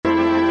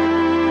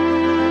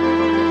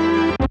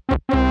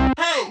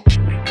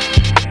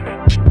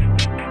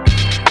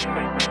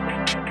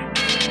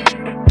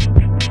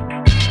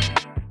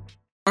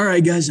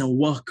right, guys, and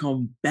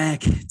welcome back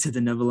to the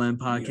Neverland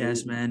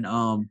podcast, Yo.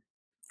 man.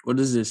 What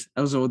is this?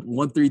 Episode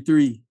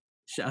 133.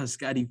 Shout out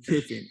Scottie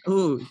Pippen.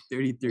 Oh,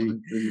 33.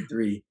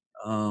 133.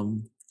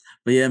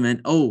 But yeah,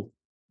 man. Oh,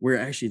 we're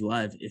actually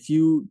live. If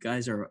you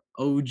guys are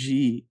OG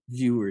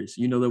viewers,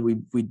 you know that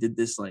we did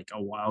this like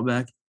a while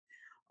back.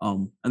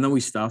 And then we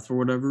stopped for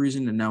whatever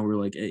reason, and now we're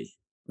like, hey,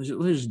 let's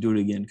just do it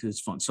again because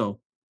it's fun. So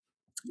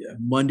Yeah.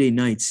 Monday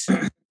nights.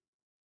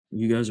 If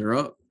you guys are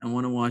up and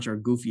want to watch our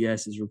goofy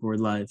asses record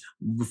live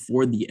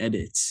before the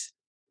edits,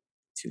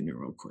 tune in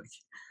real quick.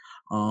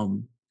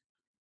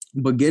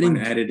 But getting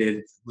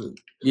Unedited.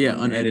 yeah,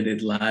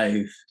 Unedited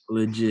live.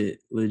 legit.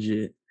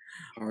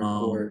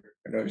 Hardcore.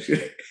 No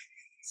shit.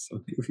 So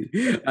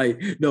goofy. I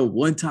no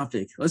one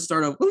topic. Let's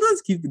start off.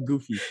 Let's keep the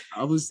goofy.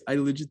 I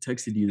legit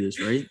texted you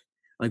this, right?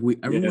 Like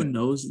everyone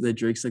knows that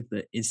Drake's like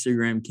the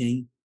Instagram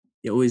king.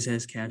 He always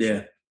has captions.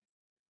 Yeah.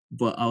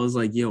 But I was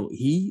like, yo,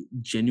 he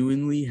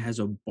genuinely has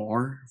a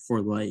bar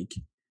for like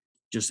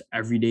just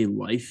everyday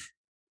life.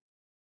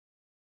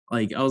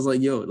 Like I was like,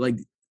 yo, like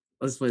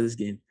let's play this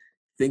game.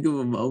 Think of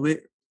a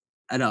moment,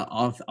 and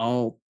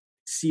I'll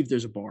see if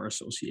there's a bar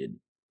associated.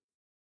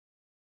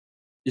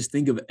 Just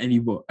think of any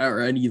bar or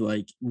any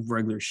like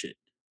regular shit.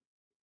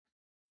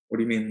 What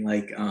do you mean?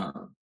 Like, I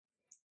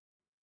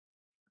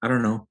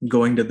don't know,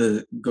 going to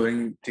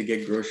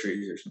get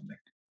groceries or something.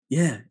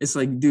 Yeah, it's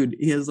like, dude,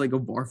 he has like a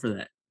bar for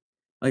that.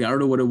 Like I don't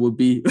know what it would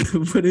be,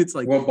 but it's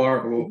like What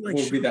bar? What like,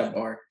 would be that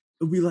bar?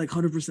 It would be like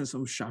 100%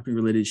 some shopping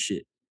related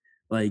shit.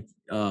 Like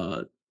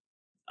I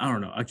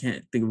don't know. I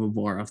can't think of a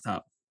bar off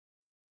top.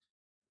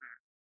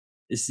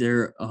 Is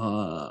there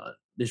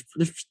there's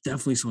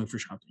definitely something for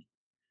shopping.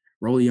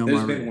 Rolly on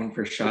There's my been one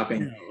for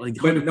shopping. yeah, like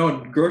But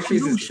no,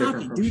 groceries is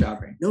different from dude.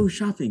 shopping. No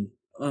shopping.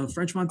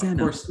 French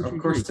Montana. Of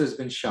course there's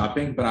been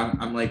shopping, but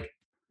I'm like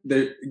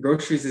the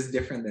groceries is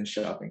different than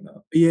shopping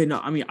though. Yeah, no,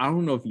 I mean I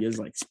don't know if he has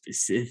like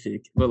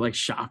specific, but like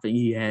shopping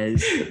he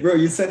has. Bro,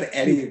 you said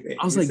anything.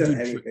 I was you like, said dude,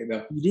 anything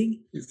though.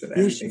 eating? You said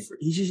anything.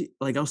 He's just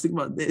like I was thinking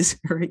about this,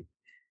 right?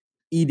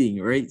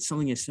 Eating, right?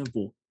 Something as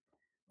simple.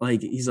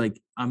 Like he's like,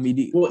 I'm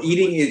eating. Well,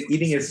 eating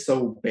is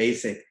so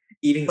basic.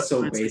 Eating's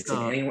so But basic.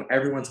 like,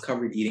 Everyone's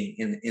covered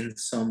eating in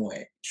some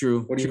way.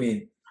 True. What do you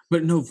mean?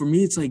 But no, for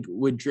me, it's like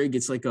with Drake,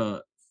 it's like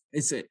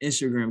it's an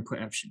Instagram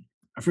caption.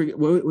 I forget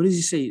what does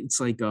he say? It's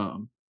like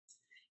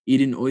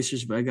eating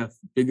oysters, but I got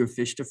bigger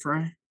fish to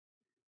fry.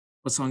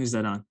 What song is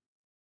that on?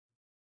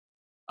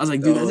 I was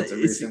like, dude,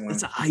 it's an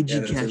IG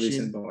that's caption. A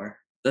recent bar.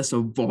 That's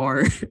a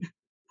bar.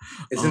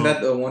 Isn't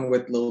that the one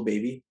with Lil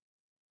Baby?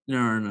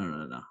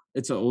 No.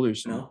 It's an older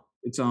song. No?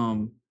 It's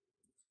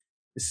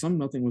some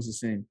Nothing Was the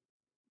Same.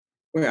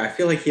 Wait, I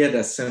feel like he had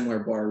a similar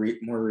bar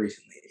more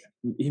recently.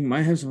 He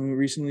might have something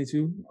recently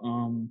too.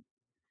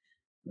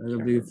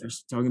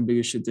 Talking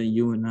bigger shit than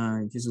you and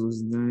I. Because it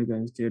was then I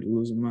got scared of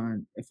losing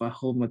mine. If I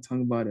hold my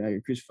tongue about it, I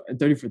get crucified.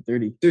 30 for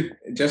 30. Dude,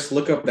 just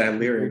look up that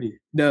lyric.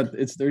 No,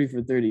 it's 30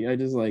 for 30. I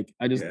just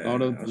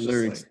thought of the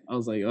lyrics. I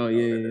was like, oh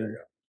yeah.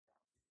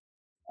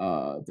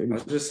 30 I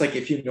was just like,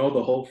 if you know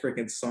the whole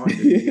freaking song,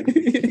 you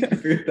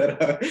figure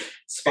that out.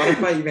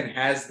 Spotify even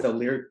has the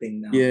lyric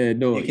thing now. Yeah,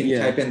 no, you can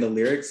type in the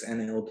lyrics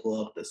and it'll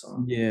pull up the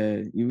song.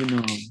 Yeah, even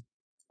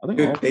I think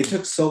dude, they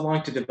took so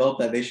long to develop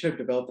that. They should have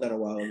developed that a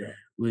while ago.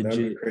 Legit, that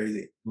would be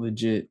crazy.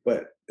 Legit,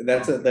 but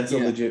that's a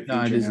legit.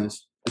 No, it is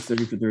this. It's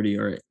 30 for 30.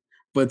 All right,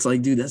 but it's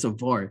like, dude, that's a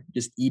bar.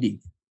 Just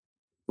eating.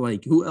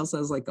 Like, who else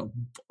has like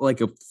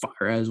a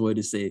fire ass way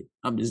to say it?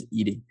 I'm just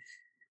eating,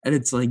 and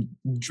it's like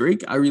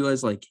Drake. I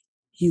realized like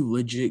he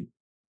legit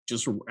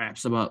just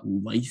raps about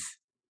life,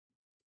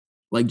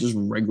 like just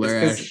regular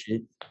ass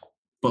shit.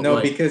 But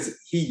no, because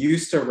he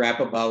used to rap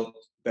about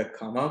the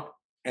come up,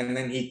 and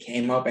then he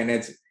came up, and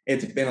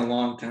it's been a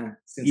long time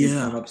since he's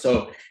come up.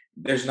 So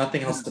there's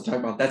nothing else to talk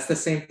about. That's the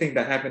same thing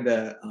that happened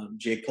to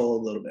J. Cole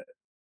a little bit,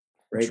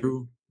 right?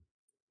 True.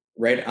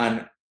 Right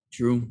on.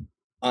 True.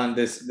 On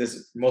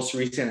this most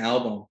recent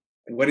album,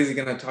 what is he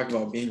gonna talk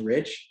about? Being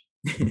rich.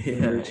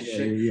 Yeah.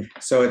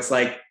 So it's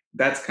like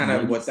that's kind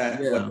of what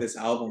this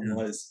album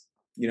was.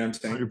 You know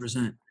what I'm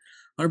saying?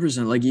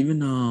 100%. Like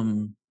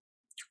even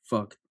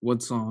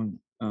what song?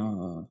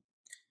 Or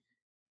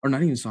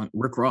not even song.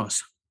 Rick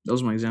Ross. That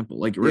was my example.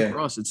 Like Rick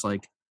Ross, it's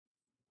like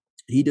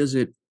he does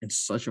it in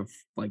such a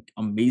like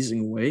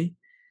amazing way,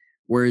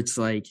 where it's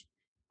like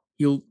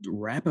he'll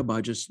rap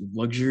about just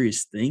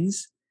luxurious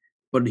things,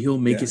 but he'll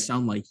make it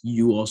sound like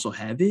you also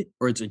have it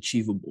or it's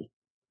achievable.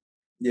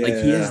 Yeah. Like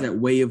he has that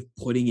way of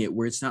putting it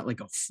where it's not like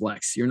a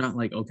flex. You're not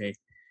like, okay,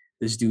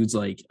 this dude's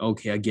like,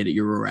 okay, I get it.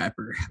 You're a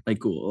rapper. Like,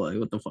 cool. Like,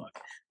 what the fuck?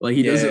 Like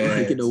he does it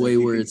like in a way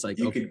where it's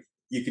like, okay,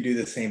 you could do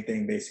the same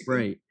thing basically.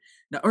 Right.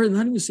 Now, or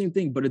not even the same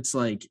thing, but it's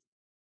like,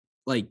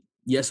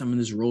 yes, I'm in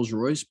this Rolls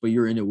Royce, but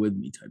you're in it with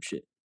me type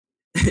shit.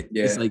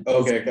 Yeah. It's like,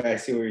 okay, I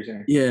see what you're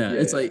saying. Yeah,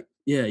 it's like,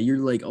 you're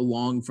like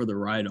along for the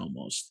ride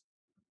almost.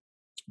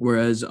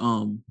 Whereas,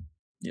 I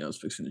was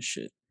fixing this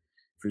shit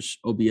for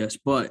OBS,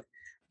 but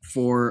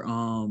for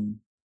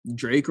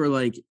Drake or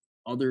like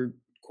other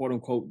quote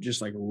unquote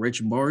just like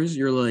rich bars,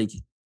 you're like,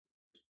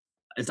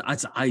 it's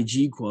an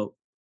IG quote.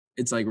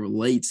 it's like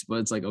relates, but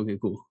it's like, okay,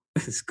 cool.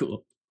 It's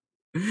cool.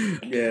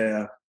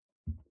 Yeah.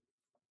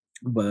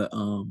 But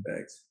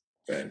Thanks.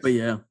 but Thanks.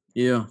 yeah,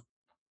 yeah.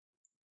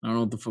 I don't know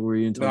what the fuck were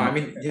you even No,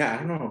 talking I about. mean, yeah, I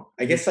don't know.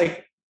 I Yeah, guess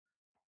like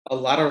a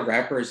lot of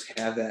rappers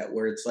have that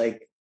where it's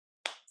like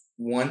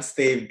once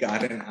they've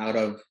gotten out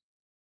of,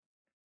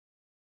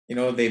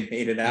 they've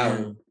made it yeah,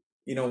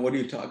 out, what do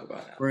you talk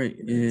about now? right.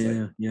 It's like,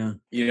 Yeah, yeah.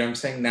 you know what I'm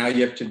saying? Now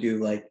you have to do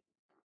like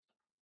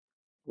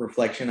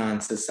reflection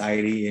on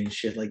society and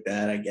shit like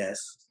that, I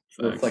guess.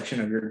 Facts. Reflection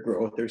of your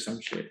growth or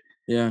some shit.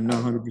 Yeah, I no,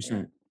 don't hundred know, man.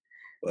 percent.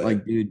 But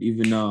Like, dude,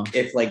 even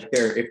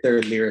if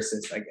they're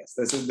lyricists, I guess.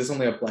 This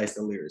only applies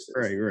to lyricists.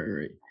 right, right,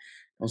 right.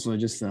 Also,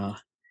 just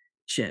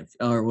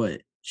or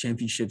what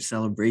championship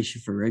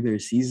celebration for regular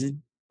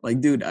season. Like,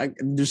 dude,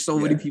 there's so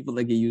many Yeah, people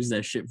that can use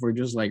that shit for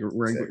just like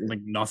regular, exactly. like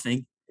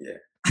nothing. Yeah,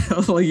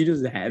 Like you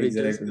just have it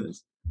just exactly.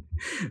 because.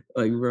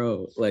 Like,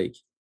 bro, like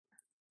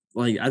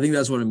I think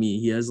that's what I mean.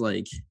 He has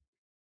like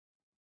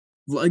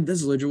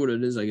that's legit what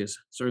it is. I guess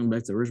starting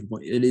back to the original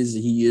point, it is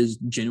he is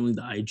genuinely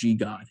the IG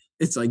god.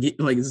 It's like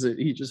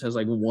he just has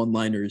like one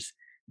liners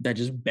that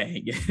just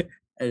bang,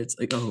 and it's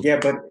like, oh Yeah,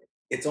 but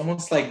it's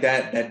almost like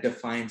that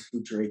defines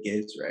who Drake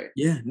is, right?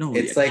 yeah, no,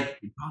 yeah, It's like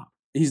exactly. Pop.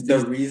 the He's the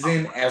pop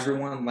reason rap star.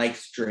 everyone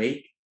likes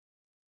Drake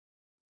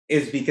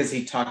is because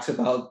he talks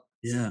about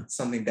Yeah,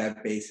 something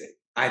that basic.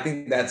 I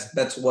think yeah,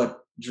 that's what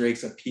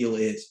Drake's appeal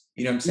is.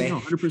 You know what I'm yeah, saying? no,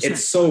 100%.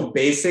 It's so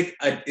basic.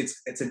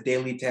 It's a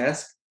daily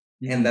task,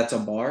 and Mhm. that's a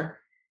bar.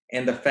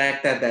 And the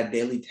fact that that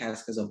daily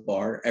task is a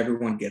bar,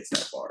 everyone gets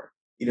that bar.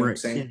 You know what I'm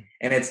Right. Yeah. saying?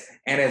 And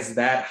it's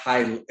that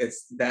high.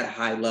 It's that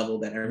high level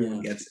that everyone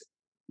Yeah. gets it.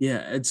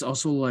 Yeah. It's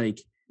also like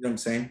You know what I'm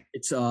saying?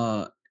 it's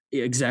yeah,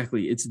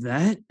 exactly. It's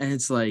that, and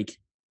it's like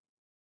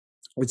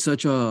it's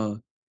such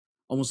a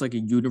almost like a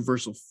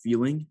universal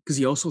feeling because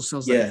he also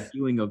sells that Yeah,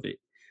 feeling of it.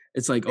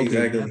 It's like, okay,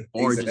 that exactly,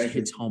 bar just exactly.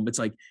 hits home. It's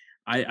like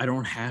I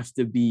don't have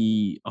to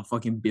be a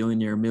fucking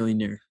billionaire,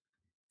 millionaire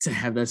to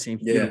have that same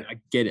feeling. Yeah. I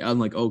get it. I'm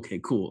like, okay,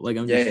 cool. Like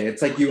I'm Yeah, just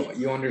it's like you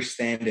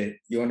understand it.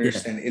 You yeah.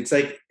 understand. It's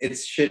like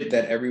it's shit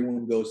that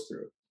everyone goes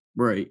through.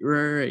 Right,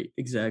 right, right,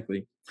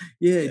 exactly.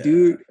 Yeah, Yeah,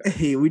 dude.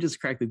 Hey, we just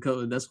cracked the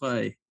code. That's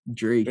why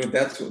Drake dude,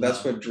 that's is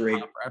what a Drake.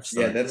 pop rap Yeah,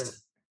 star. Yeah,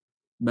 that's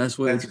best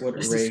way that's what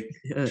best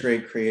yeah,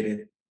 Drake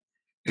created.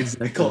 I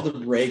exactly. called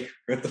him Rake.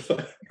 What the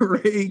fuck?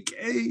 Rake,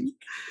 hey,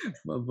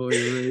 my boy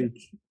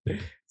Rake, Drop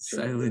the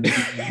silent D.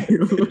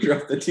 Bro.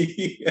 drop the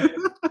T.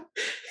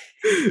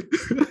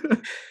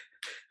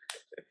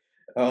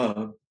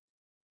 um,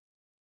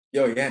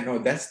 yo, yeah, no,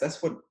 that's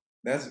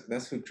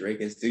who Drake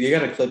is. Dude, you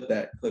gotta clip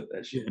that Yeah,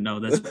 shit. no,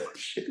 that's Clip fire. that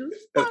shit.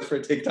 That's That's fire. for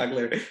TikTok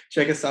later.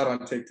 Check us out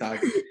on TikTok.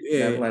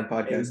 Yeah, Neverland hey,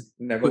 Podcast.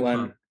 quick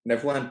pop.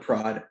 Neverland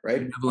Prod,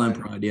 right? Neverland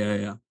On Prod. Yeah,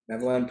 yeah.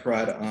 Neverland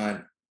Prod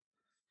on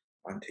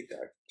TikTok.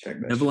 Check that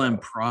shit Neverland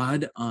out.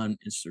 Prod on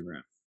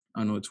Instagram.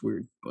 I know it's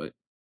weird, but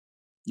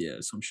yeah,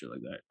 some shit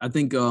like that. I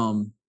think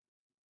was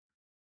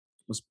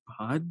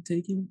Pod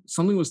taken?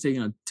 Something was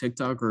taken on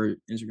TikTok or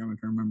Instagram. I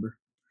can't remember.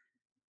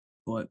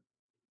 But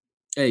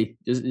hey,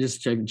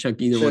 just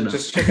check either one out.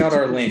 Just check out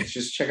our links.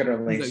 Just check out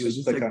our links. Exactly. Just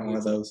Just check click on the one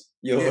of links out. those.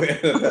 Yeah.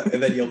 You'll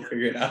and then you'll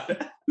figure it out.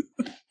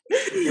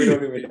 We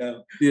don't even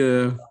know.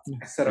 Yeah. Yeah.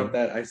 I set up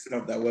that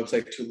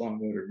website too long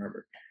ago to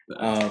remember.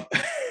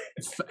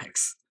 Facts. Um,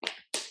 Facts.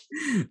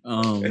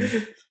 Um,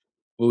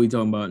 what are we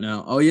talking about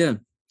now? Oh yeah.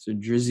 So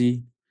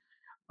Drizzy.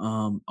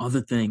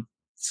 Other thing.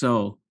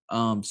 So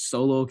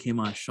Solo came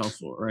on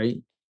Shuffle, right?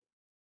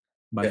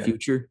 By yeah.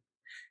 Future.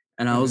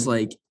 And I was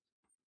Hmm.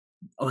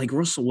 like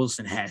Russell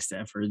Wilson has to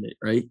have heard it,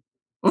 right?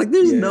 Like,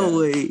 there's no Yeah.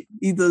 way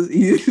he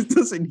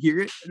doesn't hear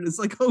it, and it's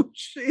like, oh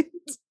shit.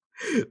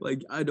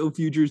 Like, I know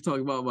Future's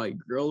talking about my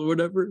girl or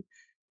whatever,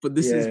 but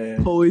this is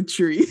Yeah.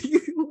 poetry.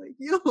 Like,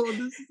 yo,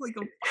 this is like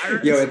a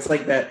fire Yo, ass. it's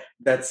like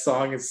that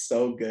song is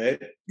so good,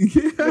 but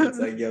Yeah, it's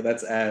like, yo,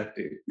 that's ass,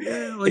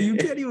 yeah. Like, you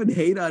dude. can't even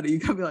hate on it. You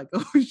gotta be like,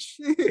 oh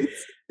shit.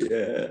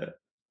 Yeah.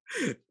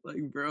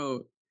 Like,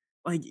 bro,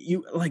 like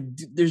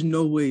there's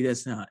no way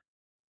that's not.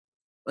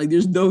 Like,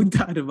 there's no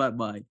doubt in my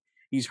mind.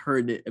 He's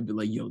heard it and be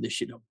like, yo, this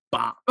shit a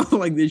bop.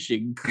 Like, this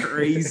shit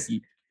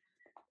crazy.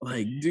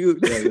 Like, dude,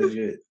 Yeah,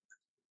 legit.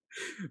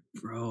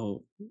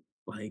 bro,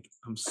 like,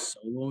 I'm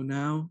solo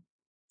now.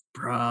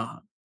 Bruh,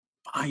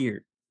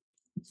 fire,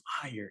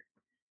 fire.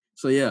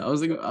 So yeah, I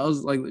was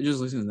like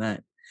just listening to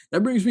that.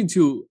 That brings me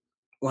to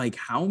like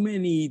how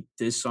many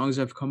diss songs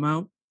have come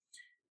out,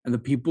 and the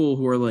people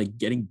who are like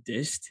getting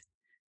dissed,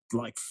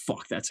 like,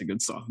 fuck, that's a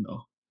good song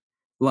though.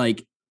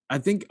 Like, I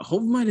think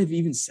Hope might have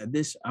even said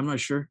this. I'm not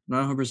sure,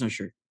 not 100%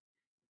 sure.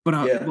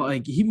 But Yeah.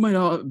 like he might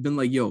have been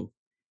like, "Yo,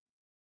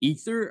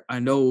 Ether, I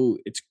know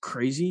it's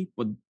crazy,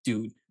 but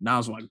dude,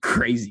 Nas one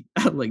crazy.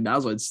 Like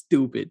Nas one's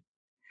stupid,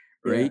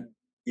 Yeah. right?"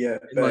 Yeah.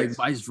 And like Facts.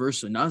 vice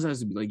versa. Nas has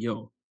to be like,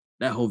 "Yo,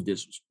 that whole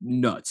diss was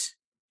nuts,"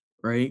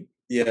 right?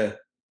 Yeah.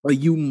 Like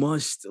you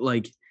must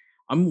like.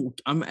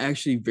 I'm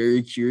actually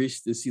very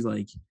curious to see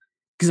like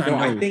because I No,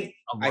 I know think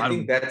a I lot of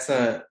think them. that's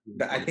a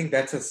I think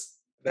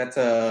that's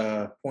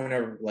a point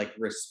of like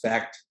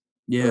respect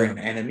for Yeah. an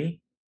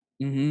enemy.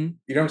 Mm-hmm.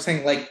 You know what I'm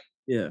saying? Like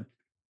Yeah.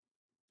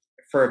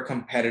 for a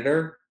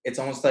competitor, it's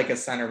almost like a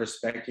sign of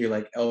respect. You're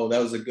like, oh, that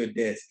was a good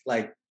diss.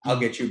 Like, I'll Mhm.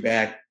 get you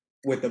back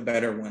with a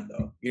better one,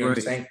 though. You know what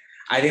I'm Right. saying?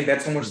 I think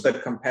that's almost Right. the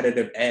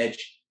competitive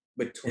edge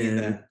between Yeah,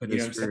 the them. You competitive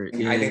know what I'm spirit.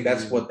 saying? Yeah, I yeah, think yeah.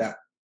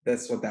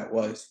 that's what that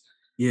was.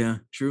 Yeah,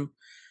 true.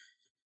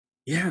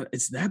 Yeah,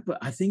 it's that, but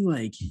I think,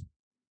 like,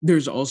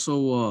 there's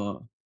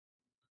also,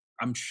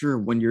 I'm sure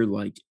when you're,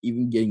 like,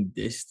 even getting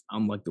dissed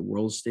on, like, the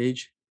world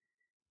stage,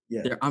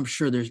 Yeah, I'm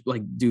sure there's,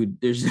 like, dude,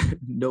 there's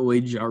no way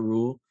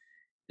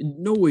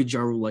no way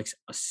Ja Rule likes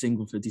a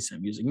single 50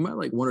 Cent music. He might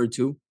like 1 or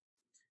 2,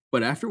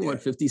 but after yeah,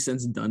 what 50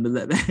 Cent's done to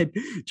that man,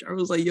 Ja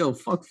Rule's like, "Yo,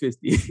 fuck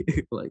 50."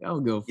 Like, I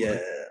don't give a fuck.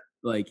 yeah,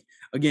 Like,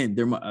 again,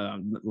 they're my,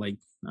 like,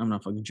 I'm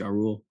not fucking Ja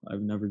Rule.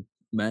 I've never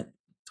met,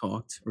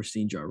 talked, or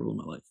seen Ja Rule in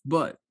my life,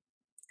 but,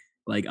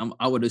 like,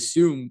 I would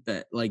assume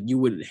that, like, you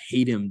would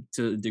hate him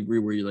to the degree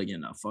where you're like, "Yeah,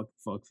 nah, fuck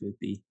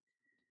 50.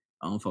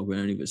 I don't fuck with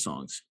any of his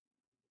songs."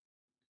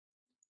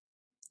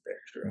 very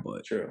true,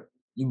 But true.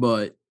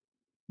 but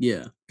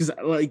yeah, because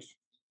like,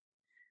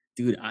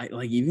 dude, I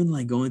like, even,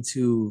 like, going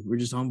to, we're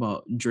just talking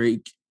about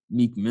Drake,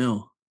 Meek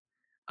Mill.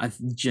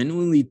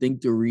 Genuinely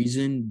think the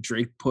reason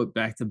Drake put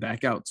back to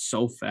back out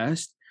so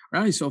fast, or not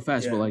only so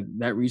fast, but Yeah, like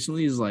that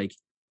recently, is like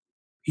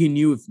he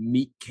knew if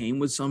Meek came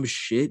with some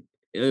shit,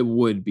 it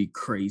would be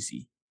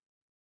crazy.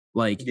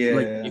 Like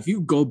yeah, if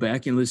you go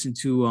back and listen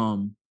to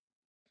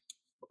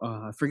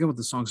I forget what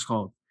the song's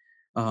called.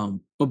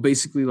 But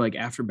basically, like,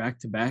 after back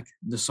to back,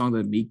 the song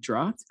that Meek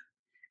dropped,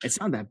 it's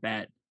not that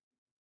bad,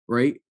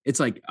 right? It's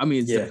like, I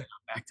mean, it's yeah. definitely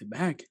not back to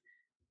back,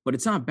 but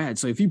it's not bad.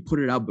 So if you put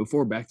it out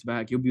before back to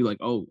back, you'll be like,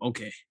 oh,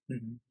 okay.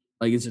 Mhm.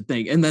 Like, it's a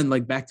thing. And then,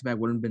 like, back to back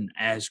wouldn't have been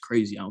as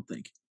crazy, I don't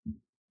think.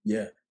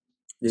 Yeah,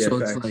 yeah, So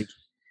it's facts. like,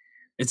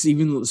 it's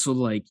even so,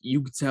 like,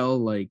 you could tell,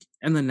 like,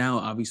 and then now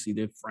obviously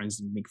they're friends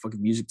and make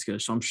fucking music together.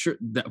 So I'm sure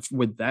that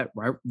with that,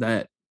 right,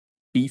 that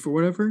beef or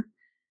whatever,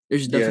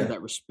 there's definitely Yeah,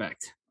 that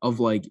respect of,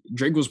 like,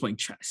 Drake was playing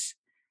chess.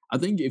 I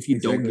think if you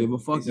don't exactly, give a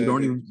fuck,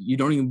 exactly. you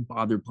don't even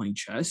bother playing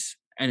chess.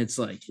 And it's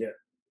like, Yeah.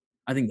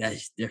 I think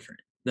that's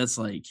different. That's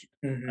like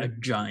a Mhm.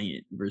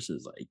 giant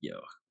versus, like,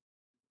 yo,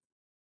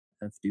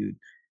 F dude,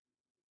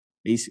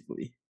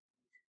 basically.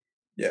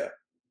 Yeah,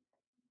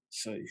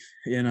 So,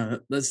 you know,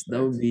 facts.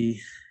 that'd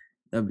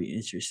be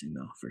interesting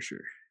though, for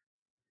sure.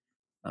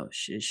 Oh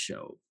shit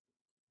show.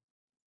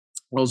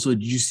 Also,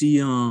 did you see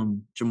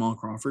Jamal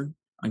Crawford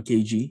on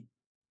KG?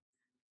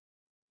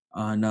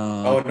 On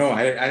Oh, no,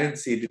 I didn't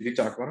see it. Did you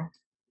talk about him?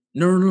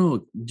 no, no,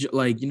 no,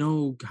 like, you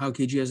know how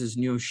KG has his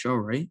new show,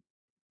 right?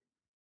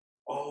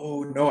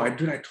 Oh, no, I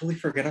totally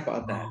forget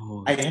about that.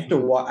 Oh, dude, I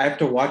have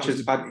to watch his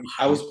dude, I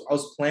fire,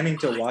 was planning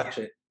to fire, watch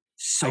it. I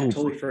so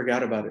totally fire.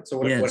 forgot about it.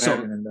 So Yeah, what so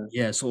happened in that?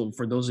 yeah, so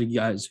for those of you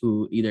guys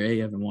who either A,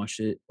 haven't watched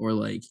it, or,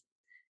 like,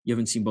 you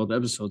haven't seen both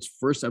episodes,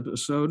 first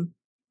episode,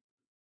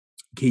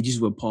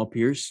 KG's with Paul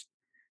Pierce,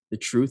 The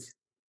Truth,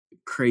 Yeah.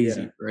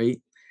 crazy,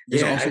 right?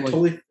 There's Yeah, also,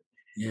 like,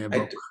 yeah, I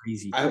bro, t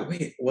crazy. I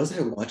wait, was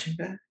I watching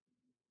that?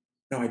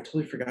 No, I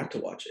totally forgot to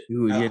watch it.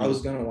 Dude, yeah, I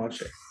was gonna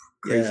watch it.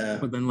 crazy. Yeah,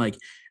 But then, like,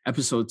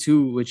 episode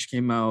 2, which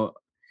came out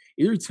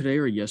either today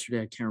or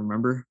yesterday, I can't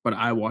remember, but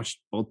I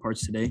watched both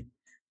parts today.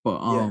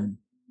 But, yeah.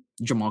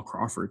 Jamal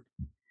Crawford,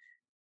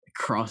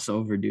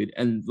 crossover, dude,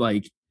 and,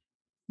 like,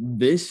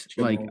 this,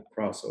 Jamal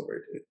crossover,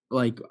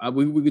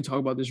 dude. we could talk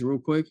about this real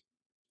quick.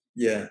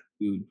 Yeah.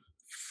 Dude,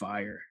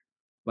 fire.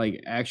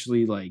 Like,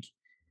 actually, like,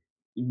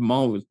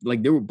 Maul was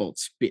like, they were both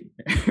spitting,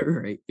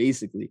 right?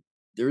 Basically.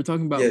 They were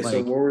talking about, Yeah, so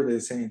like, what were they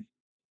saying?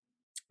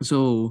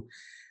 so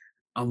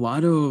a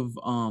lot of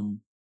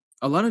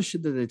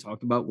shit that they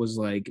talked about was,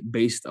 like,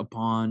 based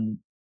upon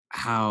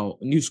how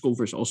new school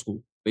versus old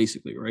school,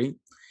 basically, right?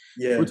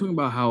 We're Yeah, talking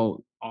about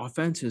how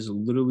offense has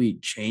literally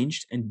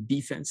changed and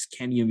defense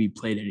can't even be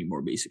played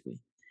anymore, basically.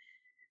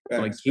 So,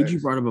 like, facts, KG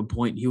facts. brought up a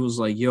point. He was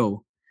like,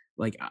 "Yo,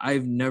 like,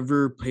 I've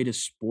never played a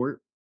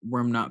sport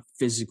where I'm not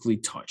physically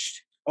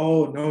touched."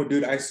 Oh, no,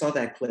 dude, I saw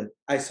that clip.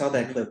 I saw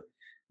that Mhm. clip.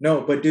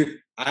 No, but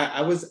dude,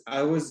 I was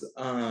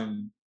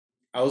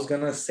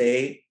gonna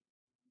say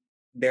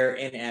they're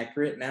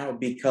inaccurate now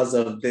because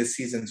of this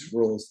season's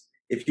rules.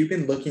 If you've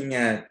been looking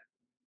at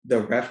the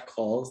ref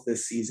calls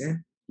this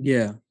season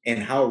Yeah. and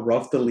how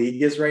rough the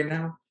league is right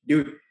now,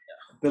 dude,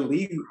 the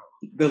league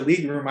the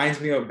league reminds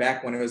me of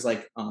back when it was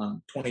like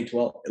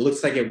 2012. It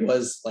looks like it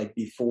was like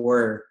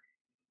before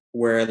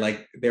where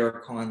like they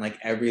were calling like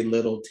every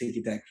little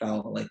ticky tack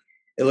foul. Like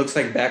it looks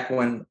like back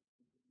when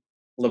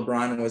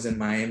LeBron was in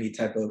Miami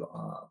type of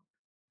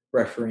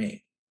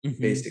refereeing, Mhm.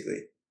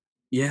 basically.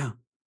 Yeah.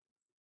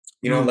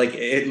 You know, No. like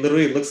it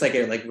literally looks like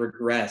it like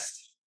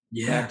regressed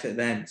Yeah. back to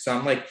then. So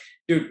I'm like,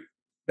 dude,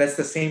 that's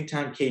the same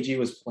time KG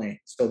was playing.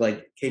 So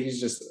like KG's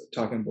just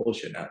talking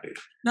bullshit now, dude.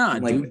 Nah,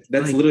 I'm like, dude, like,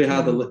 that's when literally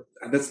how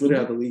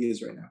the league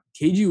is right now.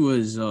 KG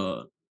was,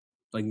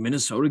 like,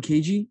 Minnesota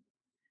KG,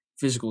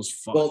 physical as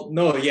fuck. Well,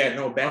 no, yeah,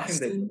 no, back in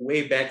the Boston?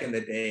 way back in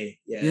the day,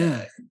 yeah.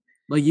 Yeah.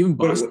 Like, even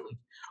But Boston, like,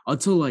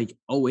 until, like,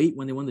 '08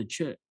 when they won the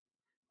chip.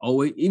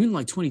 '08, even,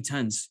 like,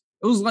 2010s.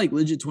 It was, like,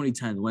 legit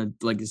 2010 when,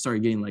 like, it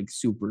started getting, like,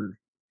 super,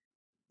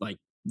 like,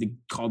 they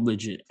called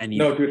legit no,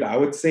 anything. dude, I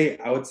would say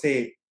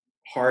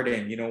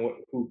Harden, you know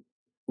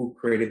who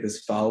created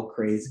this foul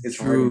craze is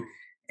Harden. True.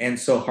 And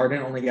so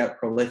Harden only got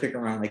prolific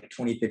around like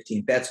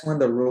 2015. That's when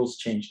the rules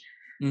changed.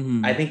 I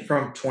Mhm. think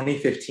from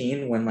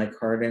 2015 when like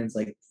Harden's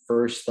like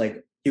first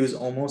like he was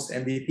almost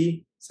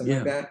MVP, something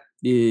like Yeah. that,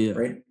 Yeah, yeah, yeah.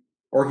 right?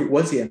 Or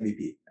was he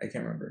MVP? I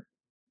can't remember.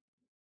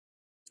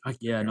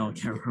 Yeah, I can't no, I remember.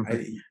 can't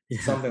remember.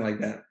 Yeah. Something like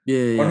that. Yeah,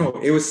 Oh yeah, yeah.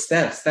 no, it was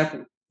Steph. Steph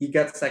he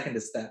got second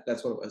to Steph.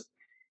 That's what it was.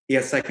 He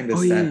got second to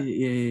Oh, yeah, Steph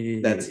yeah,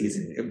 yeah, that yeah,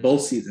 season. yeah,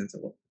 Both seasons.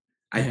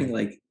 I yeah. think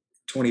like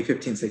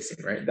 2015,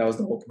 16, right? That was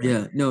the whole point.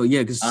 Yeah, no,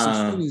 yeah, because 16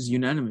 Um, is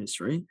unanimous,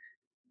 right?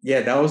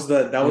 yeah, that was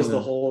the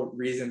Yeah. whole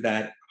reason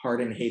that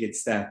Harden hated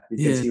Steph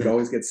because he would Yeah,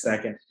 always get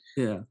second.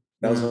 yeah.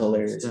 That was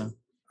Unanimous, hilarious. yeah.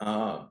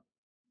 Um,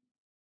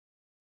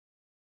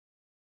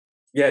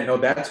 yeah, no,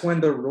 that's when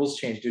the rules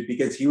changed, dude,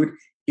 because he would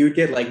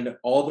get like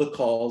all the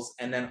calls,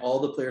 and then all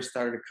the players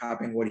started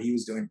copying what he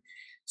was doing.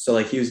 So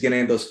like he was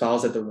getting those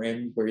fouls at the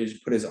rim where he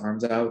just put his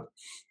arms out.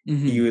 He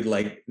Mhm. would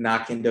like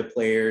knock into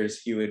players.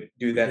 He would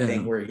do that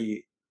thing Yeah, where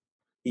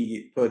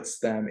he puts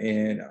them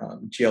in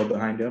jail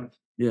behind him,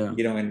 yeah.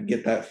 and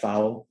get that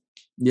foul.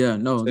 Yeah,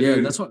 no, So, yeah,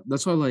 dude, that's why,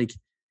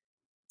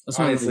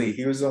 honestly, like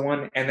he was the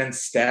one. And then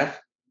Steph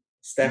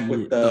yeah,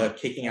 with the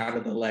kicking out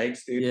of the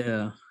legs, dude.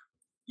 yeah.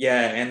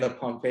 Yeah, and the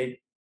pump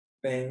fake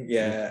thing.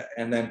 Yeah. Yeah,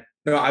 and then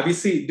no,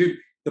 obviously, dude,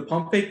 the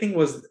pump fake thing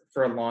was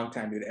for a long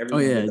time, dude. Oh,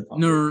 Everyone yeah. did the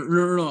pump No, fake no, thing.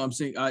 no, no, no, I'm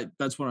saying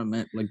that's what I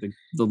meant, like,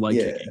 the leg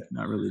kicking, Yeah,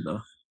 not really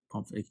the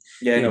pump fake.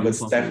 yeah, Yeah, no, do but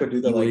pump Steph fake. would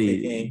do the leg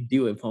kicking.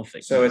 Do a pump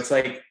fake, So nice. it's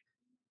like,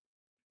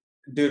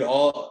 dude,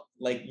 all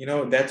like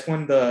that's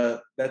when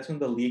the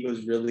league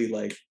was really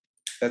like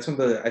that's when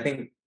the I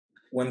think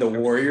when the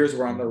Everything Warriors was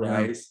were on going the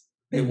down. rise,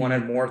 they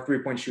wanted Mhm. more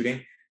 3-point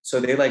shooting. So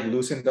they like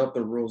loosened up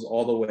the rules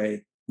all the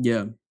way.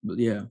 Yeah, but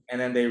yeah. And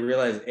then they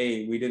realized,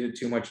 hey, we did it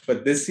too much.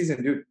 But this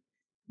season, dude,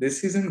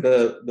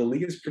 the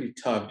league is pretty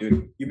tough,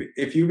 dude.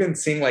 If you've been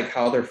seeing like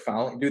how they're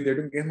fouling, dude,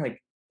 they're getting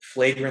like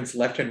flagrants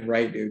left and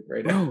right, dude,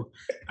 right now.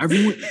 Bro,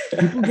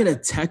 people get a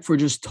tech for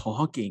just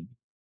talking.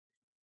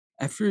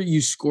 After you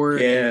score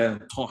and Yeah,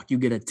 talk, you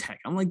get a tech.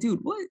 I'm like, "Dude,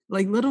 what?"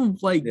 Like, let them,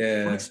 like,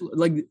 yeah, flex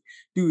like,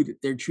 dude,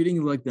 they're treating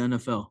it like the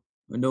NFL,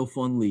 a no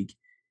fun league.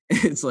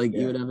 It's like,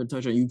 you yeah. would have a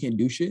touchdown, you can't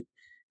do shit.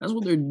 That's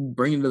what they're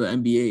bringing to the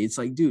NBA. It's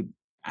like, dude,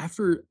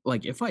 after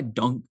like, if I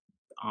dunk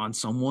on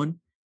someone,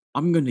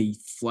 I'm gonna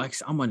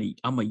flex,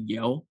 Imma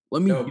yell.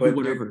 Let me No, do but dude,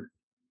 whatever.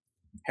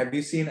 have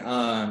you seen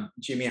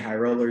Jimmy High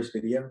Roller's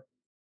video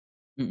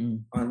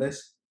Mm-mm. on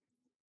this?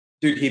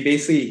 Dude, he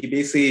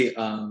basically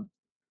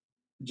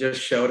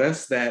just showed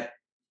us that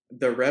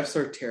the refs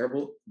are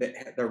terrible. The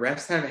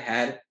refs have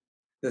had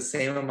the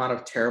same amount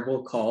of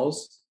terrible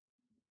calls.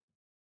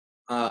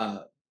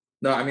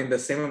 No, I mean the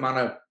same amount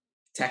of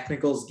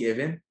technicals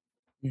given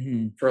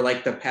Mhm. for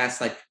like the past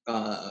like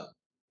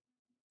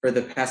for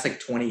the past like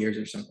 20 years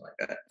or something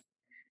like that.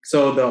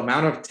 So the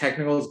amount of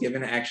technicals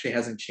given actually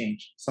hasn't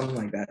changed, something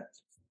like that.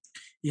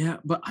 Yeah,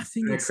 but I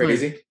think Isn't that it's like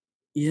crazy?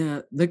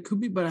 yeah, that could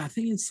be, but I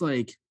think it's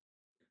like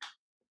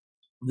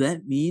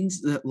that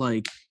means that,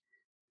 like,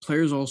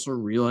 players also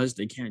realize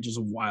they can't just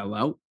wild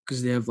out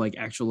because they have, like,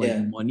 actual, like,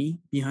 Yeah, money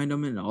behind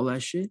them and all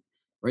that shit,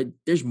 right?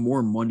 There's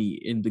more money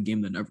in the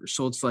game than ever,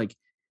 so it's like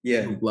the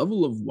yeah,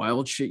 level of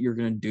wild shit you're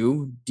gonna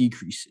do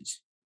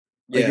decreases.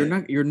 Like,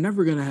 yeah. you're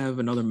never gonna have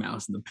another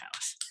Mouse in the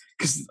Palace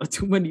because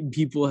too many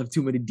people have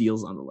too many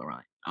deals on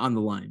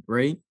the line,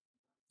 right?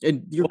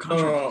 And your Well, no,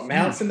 contract no, no. is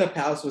Malice huge. in the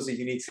Palace was a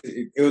unique.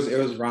 It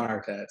was Ron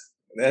Artest.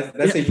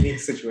 That's Yeah. a unique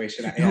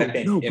situation. I No,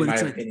 think, no, in but my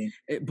it's like opinion.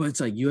 but it's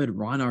like you had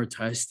Ron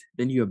Artest,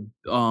 then you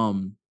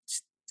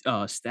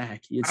have,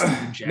 Stack, you had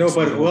Steven No, Jackson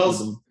but to who help with else?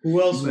 them.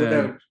 Who else You would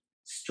had have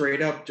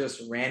straight up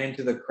just ran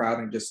into the crowd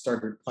and just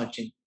started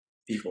punching no,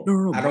 people? no,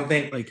 no, I but, don't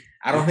think. like,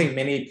 I you don't had think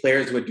many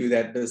players would do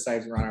that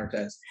besides Ron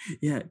Artest.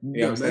 yeah, You know what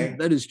no, I'm saying?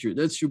 that is true,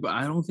 that's true, but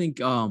I don't think,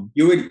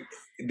 You would.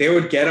 They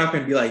would get up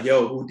and be like,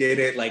 "Yo, who did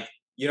it?" Like,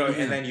 and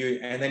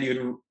yeah, then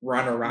you'd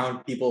run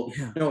around people.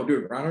 yeah, No,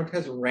 dude, Ron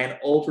Artest ran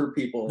over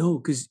people no,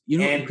 because you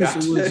know, and because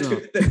it got to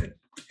was,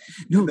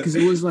 no, because it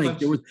the was like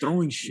they punch were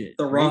throwing shit,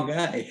 the right? wrong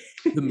guy.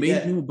 The main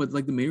Yeah, no, but,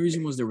 like, the main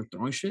reason was they were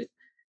throwing shit.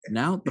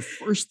 Now, the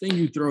first thing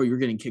you throw, you're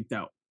getting kicked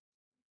out.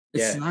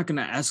 It's yeah. not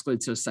gonna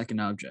escalate to a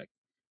second object,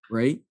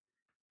 right?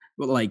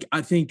 But, like,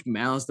 I think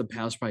Malice the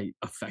Palace probably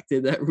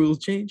affected that rule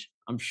change.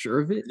 I'm sure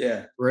of it,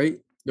 Yeah. right?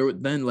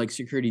 Then, like,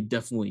 security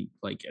definitely,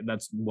 like,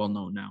 that's well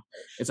known now.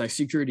 It's like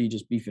security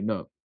just beefing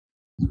up.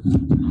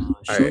 All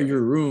Show right.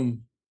 your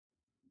room.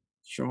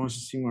 Sure wants to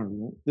see my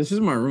room. This is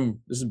my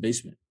room. This is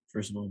basement,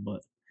 first of all,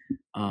 but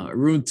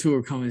room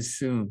tour coming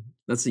soon.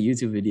 That's a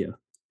YouTube video.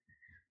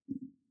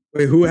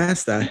 Wait, who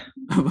asked that?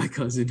 My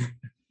cousin.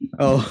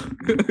 Oh,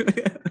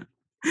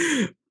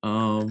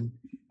 um,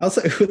 I was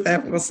like, who the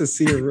heck wants to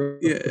see your room?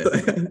 yeah.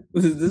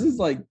 This is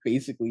like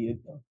basically it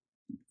though.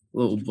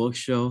 Little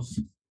bookshelf.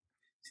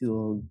 See the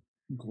little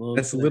gloves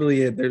That's there.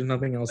 literally it. There's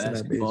nothing else in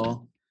that basement.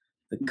 Basketball.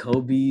 The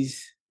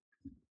Kobe's.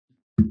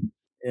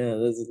 Yeah,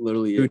 that's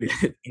literally Dude, it.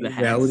 The in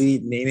hats.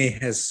 reality, Nene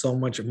has so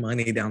much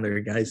money down there,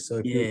 guys. So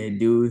if you Yeah,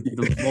 dude.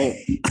 The vault.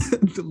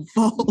 The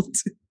vault.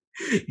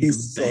 The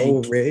He's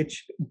so bank,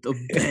 rich. the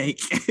bank,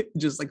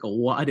 just like a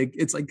wad. Got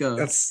It's like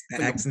a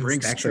stacks and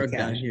Brinks stacks of truck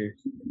down cash. here.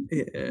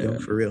 Yo, Yeah.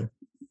 for real.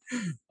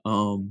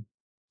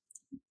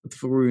 What the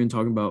fuck were we even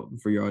talking about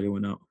before your audio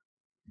went out?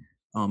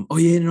 Oh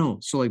yeah, no.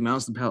 So like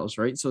Mouse the Palace,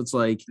 right? So it's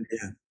like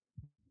Yeah.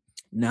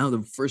 now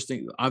the first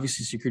thing,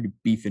 obviously, security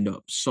beefing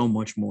up so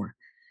much more,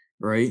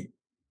 right?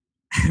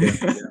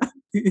 Yeah.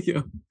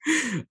 Yeah.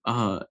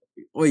 Uh,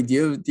 wait, do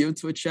you have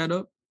Twitch chat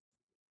up?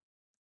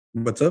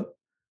 What's up?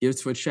 Do you have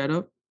Twitch chat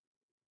up?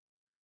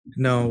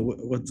 No,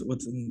 what's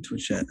in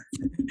Twitch chat?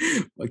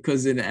 My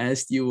cousin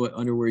asked you what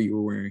underwear you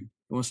were wearing.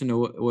 He wants to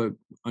know what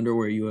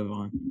underwear you have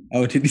on.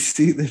 Oh, did you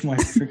see this my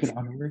freaking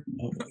underwear?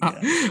 Oh my god.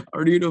 I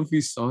don't even know if he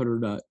saw it or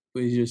not,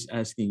 but he's just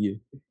asking you.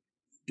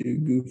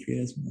 Dude,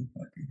 goofy ass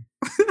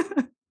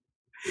motherfucker.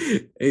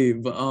 Hey,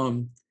 but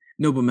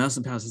no, but Mouse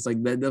and Pass, it's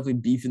like that definitely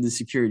beefing the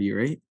security,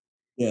 right?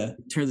 Yeah.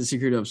 Turns the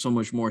security up so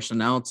much more. So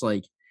now it's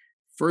like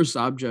first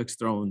objects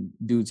throwing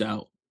dudes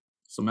out.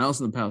 So Mouse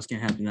in the Palace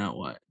can't happen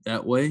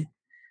that way.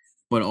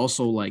 But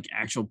also like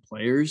actual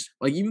players,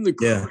 like even the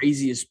Yeah.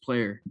 craziest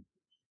player,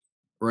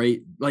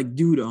 right? Like,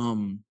 dude,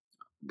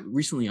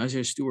 recently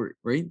Isaiah Stewart,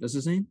 right? That's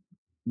his name?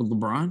 With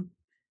LeBron.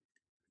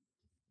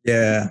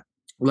 Yeah.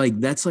 Like,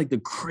 that's like the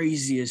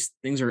craziest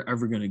things are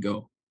ever gonna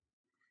go.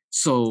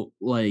 So,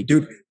 like,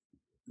 Dude,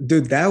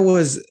 that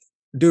was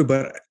dude,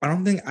 but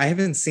I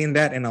haven't seen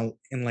that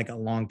in like a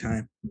long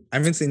time. I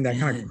haven't seen that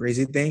kind of man,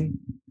 crazy thing.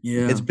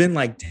 yeah, It's been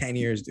like 10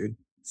 years, dude,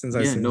 since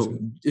I've yeah, seen this. no,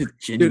 it Dude,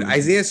 genuinely,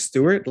 Isaiah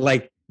Stewart,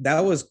 like that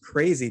was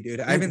crazy, dude.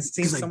 I yeah, haven't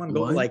seen because like someone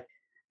go what? like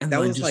And that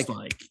like was just like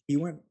like, he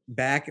went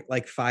back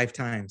like 5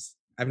 times.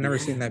 I've never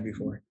seen yeah, that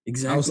before. I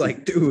was exactly.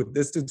 like, dude,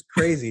 this dude's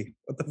crazy.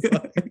 What the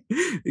fuck?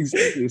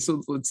 Exactly.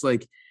 So it's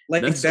like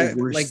Like that's the that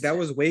worst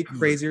was way ever.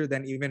 crazier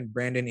than even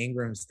Brandon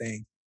Ingram's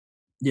thing.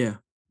 Yeah.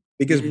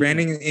 Because Yeah, yeah, yeah.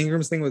 Brandon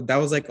Ingram's thing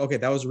was like, okay,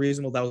 that was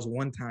reasonable. That was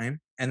one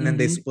time, and then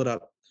they Mhm. split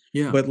up.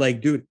 Yeah. But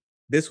like, dude,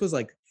 this was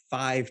like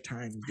 5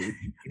 times, dude.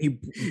 And he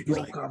He's broke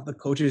like, off the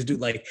coaches, dude.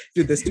 Like,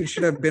 dude, this dude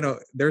should have been a.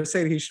 They're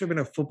saying he should have been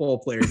a football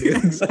player,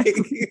 dude. It's like,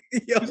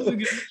 just yo, like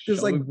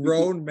just like shoving people.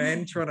 grown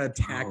men trying to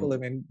tackle Oh,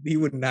 him, and he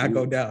would not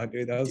go dude, down,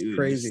 dude. That was dude,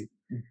 crazy.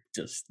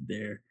 just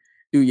there.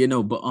 Dude,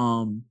 but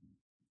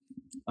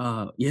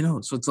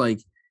so it's like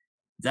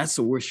that's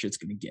the worst shit's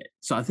gonna get.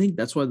 So I think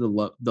that's why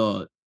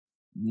the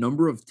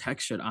number of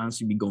texts should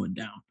honestly be going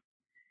down.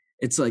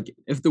 It's like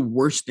if the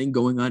worst thing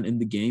going on in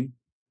the game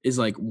is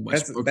like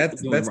That's Westbrook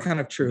that's going that's right, kind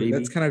of true.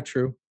 That's baby. kind of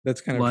true.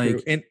 That's kind of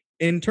true. Like,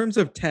 In terms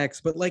of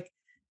text, but like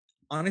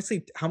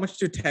honestly, how much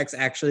do texts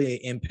actually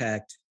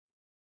impact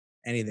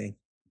anything?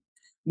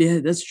 yeah,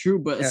 that's true.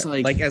 But it's Yeah,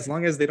 like, like as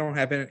long as they don't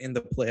happen in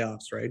the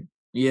playoffs, right?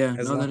 yeah,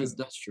 As no, long as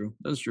that's true.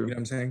 That's you know true. what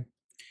I'm saying?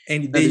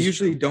 And they That is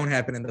usually true. don't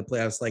happen in the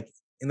playoffs. Like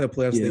in the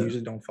playoffs, they Yeah.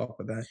 usually don't fuck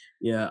with that.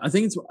 Yeah. I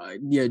think it's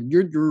yeah,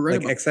 you're right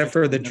Like about except text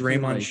for the being definitely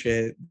Draymond like,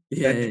 shit.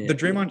 yeah, That yeah, the yeah.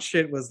 Draymond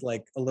shit was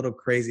like a little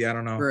crazy. I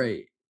don't know.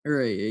 Right.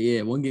 Right.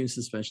 Yeah. One game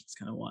suspension is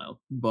kind of wild.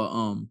 But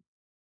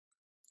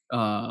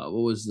what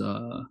was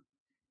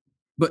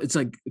but it's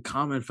like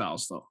common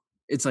fouls though.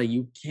 It's like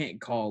you can't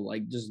call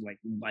like just like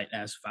light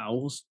ass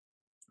fouls.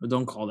 Or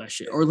don't call that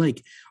shit. Or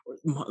like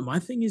my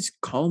thing is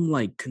call them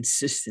like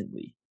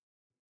consistently.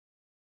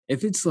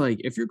 If it's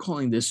like if you're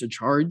calling this a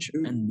charge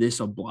Dude, and this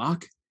a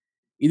block,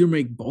 either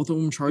make both of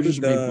them charges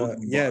dude, or make both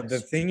of them the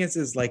blocks. thing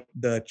is like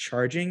the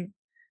charging.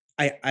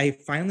 I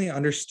finally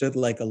understood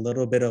like a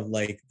little bit of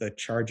like the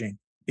charging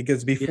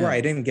because before Yeah. I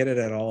didn't get it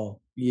at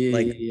all. Yeah,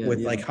 Like yeah, with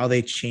yeah, like yeah. how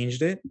they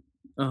changed it.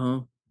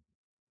 Uh-huh.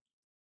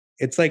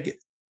 It's like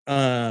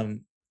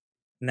um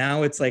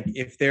now it's like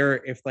if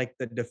like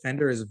the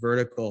defender is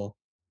vertical,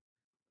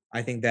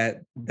 I think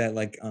that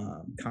like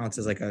counts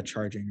as like a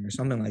charging or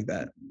something like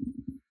that.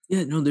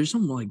 Yeah, no, there's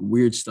some like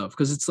weird stuff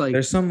because it's like,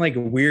 There's some like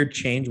weird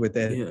change with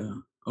it. yeah,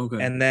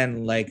 okay. And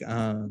then like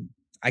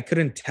I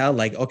couldn't tell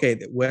like okay,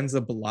 when's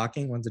the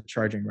blocking, when's the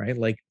charging, right?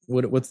 Like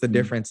what's the Mm,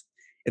 difference?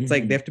 It's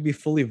like they mhm. have to be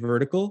fully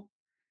vertical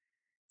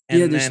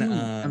Yeah, and there's then some,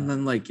 and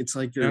then like it's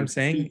like you know what I'm your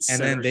saying? feet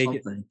set or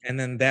something. And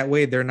then that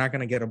way they're not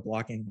gonna get a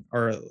blocking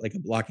or like a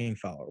blocking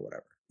foul or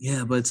whatever.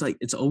 Yeah, but it's like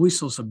it's always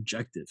so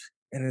subjective.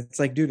 And it's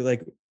like, dude,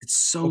 like It's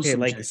so okay,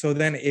 like subjective. so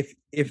then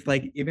if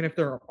like even if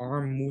their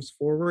arm moves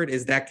forward,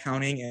 is that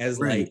counting as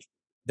Right, like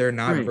they're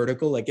not right.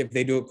 vertical? Like if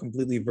they do a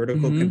completely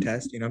vertical Mhm.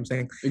 contest, you know what I'm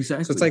saying? So it's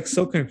Exactly. like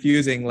so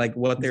confusing, like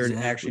what they're actually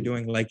Exactly.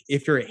 doing. Like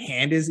if your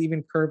hand is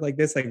even curved like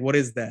this, like what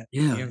is that?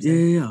 You know Yeah, what I'm yeah,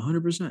 saying? yeah, yeah,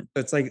 100%.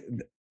 So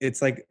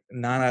it's like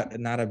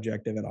not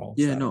objective at all.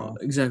 So Yeah, I don't no, know.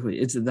 exactly.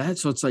 It's that,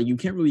 so it's like you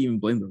can't really even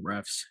blame the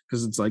refs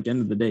because it's like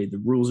end of the day, the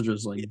rules are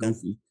just like Yeah,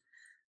 goofy.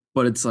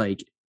 But it's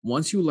like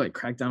once you like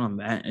crack down on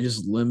that and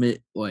just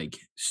limit like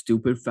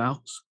stupid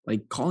fouls,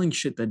 like calling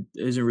shit that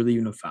isn't really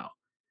even a foul,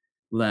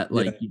 that yeah,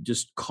 like you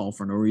just call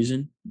for no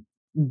reason.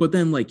 But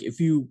then like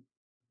if you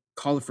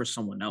call it for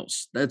someone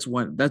else, that's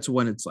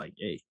when it's like,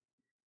 hey,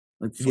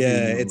 like fucking leave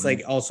yeah. me It's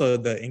like alone. also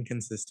the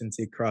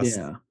inconsistency across,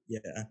 Yeah.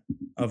 yeah,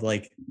 of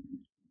like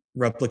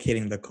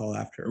replicating the call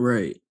after.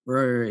 Right.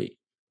 Right. Right.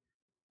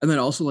 And then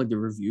also like the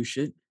review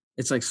shit.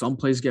 It's like some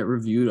plays get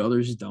reviewed,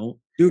 others don't.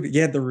 Dude,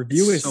 yeah, the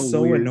review It's is so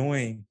so weird.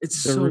 annoying.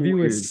 It's The so review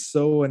weird. is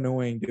so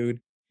annoying, dude.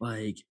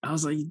 Like, I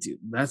was like, dude,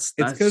 that's It's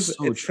that's because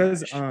so it's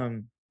because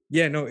trash.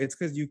 yeah, no, it's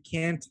because you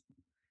can't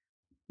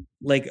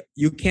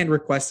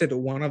request it.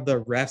 One of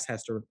the refs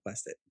has to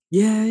request it.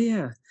 Yeah,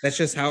 yeah. That's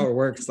just how it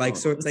works. Like,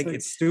 so Bro, it's it's like like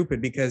it's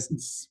stupid because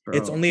it's bro.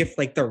 only if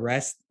like the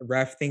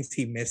ref thinks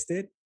he missed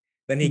it,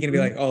 then he can be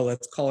Mhm. like, oh,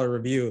 let's call a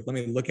review. Let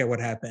me look at what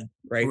happened.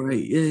 Right.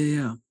 Right. Yeah, yeah,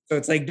 yeah. So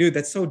it's like, dude,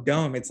 that's so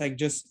dumb. It's like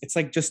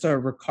just a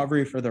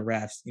recovery for the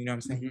refs. You know what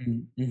I'm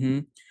saying? Mhm,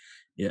 mhm.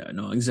 Yeah,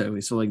 no, exactly.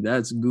 So, like,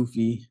 that's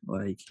goofy,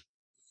 like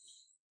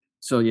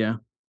so, yeah.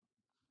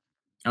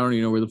 I don't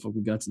even know where the fuck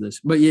we got to this.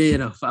 But yeah, yeah,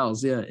 no,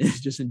 fouls, yeah, it's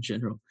just in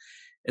general.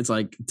 It's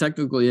like,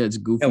 technically, yeah, it's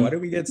Yeah, why goofy.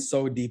 did we get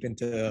so deep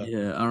into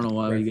Yeah, I don't know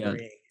why we got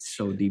refereeing and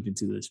so shit? deep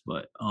into this,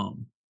 but,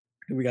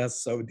 We got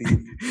so deep.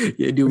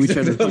 yeah, dude, We we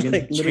tried talked to about fucking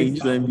like literally change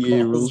the foul NBA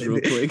calls rules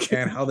real quick.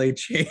 and how they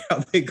change how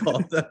they call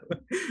them.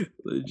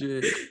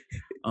 Legit.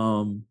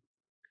 Um,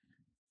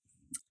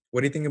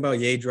 What do you think about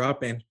Ye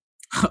dropping?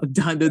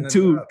 Donda Gonna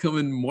 2 drop.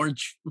 coming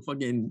March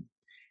fucking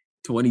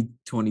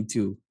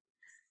 2022.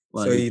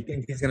 So Like, you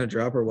think he's gonna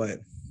drop or what?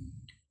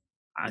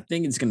 I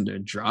think it's gonna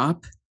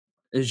drop.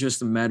 It's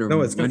just a matter of No,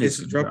 when it's it's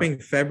gonna drop. dropping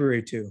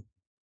February too,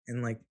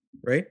 and like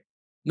right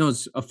No,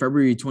 it's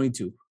February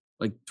 22,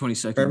 like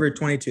 22nd. February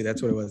 22.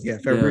 That's what it was. Yeah, Yeah,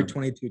 February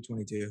 22,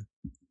 22.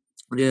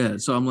 yeah.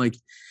 So I'm like,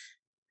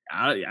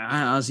 I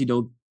honestly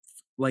don't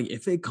like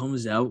if it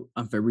comes out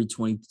on February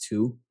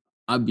 22.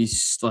 I'd be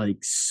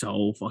like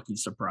so fucking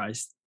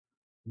surprised.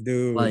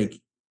 Dude, Like,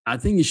 I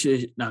think it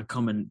should not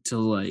come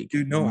until like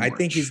dude, no, I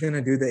think he's March.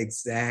 gonna do the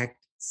exact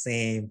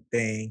same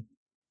thing.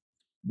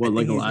 I What, think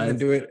like he's gonna live?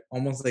 do it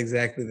almost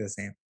exactly the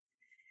same.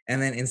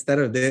 And then instead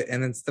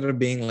of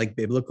being like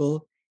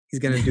biblical, he's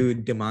gonna do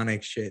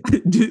demonic shit.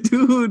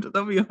 Dude,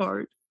 that'd be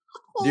hard.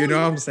 Do you Oh know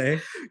what I'm yeah,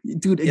 saying?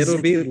 dude,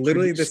 It'll be executive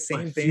literally the produced by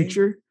same thing,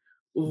 Future.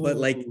 but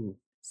like Oh,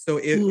 so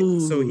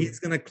ooh, he's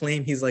gonna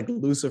claim he's like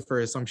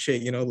Lucifer or some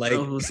shit, like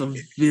oh, some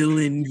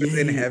villain, he was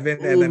in yay. heaven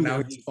and then Oh, now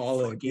that'd he's be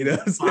fallen. You know fucking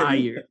what I'm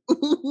saying? fire.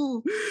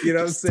 Ooh, You know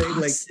what I'm just saying?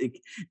 Like toxic,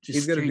 he's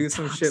just gonna do straight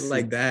some shit toxic.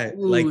 like that.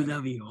 Ooh, Like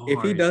that'd be if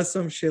he hard, does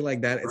some shit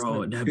like that, it's gonna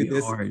bro. That'd be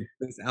dude, hard.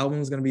 this album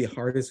is gonna be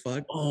hard as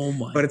fuck, Oh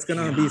my but it's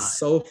gonna be god.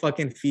 so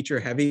fucking feature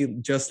heavy,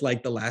 just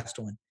like the last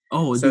one.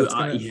 Oh, So dude, it's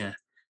gonna yeah, it's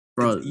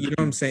bro, you know that'd what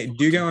be I'm saying?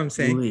 Do you get fucking what I'm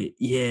saying? lit.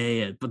 Yeah,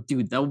 yeah. But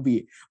dude, that would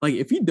be like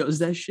if he does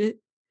that shit,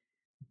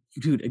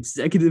 dude.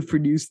 Executive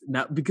produced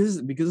not because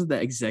of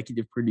that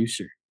executive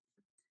producer.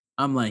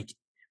 I'm like,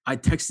 I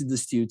texted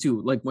this to you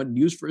too. Like when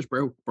news first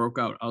broke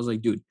out, I was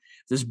like, dude,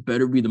 this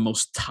better be the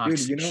most Dude,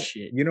 toxic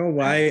shit you know ever.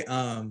 why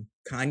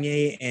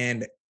Kanye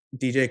and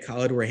DJ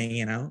Khaled were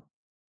hanging out?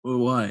 Well,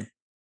 why?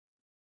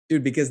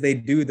 Dude, because they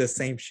do the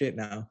same shit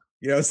now.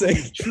 You know what I'm Oh,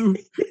 saying? true,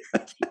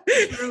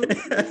 true, true,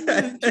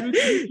 true,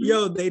 true,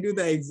 Yo, they do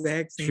the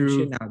exact same shit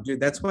true. now, dude.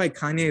 That's why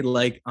Kanye,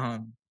 like,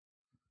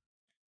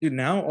 dude,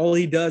 now all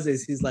he does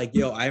is he's like,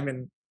 yo, I'm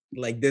in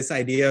like this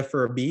idea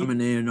for a I'm beat.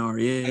 an A&R.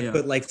 Yeah, I yeah,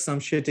 put like some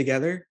shit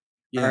together.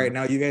 All yeah. right,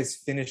 now you guys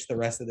finish the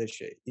rest of this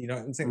shit. You know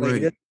what I'm saying? Like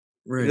Right, he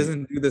right.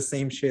 doesn't do the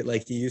same shit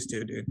like he used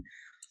to, dude.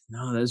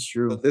 No, that's So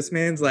true. this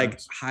man's like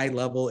Facts. high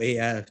level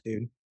AF,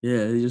 dude.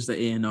 Yeah, he's just the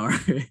A&R.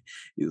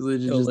 He's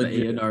legit Yo, just the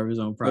legit. A&R of his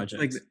own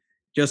projects.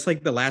 Just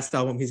like the last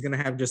album, he's gonna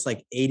have just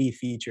like 80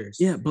 features.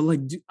 Yeah, but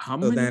like, how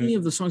So many then,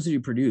 of the songs did you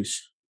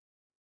produce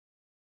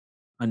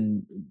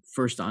on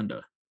first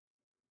Donda?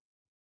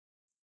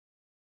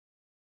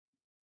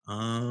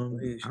 I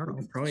don't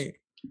know,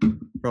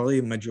 probably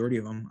a majority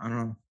of them. I don't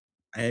know.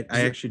 I Is it?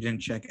 actually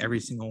didn't check every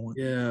single one.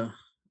 Yeah,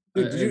 I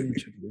Dude, didn't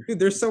check either. dude,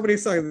 there's so many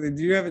songs. Did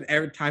you have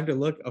ever time to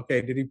look?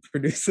 Okay, did he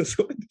produce this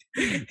one?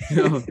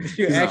 No, Did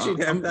you because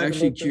actually have I'm time to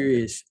actually look for it?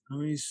 curious. How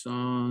many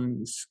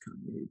songs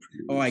Kanye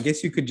Oh, I produced?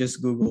 guess you could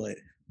just Google it.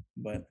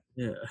 But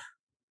Yeah.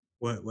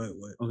 what?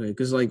 Okay,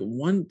 because like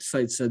one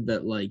site said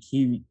that like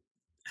he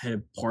had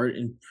a part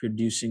in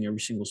producing every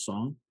single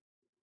song.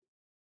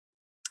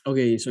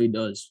 Okay, so he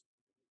does.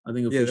 I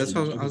think Yeah, that's officially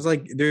how does. I Okay. was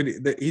like,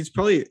 dude, he's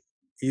probably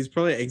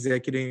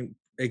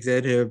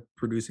executive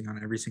producing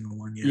on every single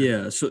one.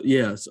 Yeah.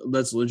 Yeah, so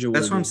that's legit what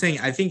That's it what I'm is. saying.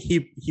 I think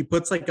he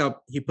puts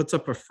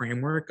up a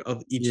framework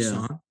of each Yeah.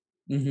 song.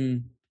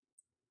 Mhm.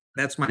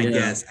 That's my Yeah.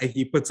 guess.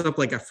 He puts up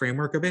like a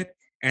framework of it,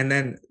 and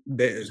then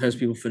Just has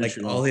people finish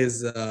like it all off.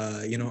 his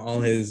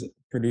all his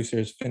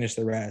producers finish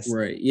the rest,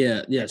 Right.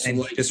 Yeah. Yeah. So and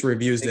he like just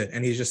reviews like it,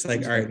 and he's just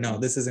like, all right, no,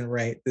 exactly. this isn't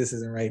right, this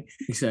isn't right,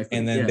 Exactly.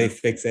 and then they Yeah.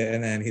 fix it,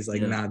 and then he's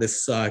like, Yeah. nah,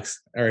 this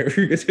sucks. All right,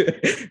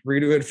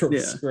 redo it from Yeah.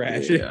 Yeah.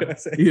 scratch. You know Yeah. what I'm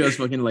saying? He has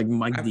fucking like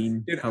Mike I'm,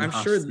 Dean dude, held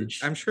hostage.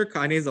 I'm sure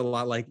Kanye's a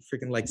lot like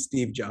freaking like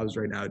Steve Jobs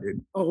right now,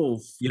 dude.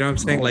 Oh, You know what I'm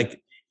saying? bro.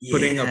 Like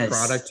putting a Yes.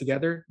 product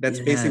together. That's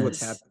basically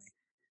what's Yes. happening.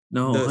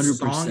 No, The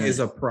song is 100%.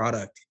 a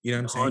product. You know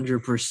what I'm saying?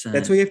 That's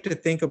 100%. what you have to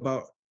think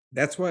about.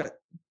 That's what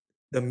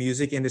the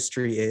music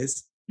industry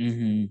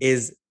Mhm.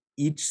 is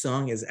each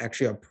song is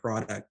actually a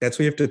product. That's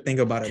what you have to think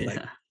about it like.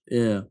 Yeah.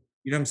 Yeah.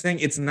 You know what I'm saying?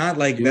 It's not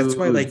like that's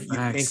why Dude, like you think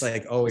facts.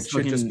 like, oh, it It's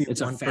should just fucking be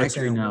it's a one person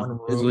factory in now. one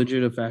It's room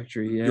legit a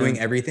factory, yeah. doing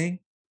everything.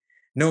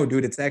 No,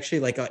 dude, it's actually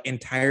like an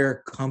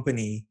entire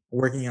company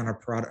working on a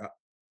product.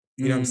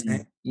 You know what I'm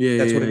saying? Yeah,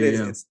 That's what yeah, it is.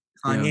 yeah, It's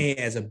yeah. Kanye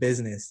as a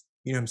business.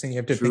 You know what I'm saying? You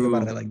have to think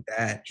about it True, like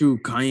that. true.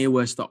 Kanye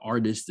West, the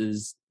artist,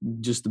 is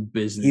just a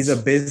He's a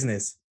business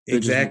business. that just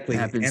Exactly.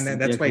 happens And to then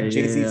be that's why okay. Yeah,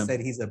 Jay-Z yeah. said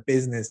he's a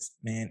business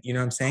man. You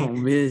know what I'm saying?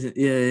 Oh, business.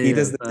 Yeah, He yeah, yeah.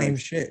 does the same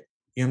Facts, shit.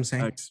 You know what I'm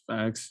saying? facts,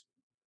 facts.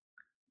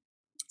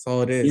 That's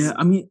all it Yeah, is.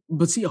 I mean,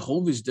 but see,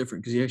 Hove is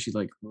different because he actually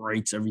like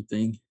writes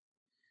everything.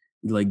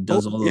 He like Hove,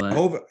 does all yeah, of that.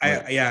 Hove,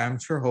 But yeah, I'm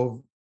sure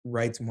Hove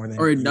writes more than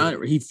or he.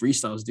 not, he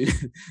freestyles, dude.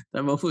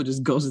 That motherfucker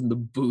just goes in the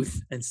booth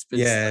and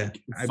spits Yeah,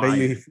 like I bet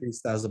you he fire.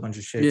 freestyles a bunch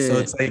of shit. So Yeah,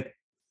 it's like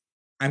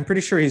I'm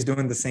pretty sure he's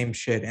doing the same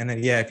shit. And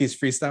then yeah, if he's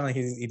freestyling,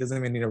 he doesn't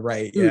even need to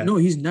write. dude. Yeah. No,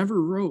 he's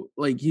never wrote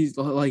like he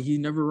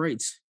never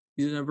writes.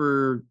 He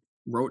never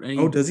wrote Oh,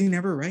 any. does he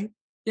never write?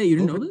 Yeah, you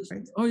didn't Hove know never this?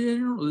 writes? Oh yeah,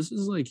 no, this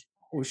is like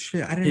Oh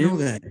shit, I didn't know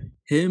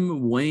him, that.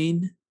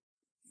 Wayne.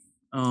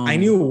 I Um,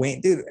 knew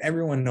Wayne, dude.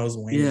 Everyone knows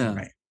Wayne didn't yeah,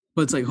 write.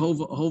 but it's like Hove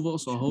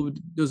also Hove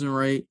doesn't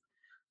write.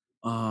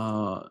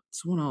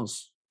 Someone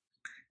else.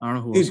 I don't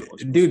know who else it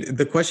was, but Dude,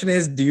 the question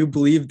is, do you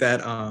believe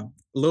that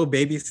Lil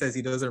Baby says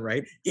he doesn't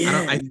write? I don't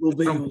yeah, Lil I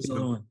Baby don't was the believe other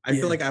him. one. I feel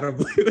Yeah, like I don't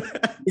believe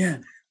that. yeah.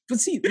 But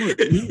see, look,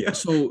 me. Yeah.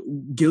 So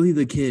Gilly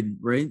the Kid,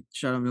 right?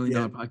 Shout out Million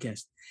Yeah. Dollar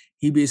Podcast.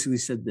 He basically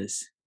said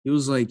this. He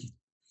was like,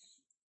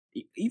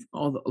 even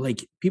all the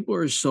like people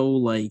are so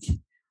like,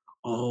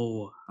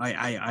 oh,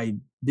 I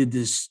did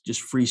this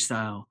just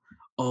freestyle.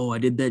 Oh, I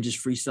did that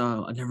just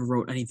freestyle. I never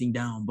wrote anything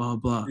down. Blah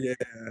blah. Yeah.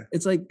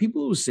 It's like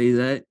people who say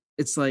that.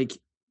 It's like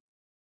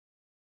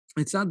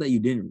it's not that you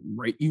didn't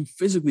write. You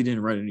physically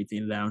didn't write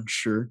anything down,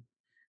 sure,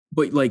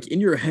 but like in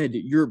your head,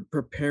 you're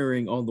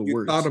preparing all the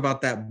You thought words.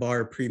 about that bar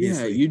Yeah,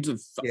 previously. you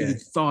Yeah.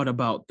 thought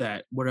about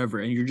that, whatever,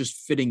 and you're just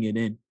fitting it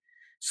in.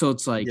 So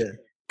it's like, Yeah.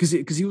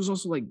 because he was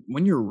also like,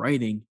 when you're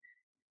writing,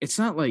 it's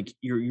not like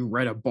you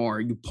write a bar,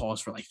 you pause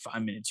for like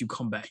 5 minutes, you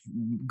come back,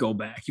 you go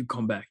back, you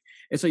come back.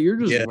 It's like you're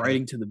just Yeah.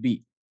 writing to the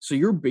beat. So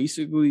you're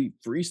basically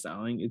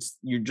freestyling.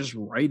 You're just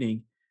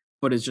writing,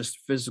 but it's just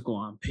physical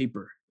on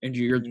paper, and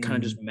you're kind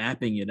of Mm, just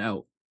mapping it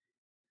out.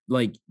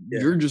 Like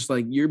you're yeah. just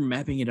like you're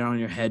mapping it out in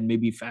your head,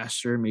 maybe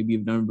faster, maybe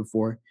you've done it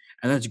before,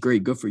 and that's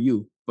great, good for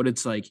you. But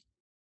it's like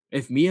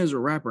if me as a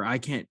rapper, I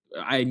can't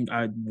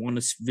I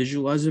wanna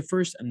visualize it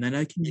first and then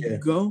I can Yeah.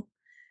 go,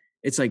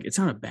 it's like it's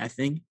not a bad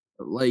thing.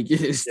 Like,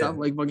 it's Yeah. not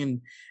like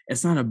fucking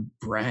it's not a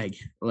brag.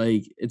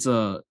 Like, it's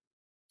a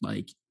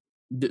like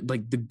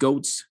like the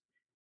GOATs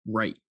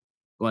right.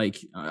 Like,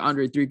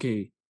 Andre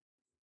 3K,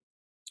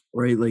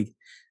 right? Like,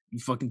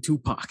 fucking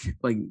Tupac,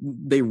 like,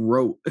 they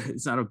wrote.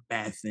 It's not a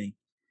bad thing.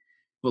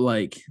 But,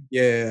 like,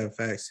 Yeah.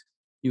 Facts.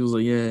 he was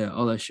like, "Yeah,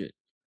 all that shit.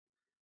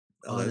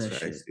 Oh, All that's that shit."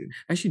 facts, dude.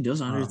 Actually,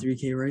 does Andre Um,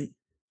 3K write?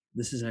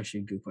 This is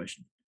actually a good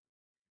question.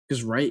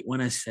 Because right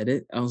when I said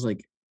it, I was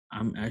like,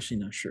 I'm actually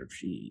not sure if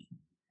she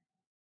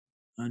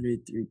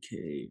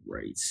 103K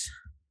writes.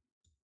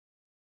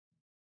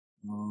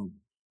 Um,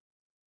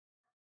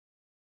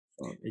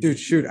 dude,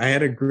 shoot, education. I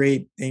had a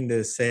great thing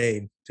to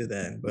say to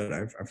that, but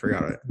I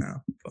forgot it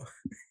now.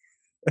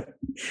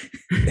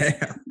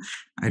 Damn,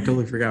 I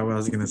totally forgot what I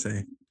was gonna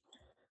say.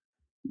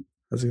 I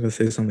was gonna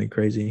say something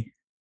crazy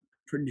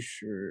Pretty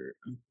sure.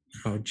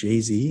 about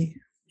Jay Z.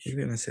 What are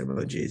you gonna say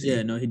about Jay Yeah,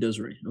 Z? no, he does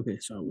write. Okay,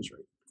 so I was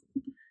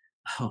right.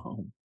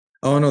 Um,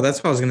 Oh no, that's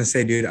what I was gonna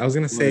say, dude. I was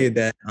gonna say what?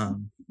 that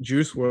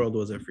Juice World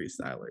was a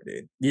freestyler,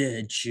 dude.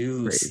 Yeah,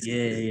 juice. Crazy,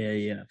 Yeah, dude. yeah,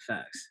 yeah.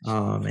 Facts.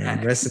 Oh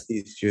man, rest in Facts.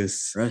 peace,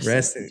 Juice.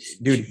 Rest in peace,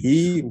 Dude. juice.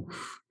 He,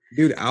 Oof.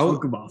 dude, Talk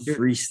out, about dude,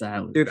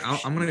 freestyler.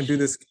 I'm gonna do Sheesh.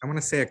 this. I'm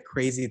gonna say a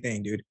crazy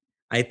thing, dude.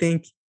 I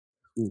think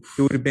he would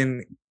Oof. have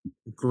been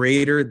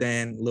greater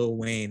than Lil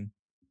Wayne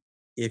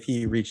if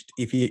he reached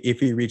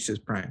his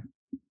prime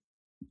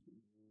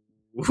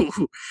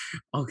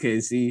Okay,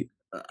 see,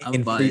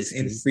 I'm biased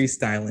in because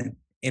freestyling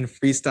in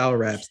freestyle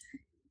raps.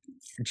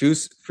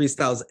 Juice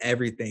freestyles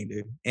everything,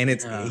 dude, and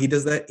it's yeah, he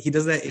does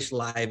that ish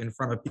live in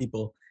front of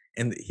people,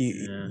 and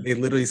yeah. they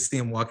literally see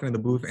him walking in the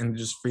booth and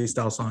just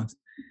freestyle songs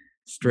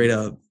straight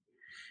up.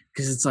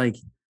 Because it's like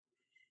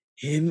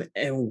him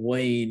and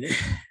Wayne,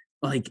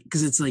 like,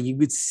 because it's like you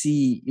could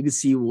see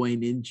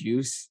Wayne in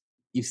Juice.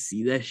 You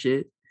see that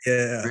shit,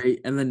 Yeah, right?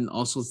 And then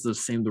also it's the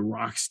same the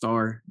rock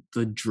star,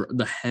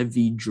 the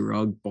heavy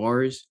drug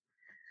bars.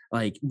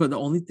 Like, but the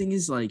only thing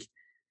is like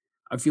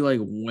I feel like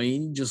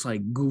Wayne just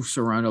like goofs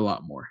around a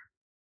lot more.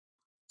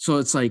 So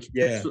it's like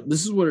yeah, so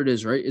this is what it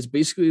is, right?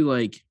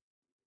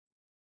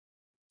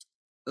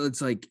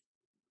 It's like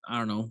I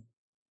don't know.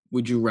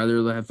 Would you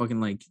rather have fucking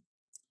like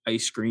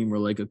ice cream or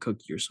like a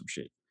cookie or some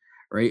shit?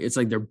 Right? It's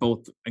like they're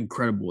both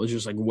incredible. It's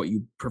just like what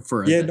you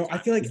prefer at yeah. that No, time.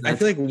 Is I that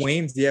feel type like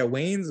of shit.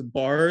 Wayne's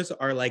bars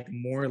are like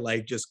more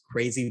like just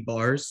crazy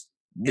bars,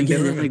 and they Yeah,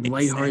 don't they're even like make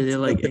lighthearted. sense. They're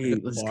But like, they're hey,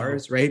 just let's go.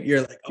 bars, right?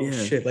 You're like, oh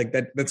Yeah. shit, like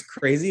that's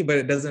crazy, but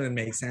it doesn't even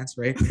make sense,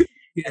 right? And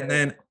Yeah.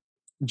 then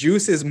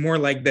Juice is more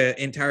like the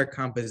entire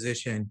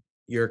composition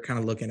you're kind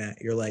of looking at.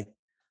 You're like,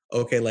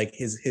 okay, like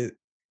his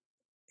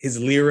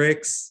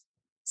lyrics,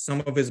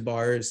 some of his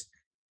bars,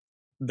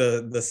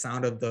 the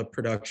sound of the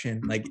production.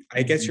 Like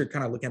I guess Mhm. you're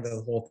kind of looking at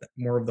the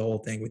more of the whole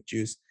thing with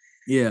Juice.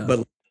 Yeah.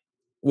 But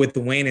with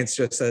Wayne, it's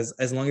just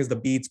as long as the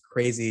beat's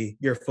crazy,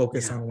 you're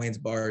focused Yeah. on Wayne's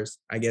bars,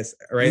 I guess,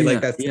 right? Like Yeah,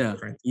 that's the yeah,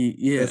 difference. yeah,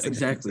 That's the difference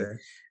exactly, there.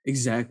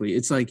 exactly.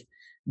 It's like,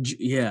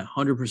 yeah,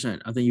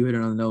 100%. I think you hit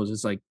it on the nose.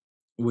 It's like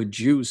with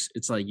Juice,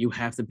 it's like you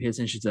have to pay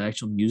attention to the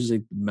actual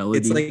music, the melody.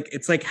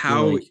 It's like You're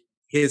how like,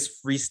 his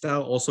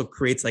freestyle also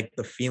creates like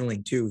the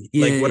feeling too.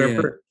 Like yeah,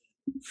 yeah,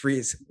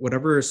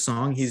 whatever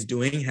song he's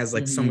doing has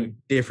like mhm, some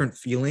different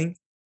feeling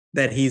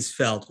that he's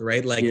felt,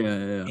 right? Like, yeah,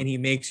 yeah, and he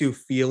makes you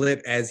feel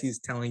it as he's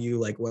telling you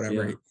like whatever,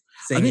 yeah. I think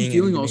singing and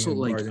feeling giving also him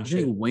like bars and I think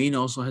shit. Wayne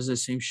also has that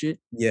same shit,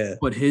 Yeah,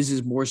 but his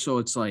is more so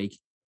it's like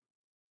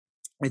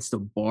it's the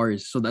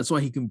bars. So that's why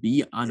he can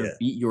be on a yeah,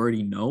 beat you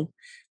already know.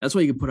 That's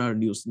why you can put out a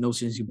new no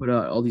since you put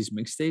out all these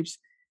mixtapes,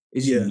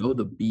 is you yeah, know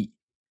the beat.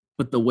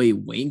 But the way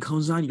Wayne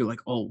comes on, you're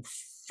like, oh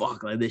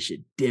fuck, like this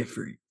shit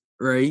different,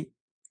 right?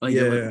 Like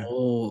you're like, yeah,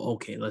 oh,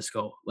 okay, let's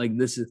go. Like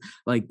this is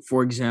like,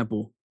 for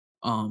example,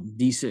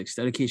 D6,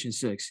 Dedication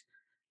 6,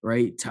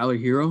 right? Tyler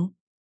Hero,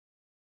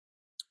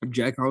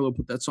 Jack Harlow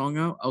put that song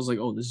out. I was like,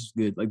 oh, this is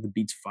good. Like the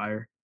beat's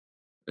fire.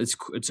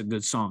 It's a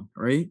good song,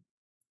 right?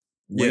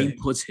 yeah, Wayne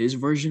puts his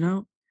version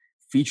out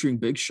featuring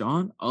Big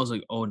Sean, I was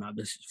like, "Oh, no,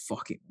 this is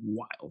fucking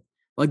wild."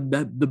 Like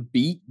that the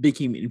beat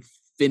became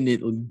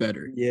infinitely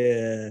better.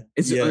 yeah,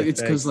 It's yeah.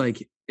 it's because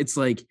Facts. it's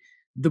like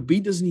the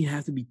beat doesn't even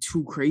have to be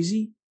too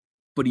crazy,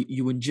 but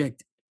you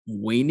inject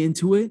Wayne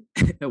into it,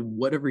 and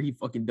whatever he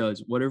fucking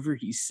does, whatever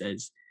he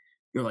says,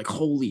 you're like,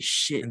 "Holy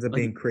shit." Ends up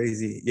being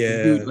crazy.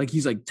 Yeah, Dude, like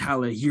he's like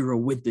Tyler Hero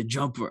with the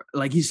jumper.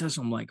 Like he says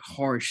some like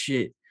hard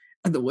shit.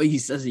 And the way he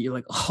says it, you're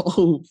like,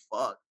 "Oh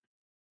fuck."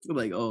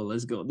 Like, "Oh,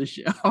 let's go. This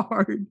shit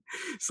hard."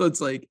 So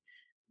it's like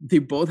they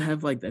both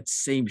have like that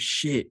same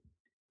shit.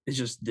 It's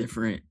just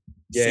different.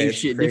 yeah. Same It's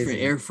shit, different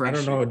crazy. air I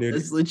don't freshener. know, dude.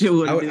 That's legit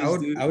what it is, I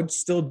dude. would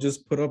still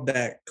just put up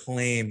that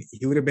claim.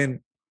 He would have been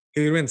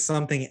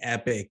something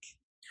epic.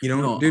 You know,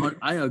 No, dude.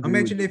 I agree with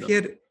Imagine you if he though.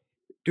 had,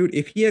 dude,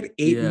 if he had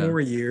 8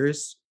 more Yeah.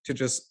 years to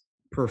just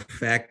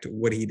perfect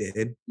what he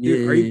did, Yeah,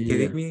 dude. Are you yeah, yeah.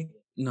 kidding me?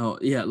 No,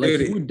 yeah, like he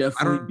Dude, would I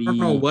definitely don't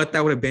know be what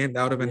that would have been.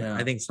 That would have been, I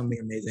yeah. think, something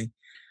amazing.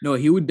 No,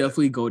 he would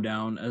definitely go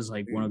down as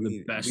like one of the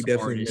We best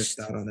definitely missed artists.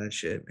 out on that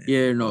shit,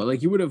 Yeah, man. no, Fuck. like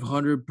he would have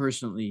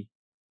 100%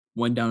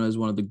 went down as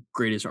one of the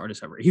greatest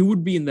artists ever. He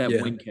would be in that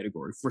Yeah, win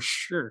category for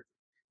sure.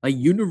 Like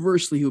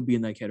universally, he would be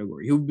in that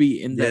category. He would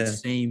be in that yeah,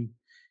 same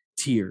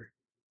tier,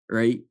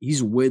 right?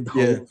 He's with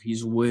yeah. Hope.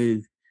 He's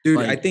with Dude,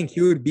 I like think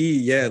he would be,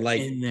 yeah,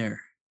 like in there.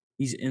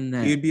 He's in he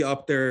that would be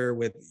up there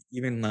with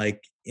even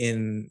like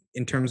in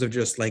terms of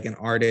just like an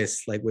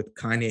artist, like with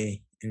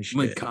Kanye and with shit. You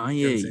know what I'm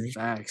Kanye. saying?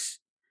 Facts,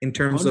 In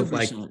terms hundred of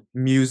like percent,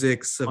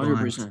 music hundred savant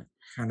percent.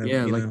 kind of,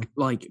 Yeah,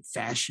 like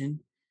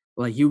fashion.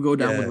 Like he would go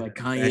down with yeah, like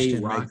Kanye,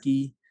 fashion, like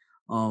Rocky,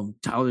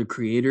 Tyler the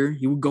Creator.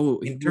 He in would go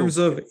terms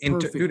of dude,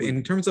 perfectly.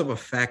 in terms of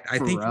effect,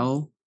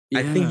 Pharrell.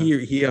 I think Yeah.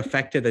 he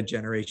affected a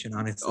generation, Oh,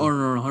 honestly.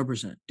 no, no,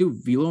 100%. Dude,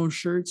 Velo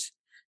shirts,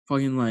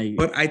 fucking, like,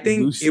 But I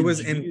think it Lucid was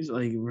in Dreams,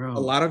 like, a bro.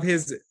 lot of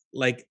his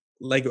like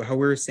how we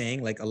were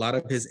saying, like a lot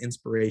of his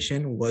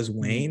inspiration was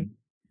Wayne, Mhm.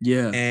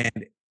 Yeah.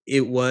 and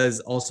it was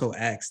also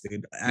X,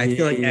 dude. I Yeah,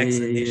 feel like yeah, X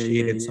yeah, yeah, yeah,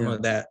 initiated yeah. some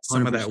of that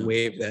 100%.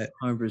 wave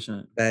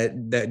 100%.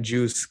 that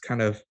Juice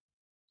kind of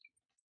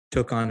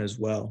took on as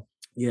well.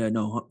 Yeah,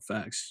 no,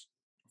 facts.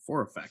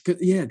 For a fact.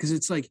 Yeah, because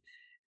it's like,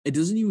 it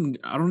doesn't even,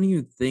 I don't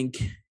even think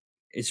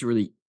it's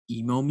really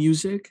emo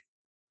music,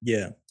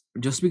 Yeah.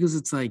 just because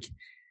it's like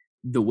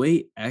the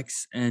way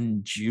X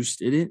and Juice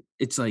did it,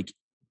 it's like It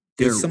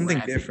they're was something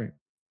rapping. different.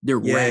 They're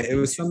Yeah, it rapping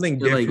was too. something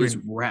They're like, it's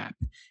different. rap.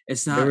 There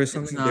was It's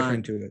something not,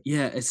 different to it.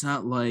 yeah, it's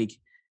not like,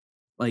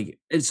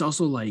 it's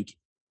also like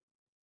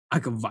I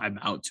could vibe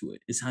out to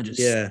it.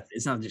 Yeah.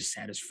 It's not just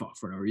sad as fuck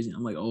for no reason.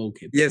 I'm like, "Oh,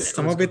 okay, Yes,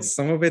 bet, let's go."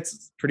 some of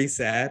it's pretty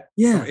sad. Some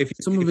Yeah, some of if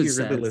it's you really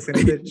sad. listen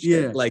to the shit,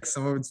 Yeah, like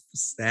some of it's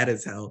sad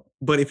as hell.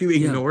 But if you yeah,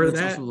 but ignore it's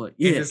also that like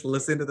and yeah, just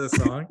listen to the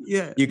song,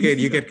 yeah, you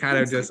yeah, could kind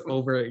of just exactly.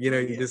 over, you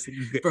Yeah, just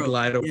bro,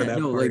 glide over yeah, that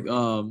no, part.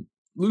 like,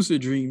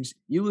 Lucid Dreams,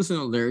 you listen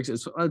to lyrics,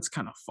 it's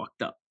kinda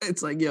fucked up.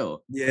 It's like,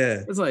 yo,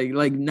 Yeah. it's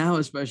like now,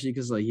 especially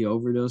because like he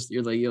overdosed,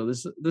 you're like, "Yo,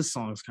 this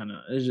song's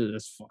kinda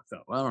it's fucked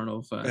up." I don't know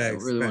if I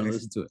Facts, really wanna facts.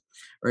 listen to it,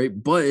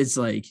 right? But it's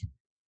like,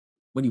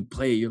 when you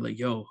play it, you're like,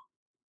 "Yo,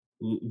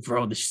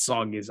 bro, this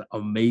song is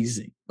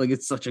amazing." Like,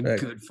 it's such a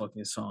Facts. good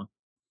fucking song.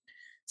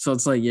 So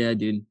it's like, yeah,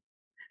 dude.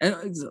 And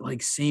it's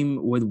like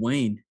same with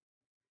Wayne,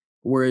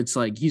 where it's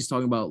like he's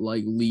talking about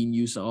like lean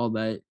use, all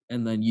that,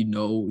 and then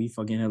he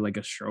fucking had like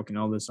a stroke and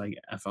all this like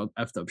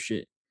effed up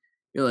shit.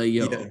 You're like,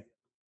 yo, Yeah.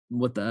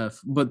 what the F?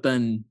 But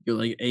then you're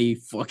like, a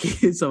fucking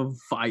it's a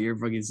fire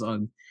fucking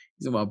song.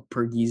 He's about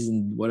perkies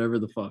and whatever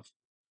the fuck.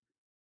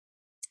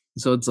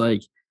 So it's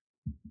like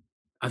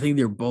I think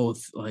they're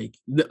both like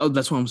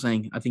that's what I'm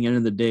saying. I think at the end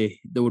of the day,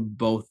 they would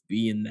both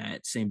be in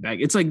that same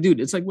bag. It's like, dude,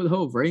 it's like with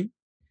Hove, right?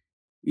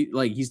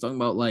 Like he's talking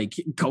about like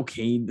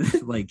cocaine,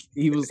 like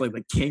he was like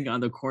the king on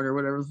the corner,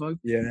 whatever the fuck.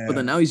 But then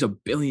Yeah. now he's a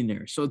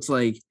billionaire. So it's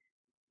like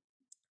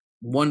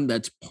one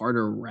that's part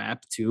of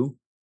rap too,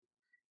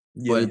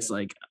 but Yeah. it's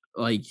like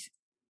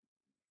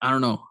I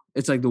don't know.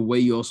 It's like the way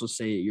you also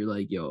say it. You're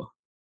like, yo,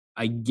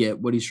 I get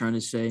what he's trying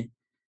to say,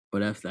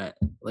 But F that.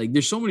 Like,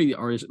 there's so many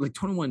artists, like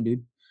 21,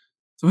 dude.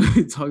 So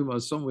talking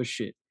about so much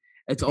shit.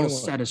 It's all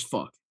 21. sad as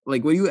fuck.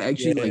 Like when you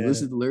actually like Yeah.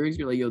 listen to the lyrics,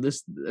 you're like, yo,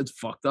 this that's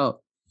fucked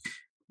up.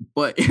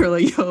 But you're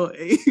like, yo,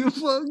 hey, you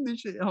fuck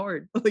this shit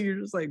hard. Like you're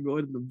just like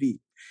going to the beat.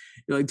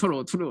 You're like, turn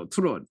on, turn on,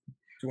 turn on.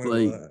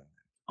 Like, 21.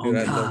 oh Dude, I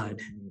love God.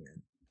 21,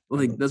 man. I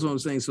Like love that's what I'm 21.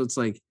 saying. So it's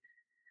like,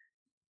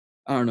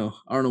 I don't know.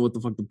 I don't know what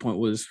the fuck the point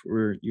was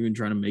we're even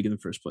trying to make in the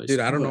first place. Dude,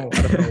 I don't But know.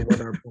 I don't know what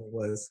our point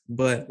was,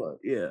 but but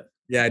yeah.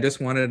 yeah, I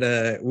just wanted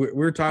to. We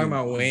were talking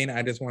Yeah. about Wayne.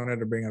 I just wanted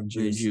to bring up Man,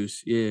 Juice.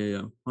 Juice. Yeah, yeah,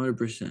 yeah.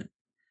 100%.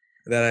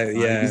 That I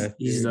He's yeah,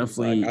 he's dude. Fuck.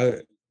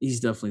 definitely he's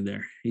definitely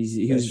there.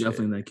 He That was shit.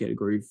 definitely in that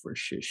category for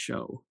shit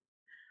show.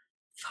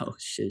 Oh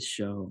shit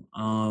show.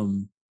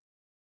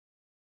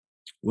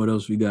 What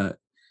else we got?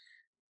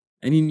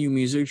 Any new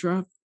music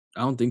drop?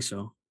 I don't think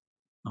so.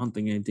 I don't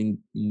think anything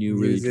new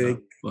really Music.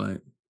 dropped.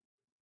 But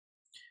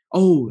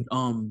oh,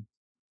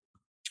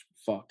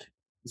 fuck,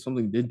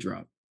 something did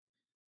drop.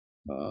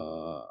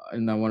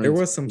 And I There wanted to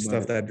was talk some about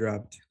stuff it. that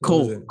dropped. What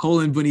was it? Cole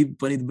and Bunny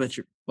the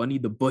Butcher, Bunny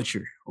the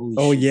Butcher. Holy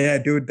Oh shit, yeah,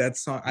 dude. That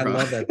song. I bro.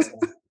 love that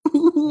song.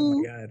 Oh my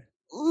Ooh, god.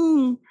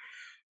 ooh.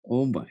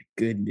 Oh my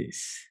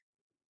goodness.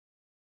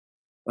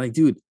 Like,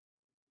 dude,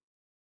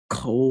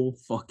 Cole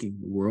fucking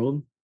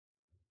World,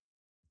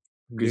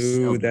 Dude,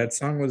 Griselda. that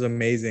song was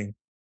amazing.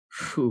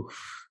 Whew.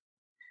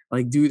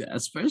 Like, dude,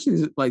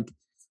 especially like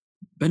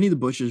Benny the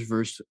Butcher's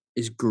verse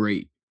is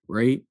great,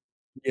 right?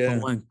 But Yeah.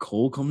 when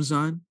Cole comes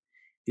on,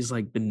 he's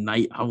like, the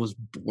night I was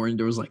born,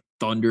 there was like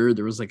thunder,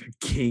 there was like a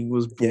king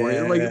was born.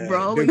 And like, Yeah.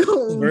 bro, like, Dude,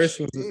 oh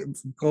shit.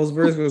 Cole's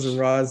verse was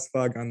raw as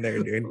fuck on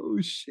there, dude.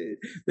 Oh shit.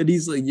 Then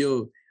he's like,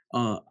 yo,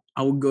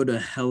 I would go to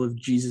hell if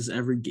Jesus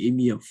ever gave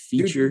me a Dude,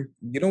 feature.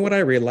 you know what I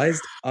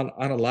realized on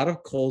a lot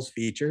of Cole's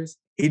features?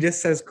 He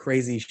just says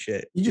crazy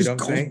shit. He You know what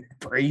just I'm goes saying?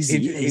 crazy.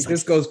 Yeah, It he's like,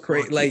 just goes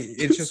crazy. fuck it. Like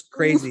it's just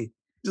crazy.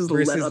 Just let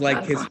Versus out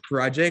like his that.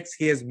 projects,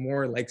 he has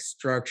more like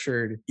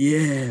structured.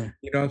 Yeah.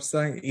 You know what I'm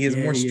saying? He has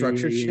Yeah, more yeah, yeah,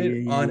 structured yeah,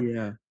 shit yeah, yeah,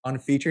 yeah. on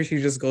features. He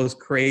just goes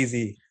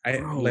crazy. I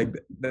Bro, like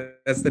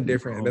that's the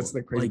difference. That's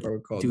bro, the crazy like, part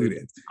with Cole, dude.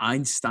 dude,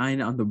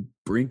 Einstein on the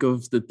brink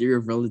of the theory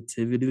of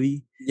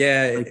relativity.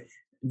 Yeah, Like,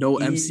 no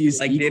MC he is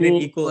like didn't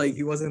equal. equal. Like,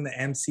 He wasn't the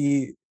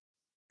MC.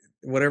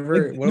 like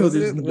Whatever. What no, was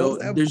it? What was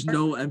that there's bar?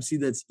 no MC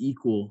that's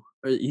equal.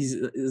 Or he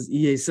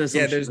says some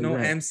Yeah, shit there's like no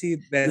that. MC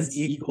that's That's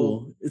equal.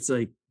 equal. It's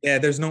like, Yeah,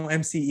 there's no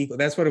MC equal.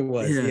 That's what it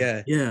was. yeah,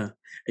 Yeah. yeah.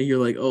 And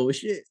you're like, oh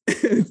shit,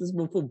 this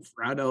motherfucker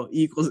brought out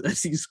equals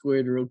MC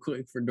squared real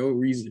quick for no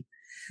reason.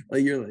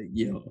 Like you're like,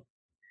 yo,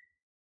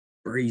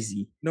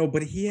 crazy. No,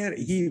 but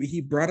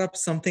he brought up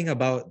something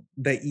about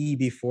the E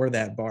before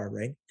that bar,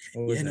 right?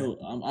 What Yeah, was that? no,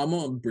 I'm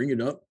gonna bring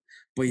it up.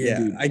 But yeah, Yeah,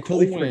 dude, I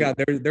totally Cole went.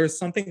 forgot. There's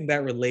something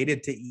that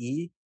related to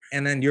E,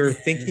 and then you're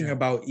thinking Yeah,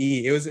 about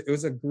E. It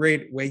was a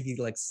great way he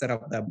like set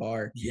up that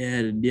bar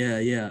yeah, yeah,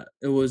 yeah.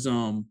 It was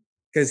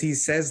because he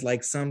says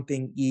like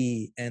something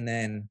E and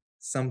then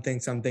something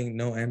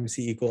no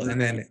MC equal, and right.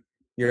 then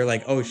you're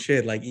like, oh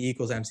shit, like E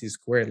equals MC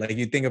squared. Like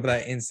you think of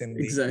that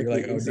instantly. You're Exactly,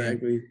 like, oh damn.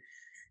 exactly.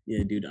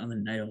 Yeah, dude, on the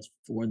night I was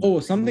born, the Oh,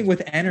 king something was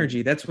with born.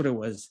 energy. That's what it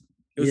was.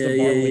 It was Yeah, the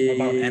yeah, bar with yeah,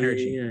 about yeah,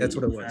 energy. yeah, yeah, That's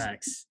yeah. what it was.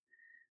 Facts.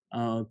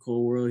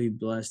 Cold World, he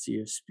blasted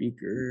your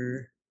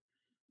speaker.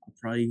 I'm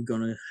probably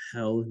gonna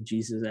hell if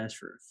Jesus asked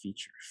for a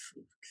feature.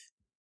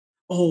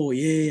 Oh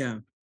yeah,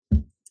 yeah.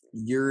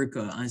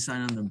 Eureka,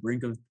 Einstein on the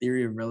brink of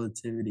theory of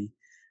relativity.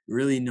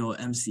 Really no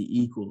MC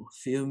equal.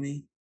 Feel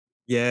me?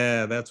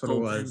 Yeah, that's what it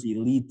Cole can was. be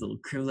lethal.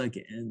 Crib like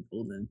an end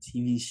golden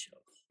TV show.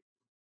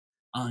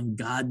 On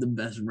God, the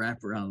best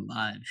rapper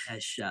alive.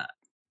 Headshot.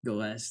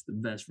 Go ask the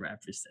best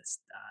rappers that's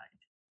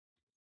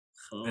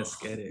died. Let's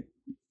Ugh. get it.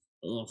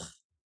 Ugh.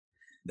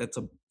 That's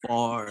a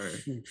bar.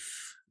 Fucking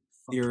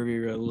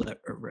Theory of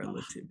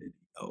relativity.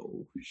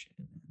 Oh shit.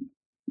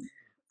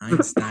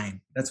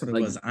 Einstein. That's what it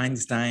like was.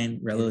 Einstein,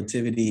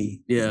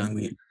 relativity. And yeah.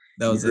 then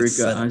that was a Eureka,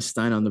 setup.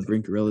 Einstein on the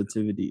brink of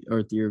relativity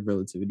or theory of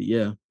relativity.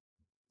 Yeah.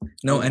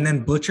 No, and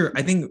then Butcher,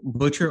 I think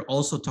Butcher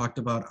also talked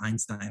about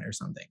Einstein or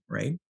something,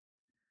 right?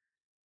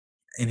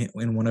 In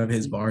one of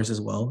his bars as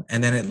well.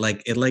 And then it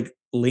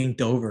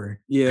linked over.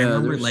 I Yeah,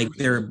 remember like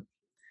there's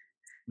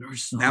that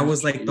some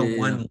was like the yeah,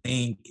 one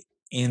link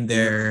in yeah,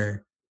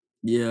 their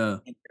yeah.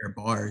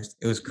 bars.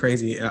 It was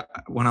crazy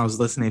when I was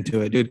listening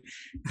to it, dude.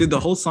 Dude, the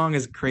whole song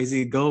is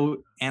crazy.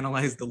 Go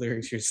analyze the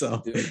lyrics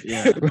yourself. Dude,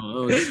 yeah.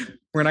 No, it was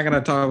We're not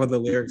gonna talk about the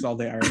lyrics all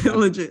day. Right now.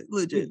 legit,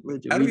 legit,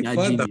 legit. That'd We be not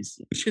fun though. genius.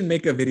 We should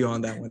make a video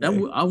on that one That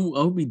day. I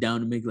would be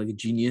down to make like a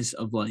genius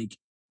of like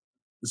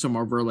some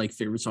of our like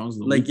favorite songs of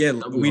the Like, week. yeah,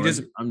 That'd be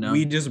hard. I'm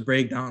we down. just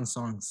break down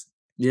songs.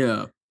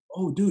 Yeah.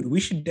 Oh, dude, we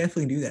should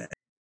definitely do that.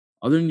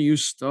 Other new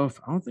stuff,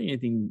 I don't think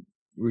anything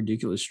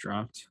ridiculous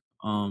dropped.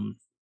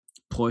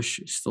 Push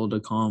is still to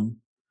come.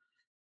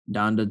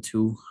 Donda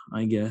 2,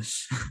 I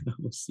guess.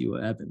 We'll see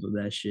what happens with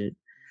that shit.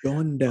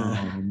 Donda.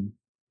 Um,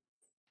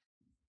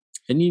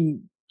 any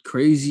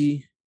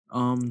crazy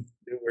Dude,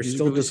 we're music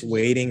still just releases?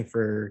 waiting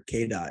for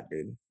K Dot,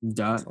 dude.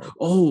 Dot.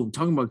 Oh,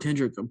 talking about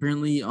Kendrick.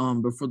 Apparently,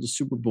 before the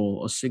Super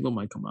Bowl, a single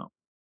might come out.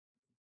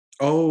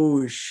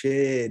 Oh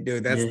shit,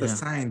 dude, that's the Yeah,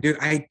 sign,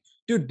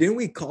 Dude, didn't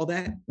we call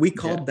that? We Yeah.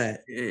 called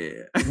that.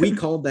 Yeah. We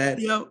called that.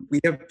 Yep. We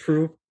have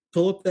proof.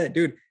 Pull up that,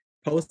 dude.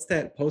 Post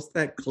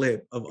that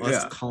clip of us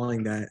Yeah.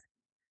 calling that,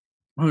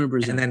 and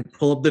 100%. then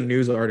pull up the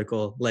news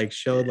article. Like,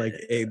 show like,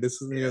 hey,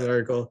 this is the news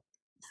article,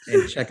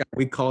 and check out.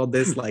 We called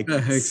this like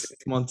Facts.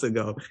 6 months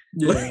ago.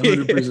 Yeah, Like,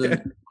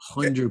 100%.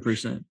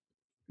 100%.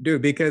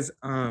 dude, because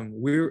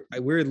we're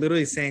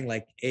literally saying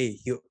like, hey,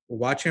 you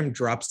watch him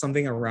drop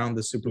something around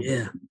the Super Bowl.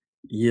 Yeah.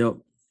 Yep.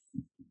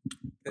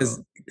 because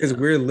Bro. Yeah.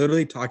 we're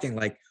literally talking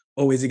like,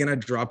 oh, is he gonna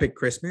drop it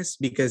Christmas?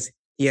 Because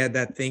he had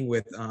that thing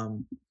with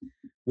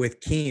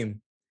Keem,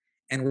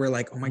 and we're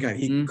like, oh my god,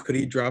 he Mhm. could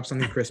he drop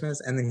something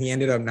Christmas? And then he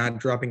ended up not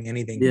dropping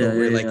anything. Yeah, But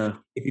we're yeah, like, yeah.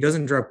 if he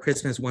doesn't drop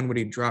Christmas, when would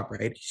he drop,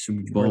 right? Super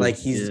And we're like,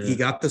 Bowl. he Yeah.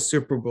 got the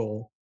Super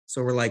Bowl,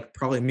 so we're like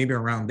probably maybe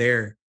around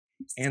there.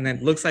 And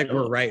then looks like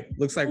we're Yep. right.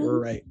 Looks like we're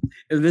right.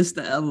 If this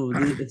the album,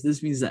 if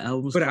this means the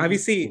album's But coming,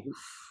 obviously,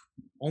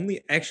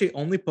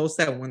 only post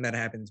that when that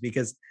happens,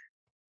 because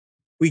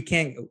we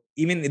can't,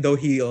 even though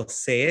he'll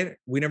say it,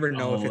 we never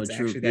know if oh, it's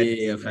true. actually Yeah, that yeah,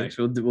 day, yeah, right? facts.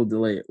 We'll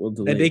delay it. We'll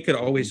That delay day it. could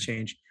always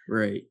change.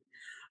 Right.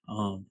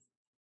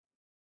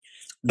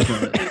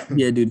 But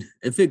yeah, dude,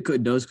 if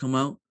it does come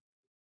out,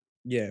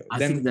 Yeah, I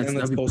think then let's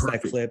that'd be post that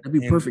perfect. clip, That'd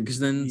be and perfect because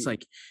then it's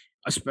like,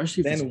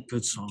 especially if it's a then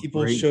good song,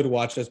 people right? should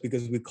watch us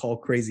because we call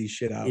crazy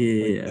shit out like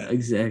Yeah, that.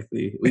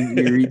 exactly. We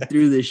read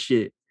through this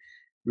shit,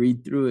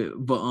 read through it.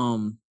 But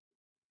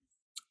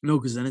no,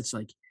 because then it's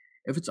like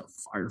if it's a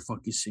fire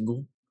fucking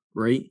single,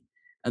 right?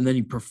 And then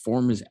he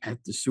performs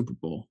at the Super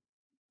Bowl,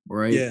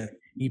 right? Yeah,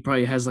 He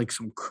probably has like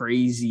some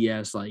crazy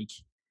ass like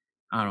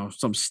I don't know,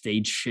 some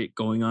stage shit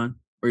going on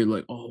where you're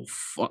like, oh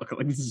fuck,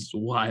 like this is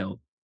wild.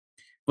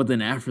 But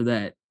then after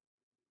that,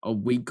 a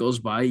week goes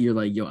by, you're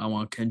like, yo, I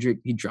want Kendrick.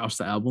 He drops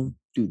the album.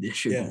 Dude, this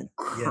shit yeah, going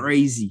yeah,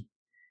 crazy.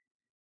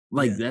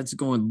 Like yeah. that's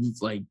going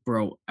like,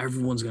 bro,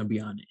 everyone's gonna be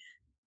on it.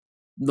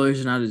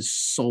 There's not a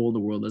soul in the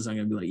world that's not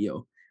gonna be like,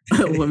 yo,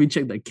 let me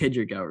check that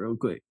Kendrick out real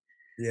quick.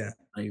 Yeah.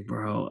 Like,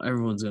 bro,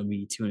 everyone's gonna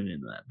be tuning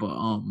into that.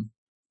 But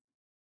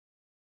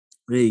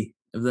hey,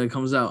 if that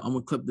comes out, I'm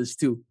gonna clip this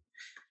too.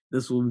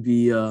 This will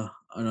be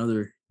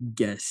another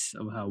guess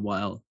of how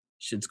wild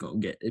shit's gonna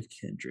get if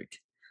Kendrick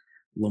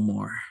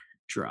Lamar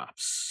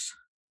drops.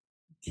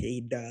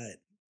 K dot,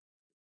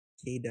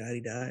 K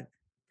dotty dot.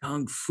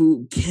 Kung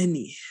Fu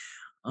Kenny.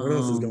 What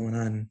else is going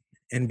on?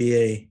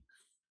 NBA.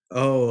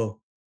 Oh,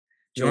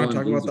 you want Joel to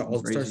talk about Embiid's the going All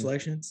Star crazy.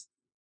 selections?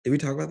 Did we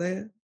talk about that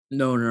yet?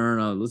 No.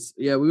 Let's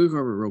we will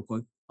cover it real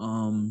quick.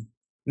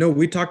 No,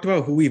 we talked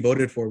about who we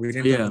voted for. We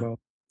didn't talk Yeah, about what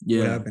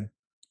yeah, happened.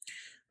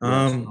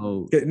 yeah.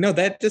 So No,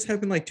 that just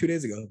happened like 2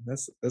 days ago.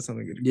 That's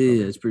something good to yeah,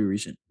 cover. it's pretty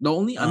recent. The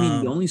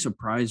only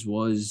surprise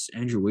was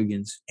Andrew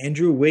Wiggins.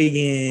 Andrew Like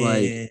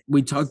Wiggins.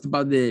 we talked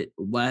about it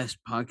last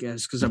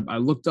podcast because I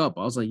looked up.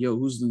 I was like, "Yo,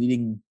 who's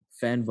leading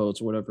fan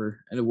votes or whatever?"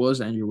 And it was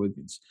Andrew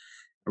Wiggins.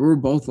 And we were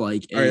both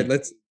like, All right, "Hey,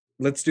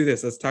 let's do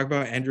this. Let's talk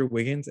about Andrew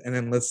Wiggins, and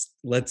then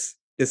let's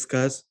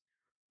discuss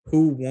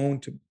who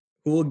won't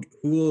who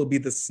will be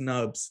the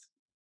snubs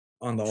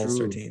on the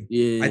All-Star true, team. I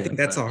yeah, think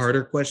that's a facts,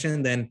 harder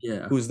question than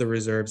yeah, who's the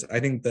reserves. I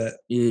think that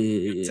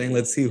saying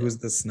let's see yeah." who's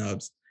the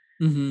snubs.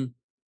 Mm-hmm.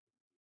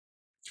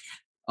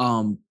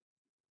 Um,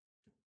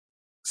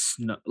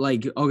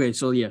 like okay,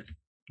 so yeah,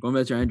 going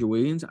back to Andrew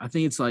Wiggins, I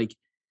think it's like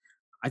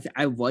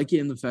I like it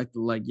in the fact that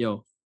like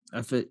yo,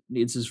 if it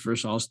needs his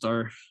first All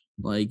Star,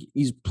 like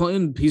he's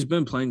been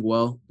playing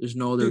well. There's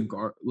no other Dude,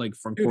 guard like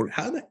front dude, court.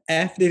 how the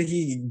F did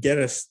he get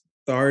a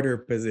starter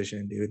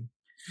position, dude?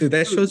 Dude,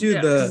 that Dude, shows you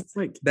yeah, because it's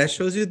like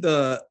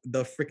the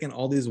freaking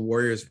all these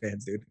Warriors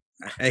fans, dude.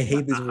 I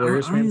hate these I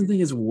Warriors don't fans. even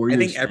think it's I think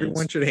Warriors everyone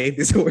fans. should hate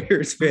these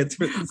Warriors fans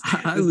for this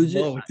I this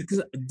legit vote.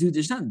 because dude,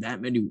 there's not that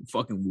many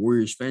fucking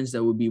Warriors fans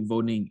that would be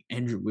voting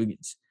Andrew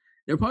Wiggins.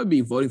 They'll probably be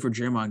voting for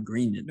Draymond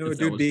Green No, if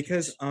that dude, was the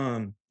because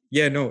case.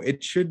 yeah, no,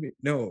 it should be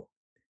no,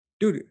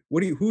 dude.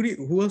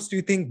 Who else do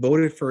you think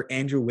voted for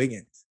Andrew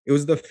Wiggins? It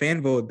was the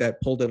fan vote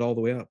that pulled it all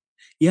the way up.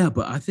 Yeah,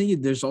 but I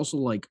think there's also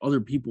like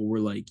other people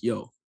were like,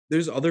 yo,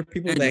 There's other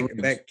people Andrew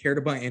Wiggins. that cared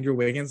about Andrew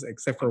Wiggins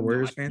except for No,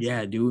 Warriors fans.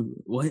 yeah, dude.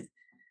 What?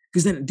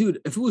 Because then, dude,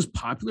 if it was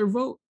popular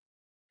vote,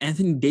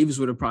 Anthony Davis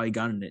would have probably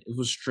gotten it. It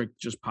was strict,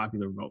 just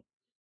popular vote.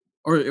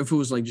 Or if it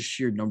was like just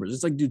sheer numbers.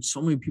 It's like, dude,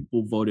 so many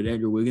people voted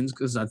Andrew Wiggins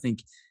because I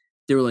think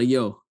they were like,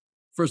 yo,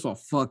 first of all,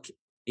 fuck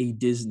a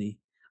Disney.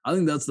 I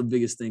think that's the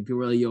biggest thing. People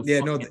were like, yo, Yeah,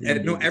 fuck no,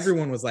 Anthony no, Davis.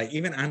 everyone was like,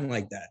 even I'm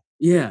like that.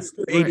 Yeah,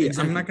 Screw right, 80. I'm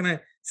exactly. not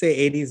gonna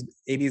say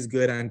 80's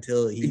good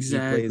until he plays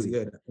Exactly.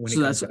 good when he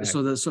comes back.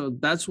 So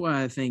that's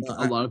why I think No,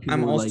 a lot of people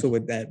I'm were like, also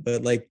with that,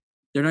 but like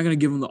they're not gonna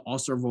give him the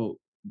all-star vote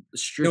no,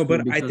 strictly but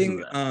I because of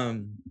think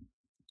that.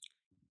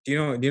 do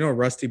you know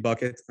Rusty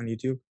Buckets on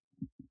YouTube?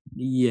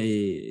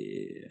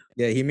 Yeah.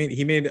 Yeah, he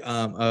made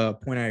a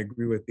point I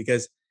agree with,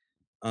 because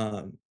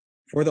um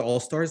for the All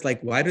Stars,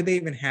 like why do they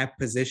even have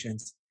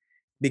positions?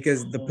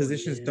 Because the Oh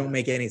positions don't yeah.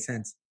 make any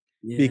sense.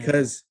 Yeah.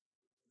 Because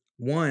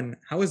one,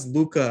 how is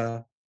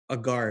Luca a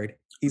guard?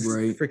 He's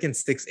Right. freaking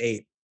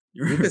 6'8".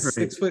 Luca's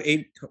Right.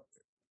 6'8",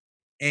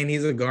 and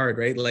he's a guard,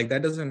 right? Like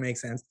that doesn't make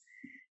sense.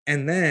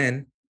 And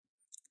then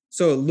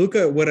So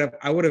Luca would have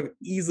I would have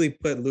easily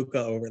put Luca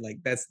over. Like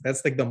that's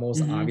like the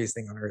most Mhm. obvious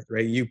thing on earth,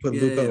 right? You put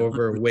Yeah, Luca yeah, yeah,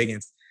 over 100%,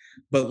 Wiggins.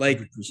 But like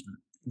 100%.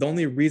 the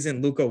only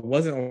reason Luca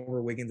wasn't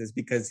over Wiggins is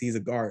because he's a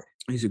guard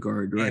He's a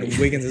guard, right. and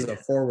Wiggins is a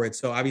forward.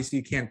 So obviously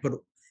you can't put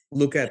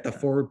Luca at the Yeah,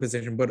 forward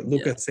position, but yeah.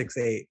 Luca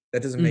 6'8".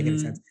 That doesn't make any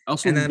sense. Mhm.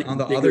 Also, And then on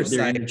the other they're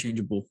side,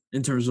 interchangeable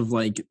in terms of,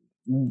 like,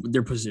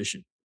 their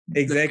position.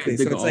 exactly.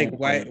 They So could it's like all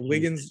play why any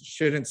Wiggins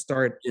shouldn't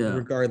start Yeah,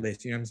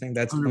 regardless. You know what I'm saying?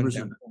 That's point down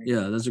 100%. point.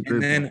 Yeah, that's a And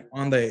great point.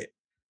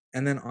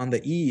 then on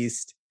the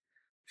East,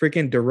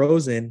 freaking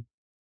DeRozan,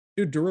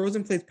 dude,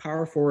 DeRozan plays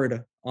power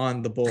forward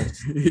on the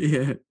Bulls.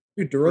 Yeah.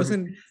 Dude, Right.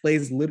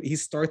 DeRozan he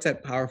starts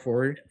at power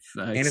forward,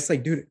 and Facts. it's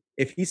like, dude,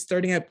 if he's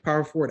starting at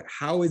power forward,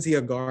 how is he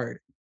a guard?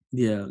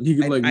 Yeah, you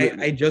could, like,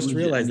 I just legit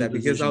realized any that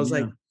because I position, was yeah.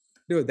 like,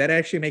 dude, that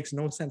actually makes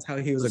no sense how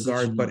he was a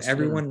guard, but Positionless, yeah.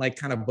 everyone like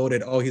kind of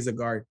voted, oh, he's a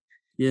guard.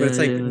 But Yeah, it's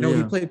like, yeah, no, he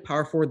yeah. played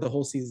power forward the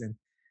whole season.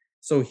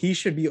 So he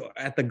should be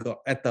at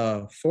at the Or,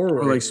 like,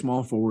 forward.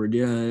 small forward,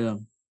 yeah, yeah, yeah.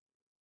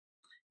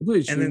 He played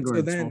And shooting then so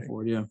guard, small then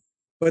forward, yeah.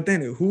 but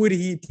then who would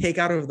he take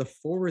out of the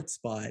forward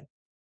spot?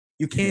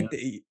 You Yeah. can't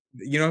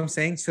you know what I'm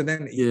saying? So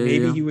then Yeah, yeah,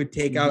 maybe yeah. he would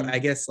take out, Mhm. I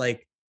guess,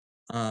 like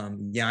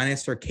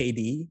Giannis or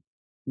KD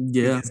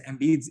Yeah. because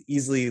Embiid's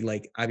easily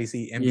like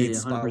obviously Yeah, yeah,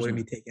 Embiid's spot wouldn't 100%.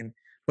 be taken.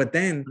 But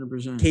then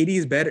 100%. KD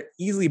is better,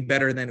 easily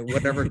better than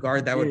whatever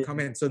guard that would Yeah, come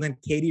in. So then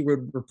KD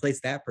would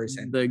replace that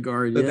person. the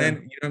guard, So yeah. then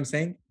you know what I'm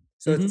saying?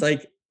 So it's Mhm.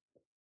 like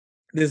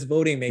this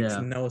voting makes Yeah.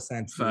 no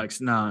sense, dude.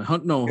 Facts. Nah,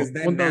 no, Because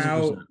then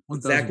now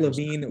 1000%, Zach 1000%.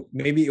 Levine,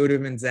 maybe it would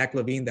have been Zach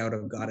Levine that would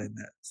have gotten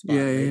that spot,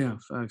 Yeah, yeah, right? yeah.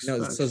 Facts, No,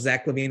 so facts.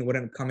 Zach Levine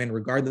wouldn't come in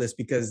regardless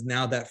because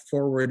now that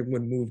forward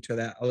would move to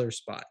that other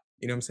spot.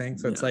 You know what I'm saying?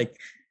 So it's Yeah. like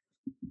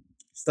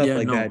stuff Yeah,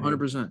 like no, that, dude.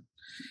 100%.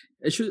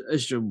 It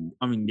should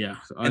I mean, yeah,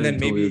 And I then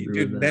totally maybe, agree with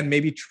dude, that. then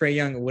maybe Trey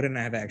Young wouldn't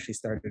have actually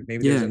started.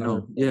 Maybe there's Yeah, another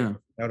no, yeah, player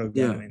that would have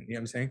yeah, gotten in. You know what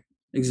I'm saying?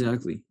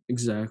 exactly,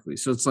 exactly.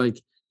 So it's like,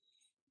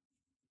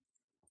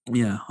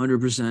 yeah,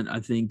 100%. I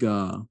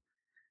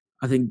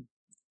think,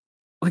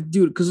 like,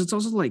 dude, because it's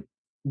also like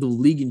the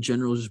league in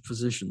general is just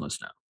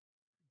positionless now.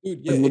 Dude,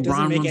 yeah, Like, it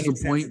doesn't LeBron make runs any the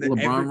sense point, that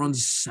LeBron every runs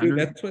dude,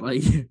 center,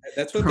 like,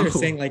 that's what they're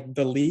saying. bro. Like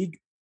the league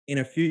in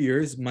a few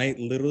years might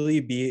literally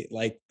be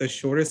like the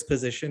shortest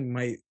position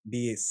might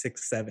be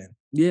 6'7",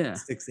 Yeah,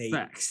 6'8".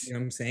 facts. You know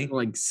what I'm saying?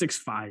 Like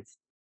 6'5"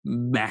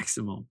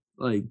 maximum.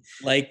 Like,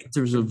 Like in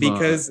terms of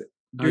because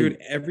I dude,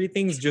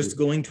 everything's just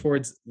true. going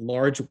towards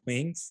large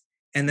wings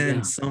and then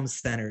Yeah. some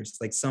centers,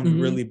 like some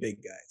Mhm. really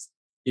big guys.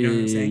 Yeah, You know what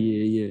I'm yeah, saying?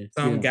 yeah, yeah,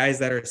 Some yeah. guys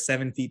that are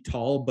 7 feet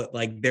tall, but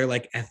like they're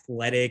like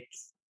athletic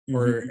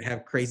or Mhm.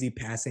 have crazy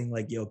passing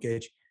like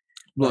Jokic.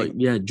 Like, Like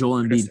yeah, Joel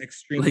they're just Embiid.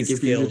 extremely Like,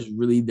 if you're just skilled,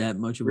 really that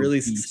much of a really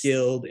beast.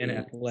 skilled and Yeah.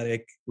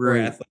 athletic or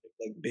Right. athletic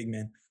like big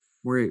men.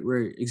 Right,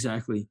 right,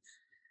 exactly.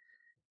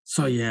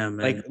 So, yeah, man,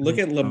 Like look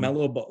at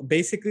LaMelo Ball.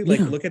 Basically, like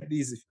yeah. look at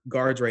these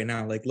guards right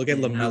now. Like look at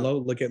Yeah.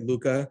 LaMelo, look at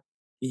Luca.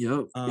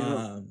 Yep, yep.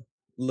 Um,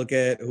 look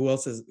at who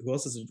else is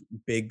a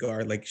big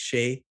guard like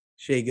Shea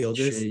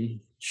Gilgis.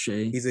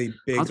 Shea. He's a How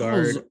big tall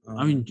is guard.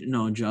 I mean,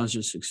 no, Ja's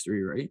just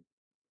 6'3", right?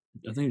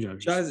 I think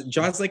Ja's just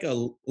Jaws like a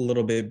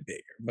little bit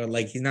bigger, but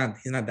like he's not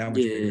that much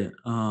yeah, yeah, yeah. bigger.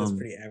 That's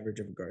pretty average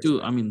of a guard Dude,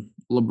 I spot. mean,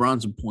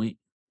 LeBron's a point.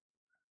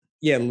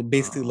 Yeah,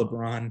 basically Uh,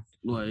 LeBron.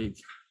 like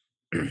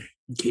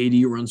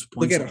KD runs Look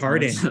point at sometimes.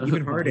 Harden, even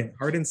Like Harden.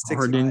 Harden's 6'5".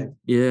 Harden,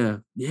 yeah,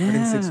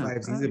 Harden's six yeah, five.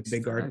 He's a facts,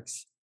 big guard.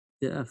 facts,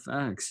 yeah,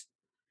 facts.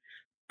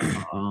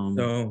 Um,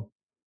 So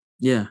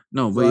yeah,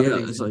 no, there's but a lot of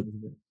yeah, these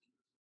things.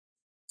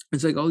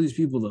 it's like all these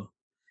people though.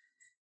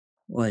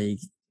 Like,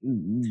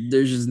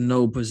 there's just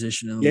no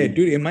position in the Yeah, league.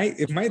 dude, it might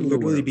You're aware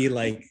literally of. be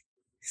like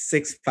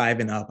 6'5"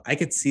 and up. I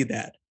could see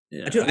that.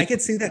 Yeah, Dude, I like,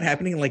 could see that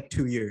happening in like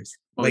 2 years.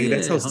 oh Like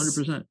that's yeah, how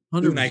 100%,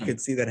 soon I 100%, could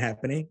see that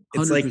happening.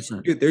 It's hundred like,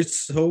 percent. dude, there's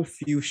so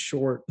few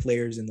short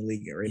players in the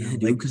league right Yeah, now.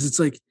 dude, Like, because it's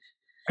like,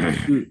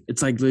 dude,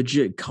 it's like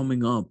legit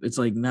coming up. It's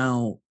like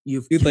now you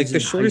have dude, like kids the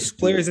in high shortest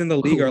players school in the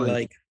who league are like,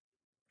 like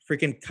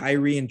freaking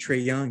Kyrie and Trey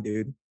Young,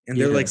 dude, and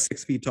they're yeah, like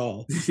 6 feet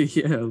tall.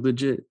 yeah,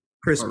 legit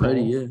Chris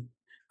already, Paul, yeah.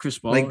 Chris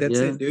like Paul, that's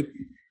yeah, it, dude.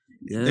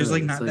 yeah. There's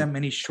like It's not that like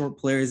many short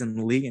players in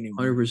the league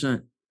anymore.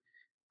 100%,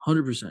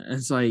 100%.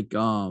 It's like,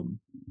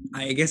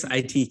 I guess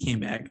IT came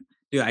back.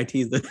 Dude, IT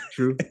is the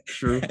true,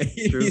 true,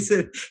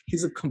 true.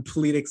 he's a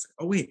complete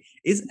oh wait,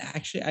 is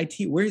actually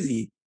IT where is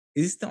he?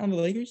 Is he still on the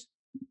Lakers?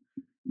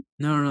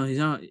 No, no, no, he's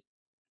not.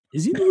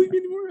 Is he in the league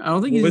anymore? I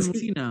don't think he's in Was the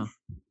he league now.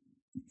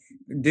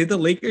 did the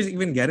Lakers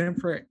even get him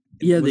for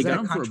Yeah, they was got that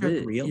him for a contract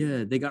bit. real?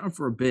 Yeah, they got him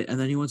for a bit, and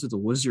then he went to the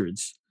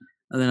Wizards,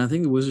 and then I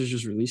think the Wizards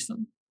just released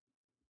him.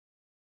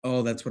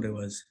 Oh, that's what it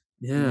was.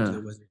 He went to Yeah,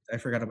 the Wizards. I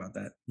forgot about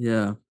that.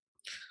 yeah.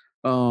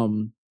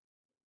 Um,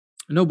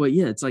 no, but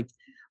yeah, it's like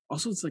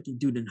also it's like,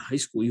 dude, in high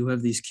school, you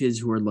have these kids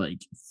who are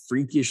like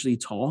freakishly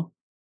tall,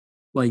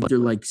 like they're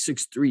like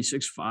 6'3",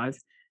 6'5",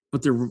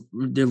 but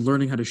they're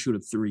learning how to shoot a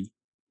three.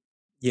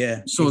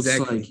 Yeah, So it's like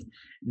exactly.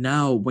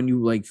 now when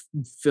you like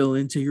fill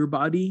into your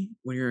body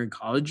when you're in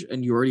college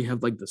and you already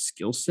have like the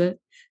skill set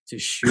to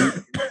shoot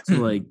to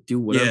like do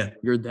whatever, Yeah.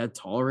 you're that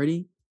tall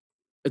already.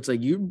 It's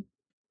like you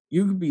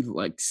could be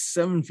like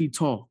 7 feet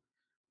tall,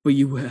 but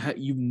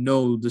you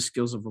know the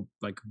skills of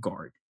like a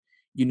guard.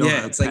 You know how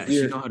Yeah, to it's like pass, you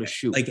you're know how to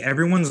shoot. like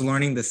everyone's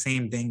learning the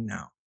same thing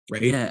now,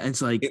 right? Yeah, and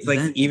it's like It's like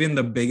then even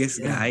the biggest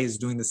yeah, guy is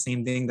doing the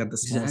same thing that the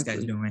smallest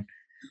guy's exactly, doing.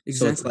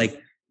 So it's exactly.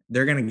 like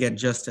they're gonna get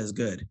just as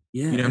good.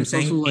 Yeah, You know what and I'm it's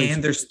also saying? like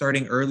And they're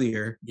starting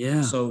earlier.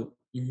 yeah, So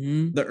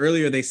mhm, the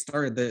earlier they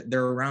start,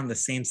 they're around the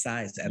same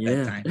size at that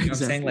yeah, time. You know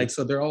what I'm saying? Like,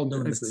 exactly, so they're all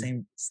doing the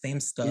exactly. same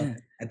stuff Yeah,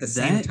 at the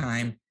same that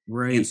time. And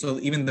right. so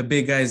even the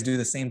big guys do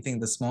the same thing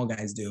the small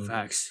guys do.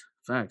 Facts,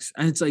 facts,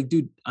 and it's like,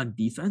 dude, on And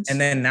defense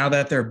then now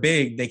that they're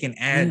big, they can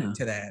add yeah,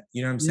 to that.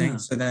 You know what I'm saying? yeah,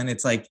 So then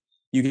it's like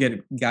you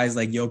get guys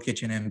like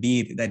Jokic and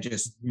Embiid that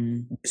just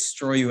mhm,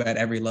 destroy you at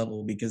every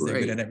level because they're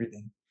good right, at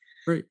everything.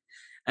 right,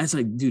 and it's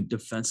like, dude,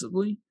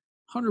 defensively,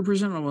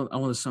 100% I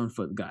want a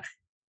 7-foot guy.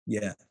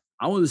 Yeah.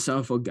 I want a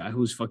 7-foot guy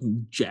who's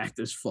fucking jacked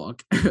as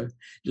fuck,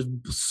 just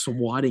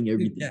swatting Dude,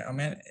 everything, yeah, I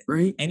mean,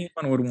 right?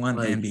 anyone would want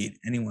Like Embiid.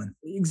 Anyone.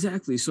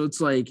 exactly, so it's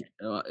like,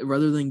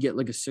 rather than get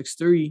like a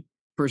 6'3"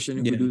 person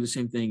who could Yeah. do the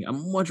same thing,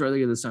 I'm much rather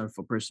get a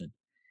 7-foot person.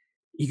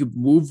 He could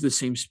move the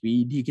same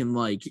speed, he can,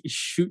 like,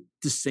 shoot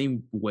the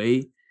same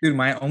way, Dude,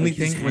 my like, only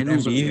his thing with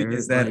handles are Embiid there,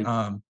 is that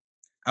like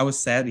I was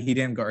sad he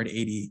didn't guard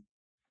 80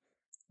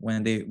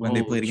 when they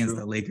oh, played against true.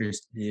 the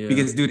Lakers Yeah.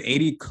 because dude,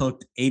 80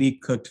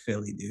 cooked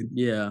Philly, dude.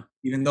 Yeah.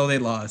 Even though they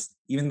lost,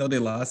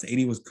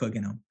 80 was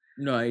cooking them.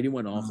 No, 80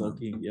 went off low Um,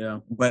 key, yeah.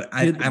 but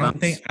He hit the I don't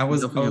think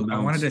bounce. He definitely hit I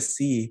wanted bounce. to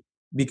see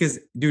because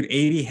dude,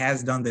 80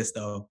 has done this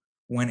though.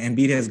 When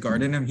Embiid has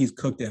guarded him, he's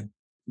cooked him.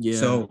 Yeah.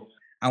 So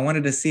I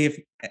wanted to see if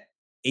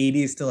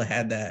 80 still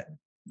had that,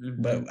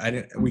 but Mhm. I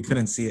didn't. We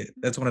couldn't see it.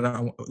 That's what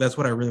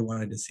I really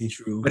wanted to see.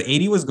 True. But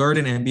 80 was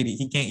guarding Embiid.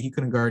 He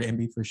couldn't guard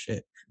Embiid for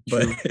shit.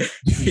 But True.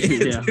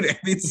 dude, Yeah.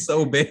 Embiid's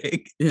so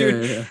big, Yeah,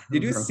 dude. yeah, yeah.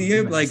 Did you Bro, see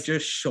him like massive.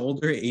 just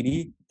shoulder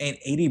 80 and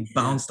 80 Yeah.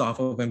 bounced off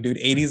of him, dude?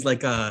 80's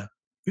like a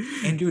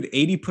and dude,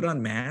 80 put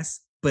on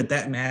mass, but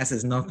that mass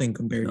is nothing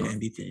compared to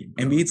Embiid. Nothing,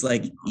 bro. Embiid's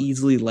like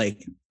easily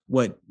like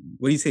what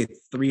do you say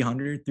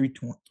 300,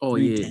 320, Oh,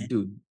 yeah, 310,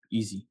 dude,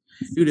 easy.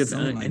 Dude, if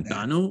something like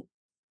that.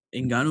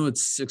 Ngannou at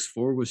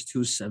 6'4" was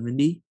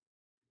 270, he'd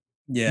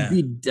Yeah.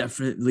 be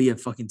definitely at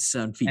fucking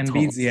 7 feet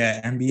tall. He's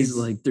Embiid's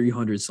like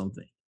 300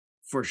 something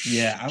for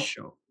yeah,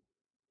 sure.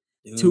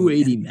 dude,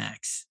 280 Embiid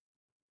max.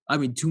 I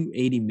mean,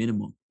 280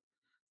 minimum.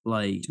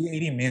 Like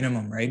 280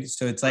 minimum, right?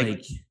 So it's like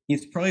like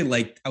he's probably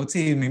like I would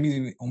say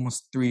maybe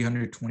almost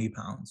 320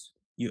 pounds.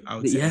 I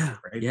would say, yeah,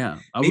 right? yeah.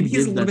 I Maybe would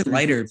he's a give little that bit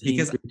lighter 315,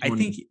 because I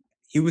 320. think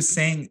he was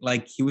saying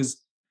like he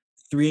was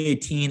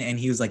 318 and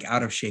he was like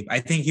out of shape.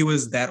 I think he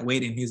was that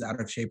weight and he was out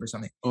of shape or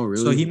something. Oh,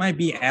 So he really? might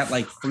be Oh, at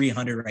like fuck.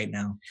 300 right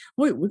now.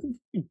 Wait, we can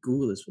fucking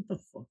Google this. What the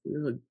fuck?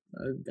 Yeah,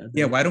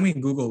 Goddamn why don't we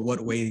Google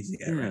what weight is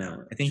he at right now?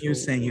 yeah, I think he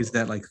was saying he was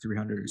Joel at like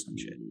 300 or some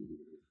shit.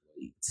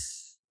 Wait.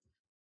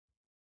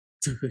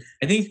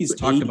 I think he's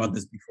talked about 280.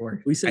 this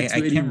before. We said I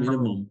 280 can't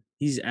remember. minimum.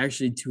 He's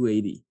actually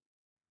 280.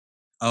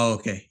 Oh,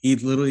 okay. He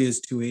literally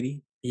is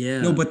 280.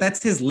 No, Yeah. but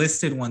that's his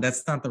listed one.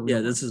 That's not the real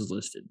Yeah, this one. is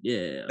listed. Yeah,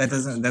 yeah, yeah, That facts.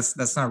 doesn't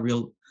that's not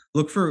real.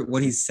 Look for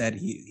what he said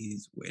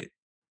he's weighed.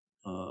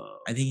 Uh,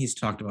 I think he's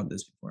talked about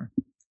this before.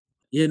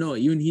 yeah, no,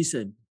 even he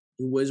said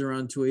he weighs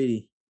around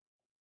 280.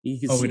 You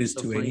could Oh, see it is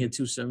himself fighting at 280.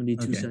 270,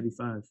 Okay.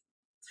 275.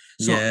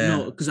 So, no,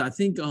 Yeah. because I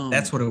think,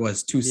 That's what it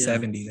was. yeah,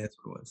 270. That's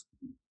what it was.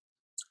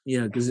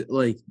 yeah, because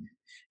like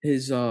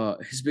his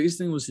biggest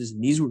thing was his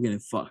knees were getting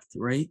fucked,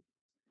 right?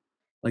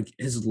 Like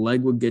his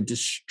leg would get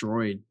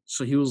destroyed.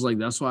 So he was like,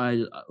 that's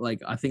why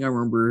I think I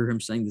remember him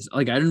saying this.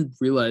 Like I didn't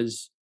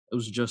realize it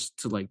was just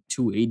to like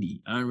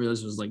 280. I didn't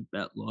realize it was like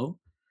that low.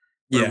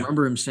 But I Yeah.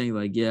 remember him saying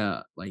like,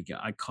 yeah, like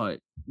I cut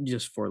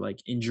just for like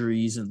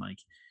injuries and like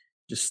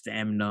just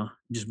stamina,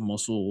 just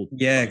muscle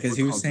Yeah, like because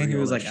he was saying recovery, he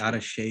all was that like out shit.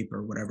 of shape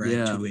or whatever at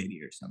Yeah,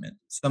 280 or something.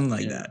 Something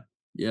like yeah, that.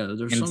 yeah.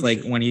 There's And it's some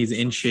like shit. when he's There's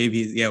in some shit.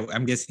 shape,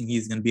 I'm guessing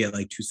he's gonna be at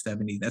like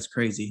 270. That's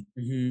crazy.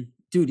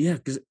 Dude, yeah,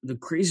 because the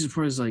craziest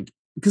part is like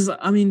because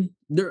I mean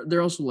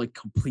they're also like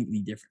completely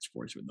different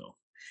sports with though.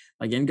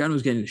 Like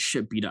Ngannou's getting the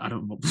shit beat out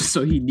of him,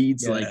 so he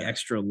needs like Yeah.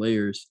 extra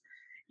layers,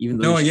 even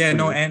though No, he's yeah,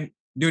 no, shorter. and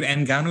dude,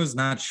 Ngannou's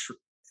not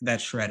that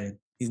shredded.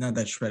 He's not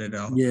that shredded at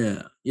all.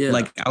 Yeah, yeah,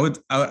 Like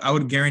I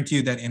would guarantee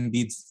you that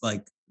Embiid's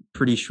like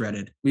pretty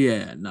shredded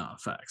yeah. No,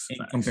 facts, in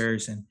facts.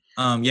 comparison.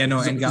 Yeah, no,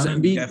 Because Ngannou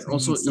Embiid definitely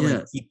also, needs to yeah,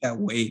 like keep that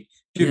weight,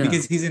 dude, yeah,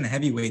 because he's in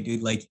heavyweight,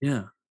 dude. Like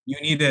yeah, you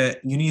need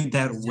that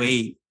exactly,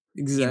 weight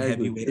in exactly.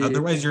 heavyweight.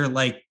 Otherwise, you're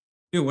like,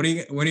 dude, what are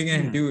you gonna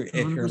Yeah, do if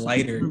you're 100%,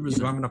 lighter? You don't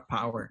 100%. have enough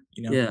power,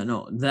 you know? Yeah,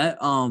 no, that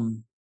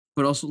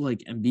but also like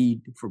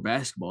Embiid for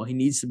basketball, he Yeah.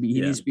 needs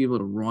to be able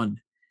to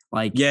run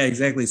like Yeah,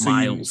 exactly. So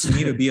miles. you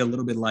need to be a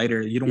little bit lighter.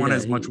 You don't want Yeah,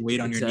 as much he weight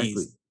on your exactly,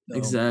 knees. So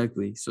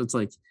exactly. So it's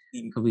like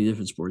completely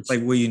different sports.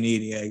 like what you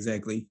need. Yeah,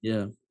 exactly.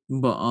 Yeah,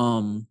 but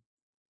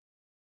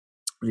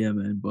yeah,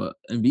 man. But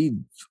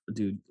Embiid,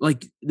 dude,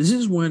 like this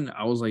is when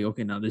I was like,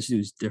 okay, now this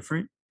dude's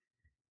different.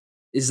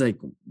 Is like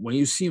when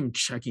you see him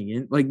checking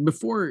in, like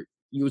before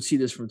you would see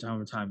this from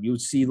time to time. You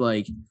would see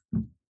like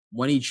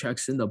when he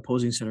checks in, the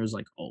opposing center is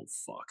like, oh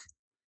fuck.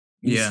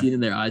 You can Yeah. see it in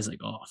their eyes, like,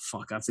 oh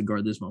fuck, I have to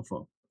guard this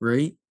motherfucker,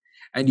 right?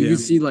 And you Yeah. can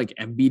see like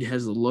Embiid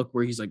has a look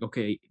where he's like,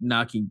 okay,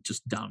 now I can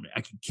just dominate,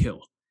 I can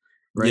kill,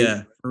 right?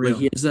 Yeah, for Like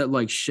he real. has that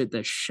like shit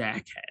that Shaq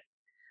had.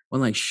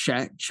 When like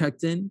Shaq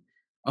checked in,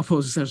 I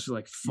was essentially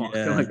like, fuck,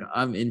 like Yeah.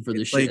 I'm in for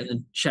this It's shit. like And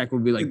then Shaq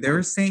would be like, they were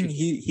bro, saying chicken.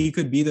 he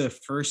could be the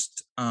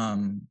first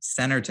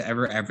center to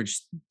ever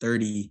average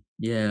 30,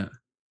 Yeah.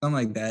 something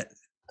like that.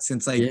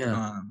 Since like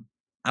Yeah.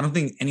 I don't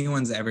think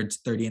anyone's averaged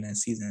 30 in a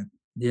season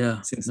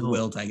Yeah. since No.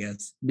 Wilt, I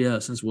guess. Yeah.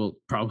 Since Wilt,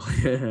 probably.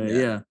 Yeah.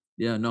 Yeah.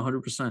 Yeah. No,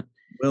 100%.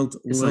 It's Wilt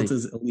like,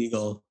 is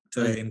illegal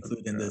to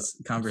include in bro, this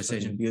it's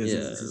conversation fucking, because yeah.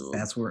 his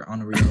stats were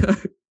unreal.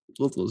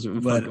 Wilt was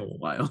But fucking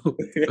wild.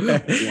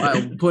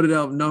 Wild. Put it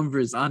up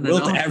numbers on and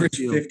Wilt off the averaged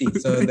field. 50,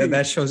 so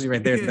that shows you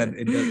right there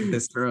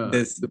that Bro,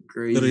 this literally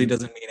crazy.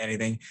 doesn't mean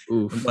anything.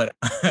 Oof. But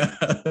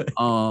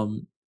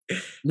Um,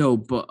 no,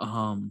 but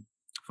fuck,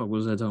 what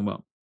was I talking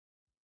about?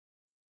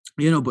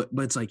 But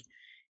it's like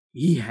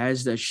he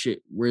has that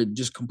shit where it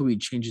just completely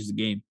changes the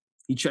game.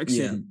 He checks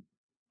yeah, in,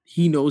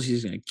 he knows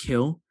he's gonna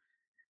kill.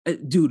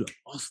 Dude,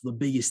 also the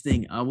biggest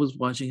thing, I was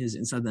watching his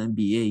Inside the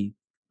NBA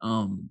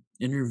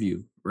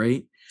interview,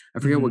 right? I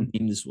forget hmm what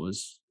game this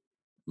was.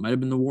 Might have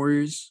been the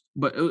Warriors,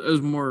 but it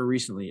was more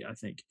recently, I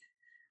think.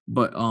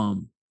 But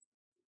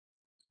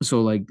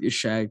so like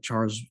Shaq,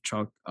 Charles,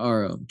 Chuck,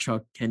 or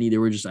Chuck Kenny, they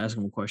were just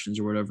asking him questions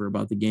or whatever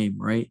about the game,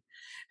 right?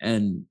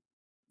 And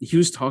he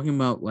was talking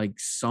about like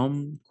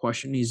some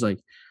question. He's like,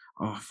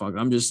 "Oh fuck,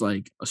 I'm just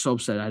like so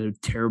upset. I had a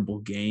terrible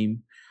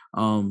game.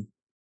 Um,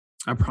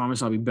 I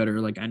promise I'll be better.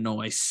 Like I know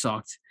I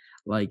sucked."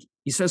 Like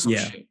he says some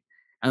yeah, shit,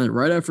 and then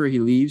right after he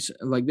leaves,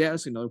 like they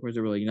asked another question.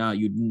 They were like, "Nah,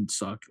 you didn't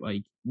suck.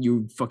 Like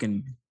you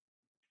fucking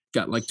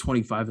got like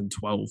 25 and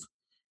 12,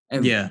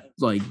 and yeah,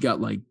 like got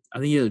like I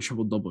think he had a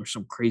triple double or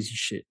some crazy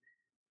shit."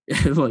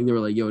 Like they were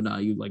like, "Yo, nah,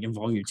 you like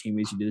involving your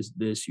teammates. You did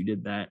this, you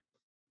did that."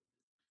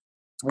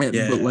 But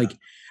yeah. like,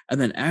 and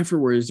then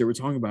afterwards, they were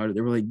talking about it.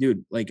 They were like,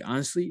 "Dude, like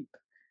honestly,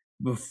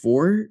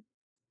 before."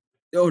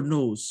 Oh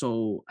no,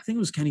 so I think it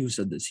was Kenny who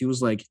said this. He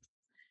was like,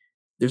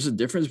 "There's a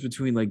difference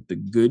between like the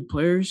good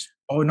players."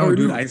 Oh no, Or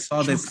dude, no, I saw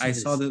Chuck this. I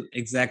said saw this.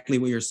 exactly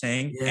what you're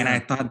saying, and I Yeah,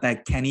 thought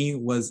that Kenny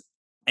was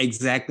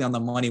exactly on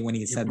the money when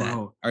he yeah, said that.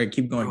 All right,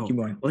 keep going, keep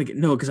going. Like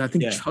no, because I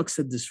think Yeah, Chuck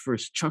said this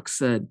first. Chuck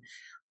said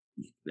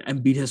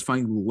Embiid has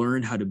finally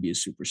learned how to be a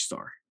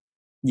superstar.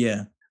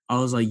 yeah, I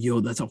was like,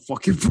 yo, that's a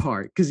fucking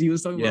part. Because he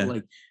was talking about yeah,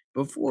 like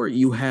before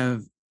you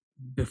have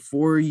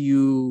before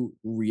you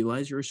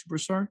realize you're a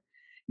superstar,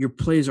 your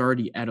play is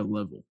already at a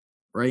level,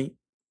 right?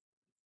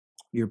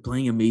 You're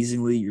playing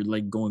amazingly, you're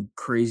like going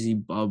crazy,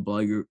 blah blah.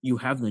 You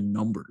have the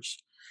numbers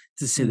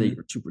to say that hmm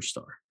you're a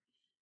superstar.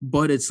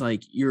 But it's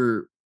like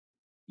you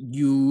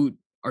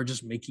are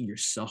just making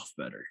yourself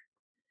better.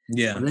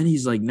 yeah, But then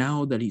he's like,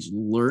 now that he's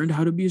learned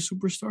how to be a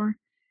superstar,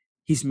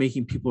 he's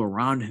making people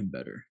around him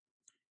better.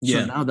 So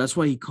yeah, now that's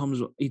why he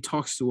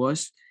talks to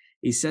us.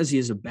 He says he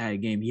has a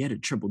bad game. He had a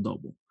triple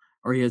double,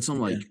 or he had some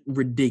yeah. like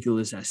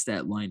ridiculous ass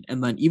stat line.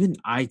 And then even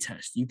eye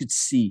test, you could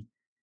see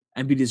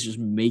Embiid is just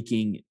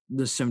making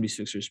the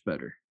 76ers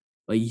better.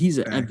 Like he's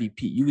an Fact.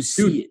 MVP. You would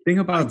see Dude, it. think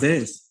Eye about test.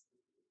 this.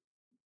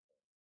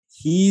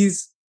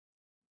 He's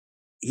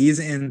he's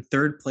in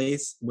third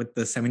place with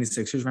the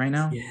 76ers right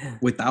now Yeah,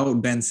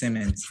 without Ben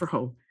Simmons.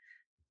 bro.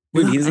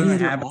 Dude, he Without doesn't any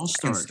other have a all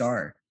second star,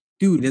 star.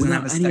 He dude. doesn't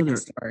have Without a any second other,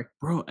 star.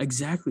 bro.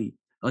 Exactly.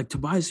 Like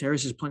Tobias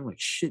Harris is playing like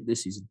shit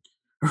this season.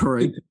 All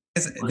right.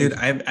 Dude,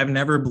 Like I've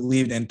never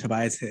believed in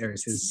Tobias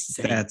Harris's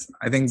same, stats.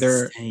 I think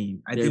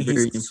same. I They're think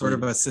very he's sort of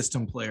inflated. a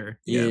system player.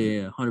 Yeah,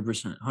 Yeah. yeah,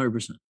 100%,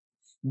 100%.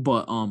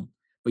 But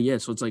but yeah,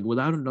 so it's like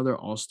without another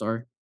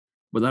all-star,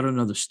 without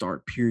another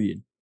start,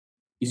 period,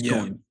 he's Yeah.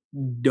 going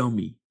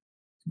dummy,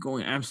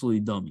 going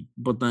absolutely dummy.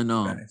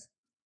 Guys.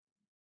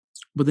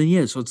 But then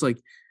yeah, so it's like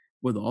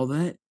with all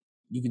that,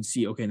 you can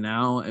see okay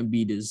now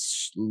Embiid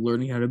is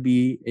learning how to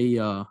be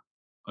a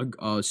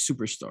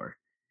superstar.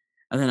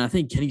 And then I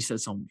think Kenny said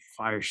some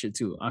fire shit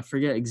too. I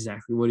forget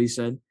exactly what he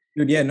said,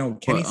 Dude, yeah, no,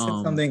 Kenny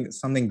but said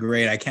something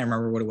great. I can't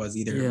remember what it was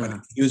either, but yeah,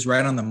 he was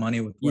right on the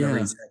money with whatever he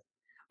yeah, said.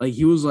 like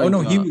he was Oh like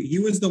no, he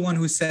was the one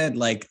who said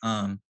like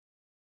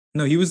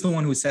no, he was the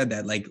one who said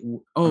that like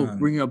oh,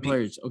 bringing up make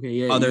players. Okay,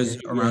 yeah, others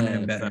around yeah,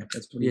 him better. facts.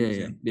 That's what he Yeah, was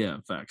yeah, saying. yeah,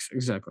 facts.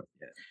 Exactly.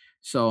 Yeah.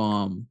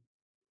 So,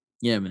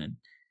 yeah, man.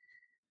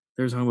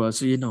 They're talking about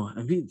so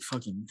I mean,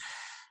 fucking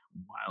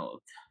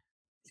wild,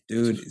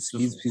 Dude, just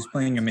he's wild.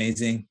 playing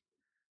amazing.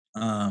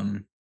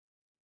 Um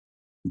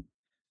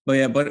but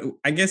yeah, but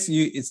I guess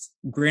it's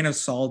grain of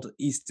salt.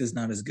 East is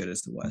not as good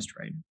as the West,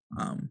 right?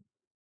 Um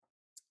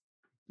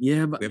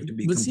Yeah, we have to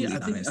be see, completely I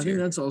honest think here.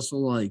 that's also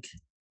like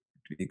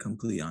To be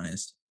completely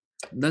honest.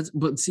 that's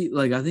but see,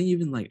 like I think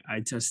even like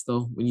eye test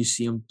though, when you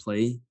see him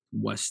play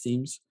West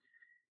teams,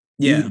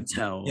 you Yeah. can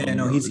tell, Yeah,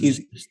 no, bro,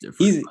 it's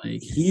different.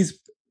 Like,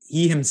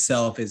 he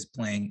himself is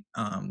playing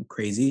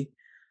crazy,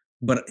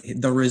 but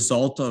the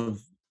result of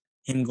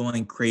him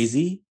going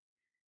crazy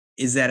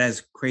is that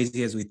as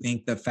crazy as we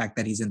think the fact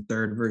that he's in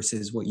third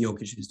versus what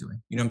Jokic is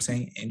doing. You know what I'm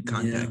saying? In yeah,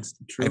 context.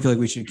 I true, feel like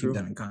we should keep true.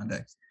 that in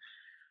context.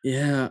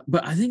 Yeah,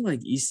 but I think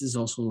like East is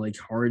also like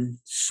hard,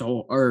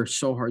 so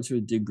hard to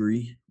a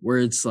degree where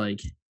it's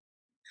like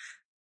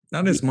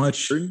Not as being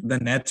much. third, The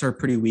Nets are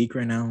pretty weak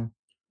right now.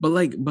 but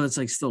it's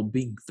like still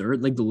being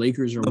third. Like the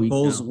Lakers are The weak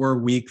Bulls now. were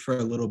weak for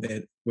a little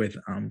bit with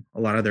a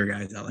lot of their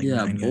guys out, like Yeah,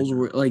 9 guys Bulls out.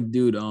 were like,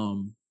 dude.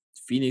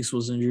 Phoenix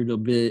was injured a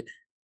bit.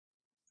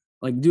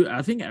 Like, dude,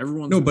 I think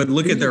everyone's No, but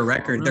look at Philly's their are strong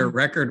record. Their now.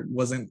 record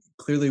wasn't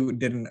clearly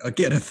didn't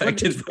get What is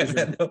affected by Philly's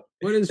that record? though.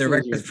 What is Their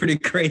Philly's record is record? pretty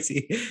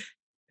crazy.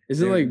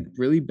 Is it They're like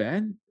really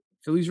bad?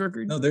 Philly's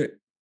record no, they're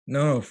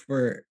no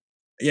for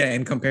yeah.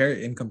 In in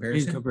comparison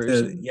to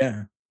comparison?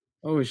 yeah.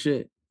 Oh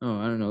shit! Oh,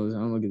 I don't know. I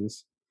don't look at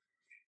this.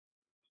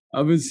 I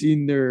haven't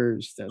seen their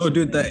stats Oh, in a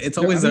dude, minute. it's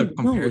I always a mean,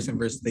 no, comparison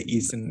versus the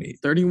East and the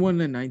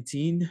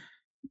 31-19.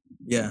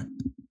 yeah.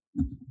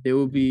 They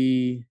will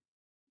be.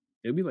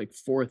 They'll be like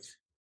fourth.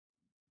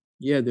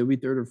 Yeah, they'll be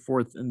third or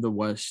fourth in the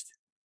West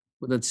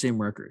with that same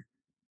record.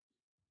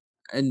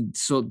 And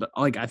so,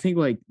 like, I think,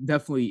 like,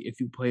 definitely, if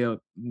you play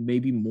up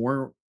maybe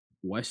more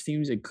West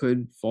teams, it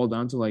could fall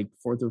down to like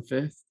fourth or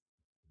fifth.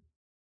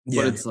 But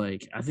Yeah. it's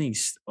like, I think,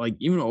 like,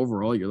 even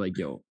overall, you're like,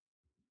 yo,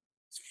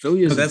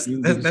 Philly No, as a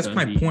team could just that's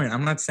my be, point.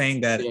 I'm not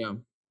saying that yeah,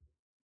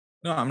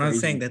 no, I'm not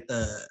saying crazy. that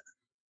the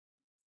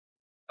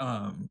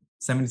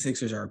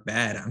 76ers are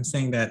bad. I'm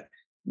saying that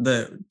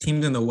the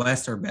teams in the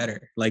West are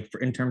better, like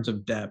in terms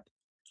of depth.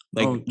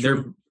 Oh, Like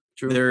true,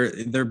 true,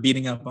 they're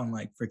beating up on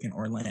like freaking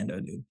Orlando,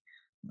 dude.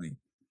 Like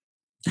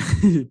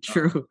uh,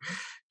 true,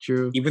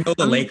 true. even though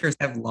the I mean, Lakers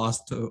have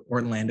lost to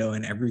Orlando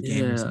in every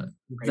game or yeah, something.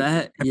 Right?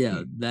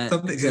 that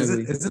Something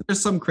exactly. isn't there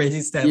some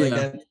crazy stat like Yeah,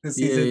 that this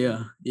yeah, season yeah,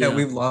 that yeah,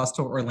 we've lost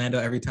to Orlando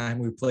every time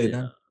we played yeah.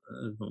 them?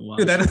 Dude,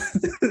 Watch, I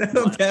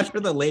don't watch, bad for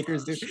the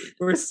Lakers, dude. watch it.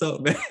 We're so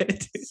bad,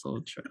 dude.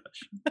 So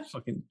trash,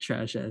 fucking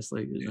trash ass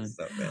Lakers, We're man.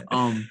 so bad.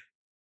 Um,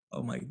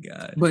 Oh my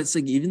god. but it's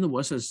like even the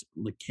West has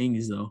the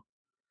Kings though.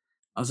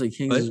 I was like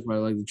Kings is But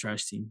probably like the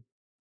trash team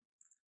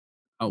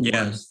out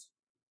yeah, west.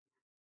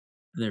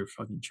 They're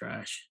fucking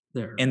trash.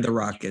 They're and the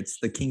Rockets,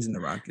 the Kings and the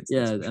Rockets,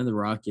 yeah, that's for and sure. the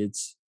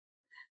Rockets.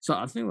 So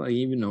I think like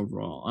even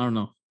overall, I don't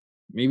know.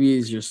 Maybe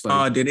it's just like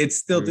Oh, dude, it's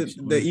still very the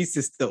similar. East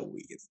is still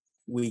weak. It's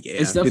weak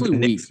It's AF. Dude, definitely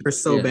the Knicks weak. are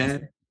so Yeah,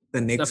 bad. The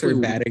it's Knicks are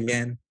definitely bad weaker.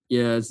 again.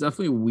 Yeah, it's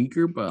definitely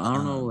weaker, but I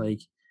don't know. Um,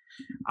 Like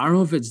I don't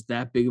know if it's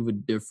that big of a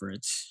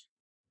difference.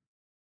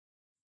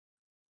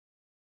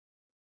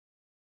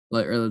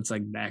 Like or it's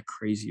like that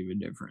crazy of a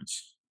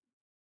difference.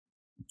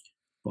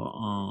 But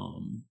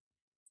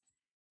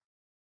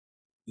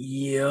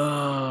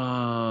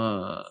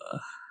yeah.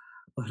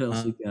 What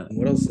else we got?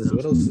 what else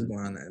is going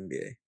on in the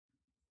NBA?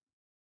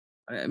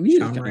 I mean, it's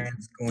John kind of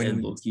Morant's dead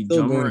going low-key. still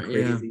John going Morant,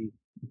 yeah. crazy.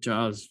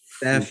 Jaws,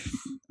 Steph that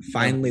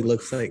finally boy,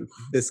 looks like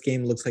this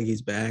game looks like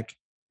he's back.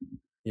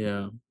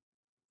 yeah.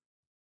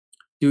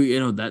 Dude, you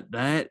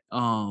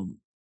know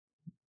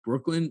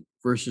Brooklyn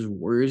versus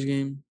Warriors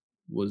game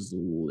was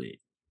lit.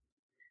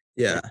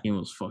 Yeah. That game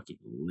was fucking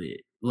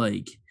lit.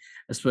 Like,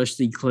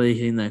 especially Clay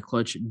hitting that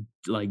clutch.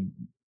 Like,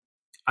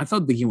 I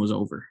thought the game was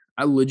over.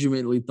 I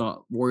legitimately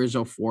thought Warriors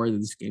are 4 that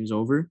this game's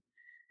over.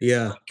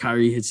 Yeah.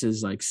 Kyrie hits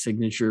his like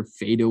signature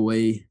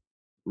fadeaway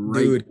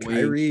right Dude, wing,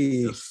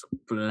 Kyrie. just Oh,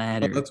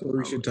 splattered. that's what we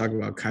I should was talk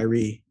about.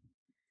 Kyrie.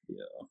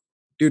 yeah.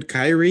 Dude,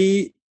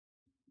 Kyrie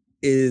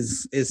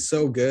is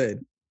so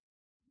good.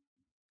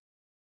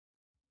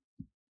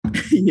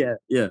 Yeah,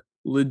 yeah,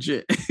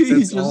 legit.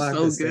 He's That's all I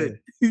just have so to good. say.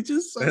 He's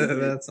just so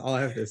good. That's all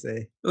I have to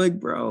say. Like,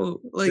 bro,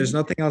 like There's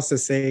nothing else to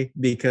say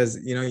because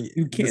you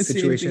the can't say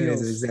situation anything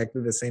is else.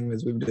 exactly the same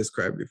as we've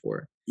described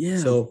before. Yeah.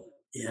 So all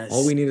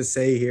Yes. we need to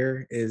say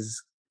here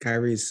is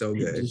Kyrie is so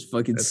He's good. just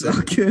fucking That's so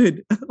it.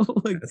 good.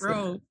 Like, That's it.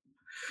 bro,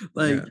 Yeah.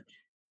 like,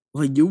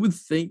 like you would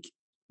think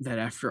that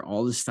after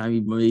all this time, he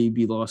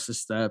maybe lost a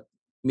step.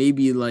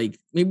 Maybe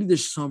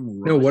there's some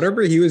No, rush,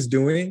 whatever he was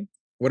doing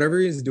while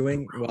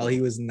bro.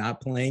 he was not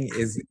playing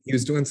is he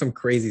was doing some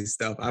crazy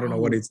stuff. I don't know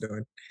what Bro, he's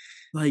doing.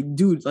 like,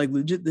 dude, like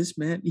legit, this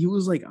man, he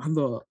was like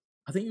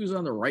I think he was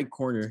on the right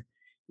corner.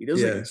 He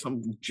does like Yeah.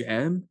 some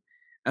jab,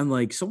 and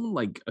like someone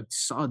like a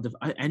solid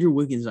Andrew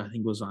Wiggins, I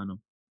think, was on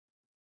him.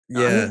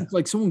 I Yeah. think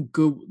like someone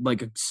good,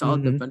 like a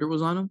solid Hmm. defender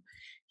was on him.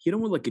 He hit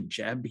him with like a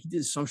jab. He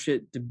did some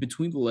shit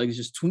between the legs,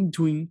 just twing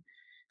twing,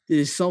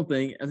 did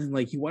something, and then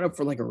like he went up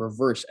for like a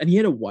reverse, and he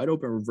had a wide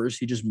open reverse.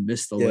 He just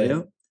missed the Yeah.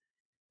 layup.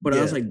 But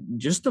I was Yeah. like,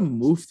 just the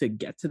move to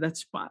get to that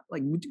spot,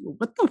 like,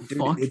 what the Dude,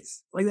 fuck?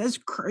 it's Like that's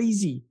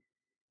crazy.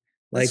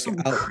 That's like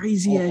some I'll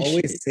crazy I'll ass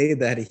always shit. say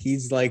that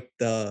he's like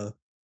the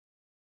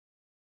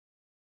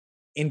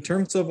in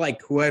terms of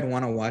like who I'd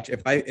want to watch,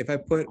 if I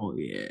put Oh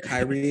yeah,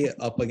 Kyrie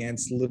up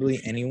against literally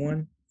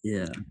anyone,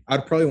 yeah,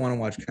 I'd probably want to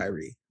watch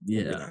Kyrie over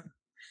yeah. them.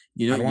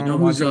 You I'd you want to know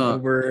watch who's him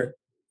over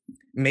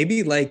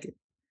maybe like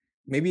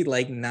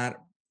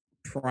not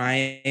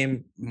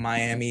prime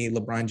Miami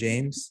LeBron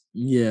James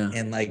yeah,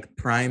 and like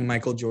prime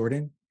Michael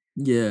Jordan.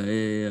 yeah,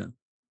 yeah, yeah,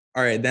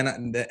 All right,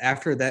 then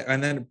after that,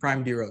 and then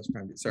prime D Rose,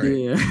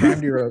 sorry, yeah.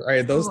 prime D Rose. All right,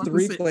 I was those about to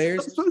three say. I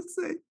players. was about to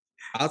say.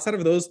 Outside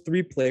of those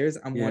three players,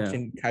 I'm Yeah,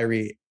 watching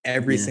Kyrie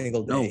every yeah.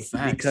 single No day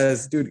facts.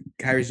 because, dude,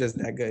 Kyrie's just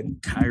that good.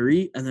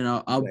 Kyrie, and then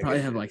He's I'll that probably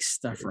good. have like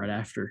Steph right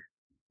after.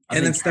 I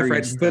And then think Steph, Kyrie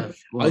and right? But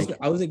Steph, like,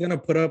 I was gonna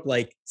put up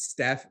like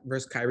Steph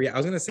versus Kyrie. I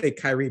was gonna say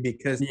Kyrie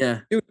because, yeah,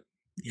 dude,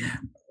 yeah,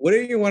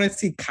 Wouldn't you want to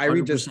see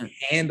Kyrie just 100%.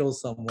 handle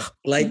someone?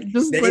 Like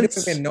Just they don't let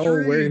even know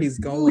where straight. he's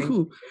going.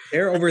 Ooh,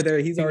 They're over there.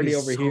 He's string already is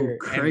over so here, and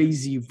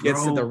crazy, he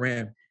gets to the bro.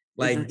 rim.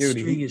 Like, That dude,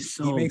 string he is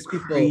he so makes people.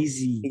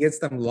 crazy. He gets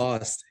them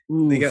lost.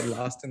 They get Oof,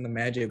 lost in the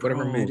magic.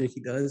 Whatever bro. magic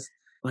he does,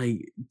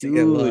 Like, they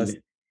get lost.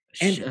 dude,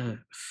 And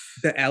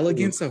the oof,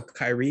 elegance of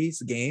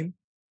Kyrie's game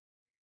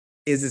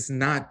is it's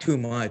not too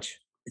much.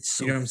 it's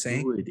You so know what I'm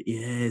saying? fluid. Yeah,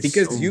 it's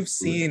Because so you've fluid.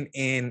 seen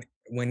in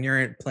when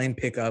you're playing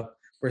pickup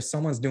where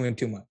someo's doing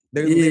too much.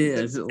 They're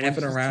Yeah, just like effing just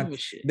too around. much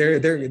shit.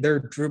 They're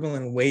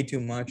dribbling way too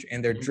much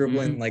and they're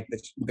dribbling Mhm. like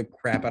the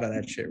crap out of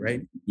that shit,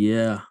 right?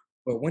 Yeah.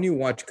 But when you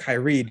watch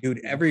Kyrie,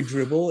 dude, every Oof.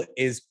 dribble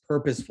is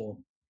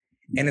purposeful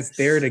and it's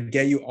there Yes. to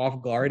get you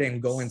off guard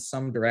and go in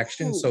some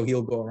direction Ooh, so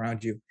he'll go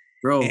around you.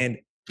 bro, And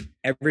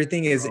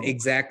everything is bro.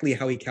 exactly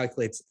how he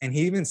calculates. And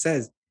he even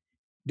says,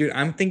 dude,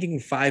 I'm thinking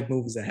 5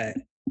 moves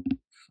ahead.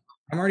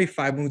 I'm already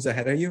 5 moves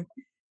ahead of you,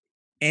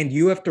 and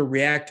you have to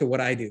react to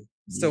what I do.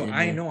 So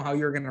I Yeah. know how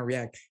you're gonna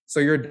react.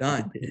 So you're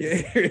done.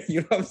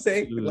 You know what I'm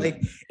saying? Dude,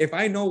 Like if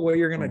I know what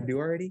you're gonna bro, do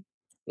already,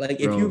 like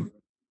bro.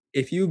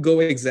 if you go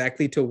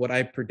exactly to what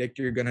I predict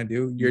you're gonna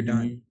do, you're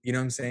done. Mhm. You know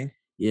what I'm saying?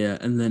 Yeah,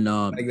 and then,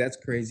 Like that's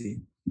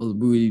crazy. well,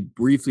 we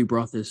briefly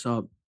brought this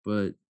up,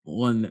 but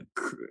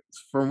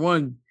from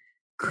one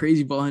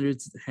crazy ball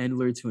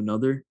handler to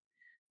another,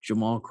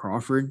 Jamal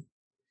Crawford,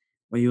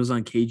 when he was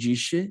on KG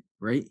shit,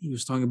 right? He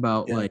was talking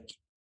about Yeah. like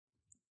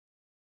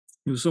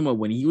he was talking about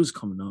when he was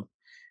coming up.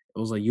 It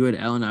was like you had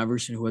Allen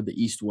Iverson who had the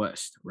East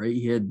West, right?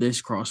 He had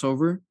this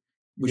crossover,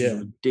 which was Yeah.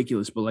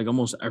 ridiculous, but like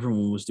almost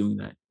everyone was doing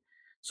that.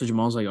 So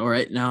Jamal's like, all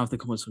right, now I have to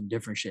come with some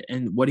different shit.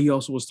 And what he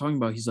also was talking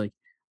about, he's like,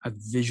 I've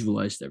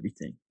visualized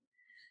everything.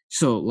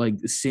 So like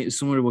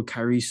similar to what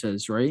Kyrie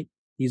says, right?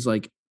 He's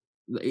like,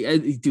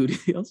 dude,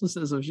 he also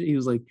says some shit. He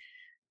was like,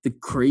 the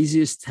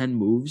craziest 10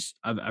 moves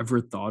I've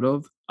ever thought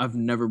of, I've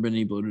never been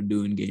able to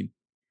do in game.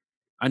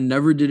 I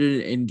never did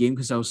it in game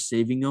because I was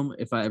saving them.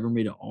 If I ever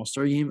made an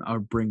all-star game, I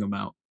would bring them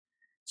out.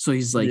 So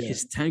he's like, Yeah.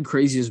 his 10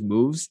 craziest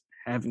moves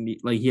haven't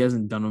like he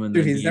hasn't done them in the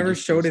Dude, he's NBA never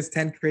just showed because his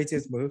 10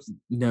 craziest moves.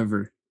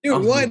 never. I Dude,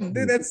 was like, what?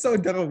 Dude, that's so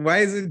dumb.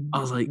 I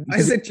was like, Why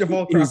because is it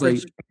Jamal he was Crawford like,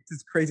 showing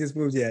his craziest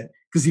moves yet?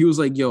 because he was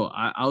like, yo,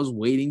 I was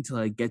waiting till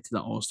I get to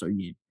the All Star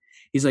game.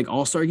 He's like,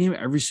 All Star game,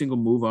 every single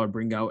move I would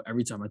bring out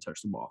every time I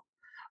touch the ball.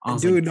 I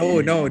was like, Dude,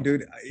 no, no, damn,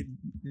 dude.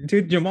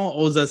 Dude, Jamal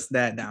owes us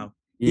that now.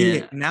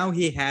 yeah,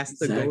 He has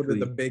to go to the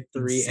exactly, big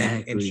three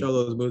and exactly. show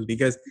those moves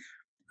because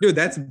dude,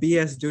 that's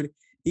BS, dude.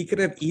 He could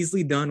have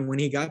easily done when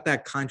he got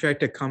that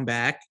contract to come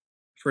back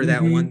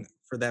Mm-hmm.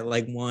 for that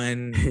like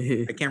one.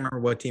 I can't remember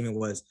what team it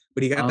was,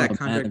 but he got that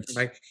contract to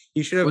come Mavs. back.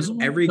 He should have Was it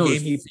one? every No, it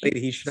game he was played,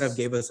 he should have Phoenix.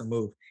 gave us a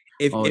move.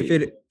 Oh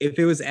yeah, If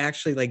it was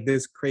actually like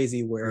this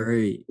crazy where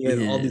right, he has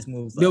all yeah. these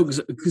moves No,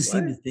 left. because see,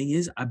 What? the thing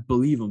is, I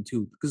believe him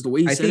too. Because the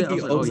way he I said it, think I he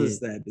was like, oh owes yeah, us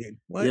that, dude. yeah.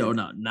 Oh What?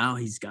 no, now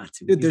he's got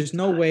to. Dude, He's there's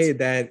no got way to.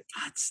 that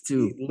Got he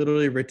to.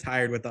 literally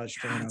retired without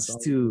showing Got us all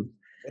the to. moves.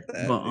 What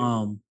the But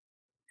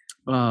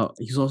heck,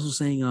 dude? he's also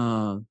saying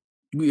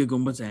we are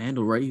going back to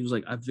handle, right? He was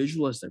like, I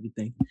visualized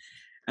everything.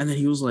 And then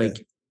he was Yeah.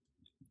 like,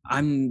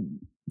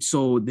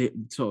 so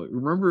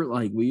remember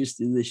like we used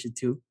to do this shit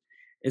too.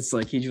 It's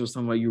like he was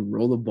talking about you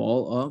roll the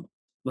ball up,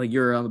 like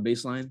you're on the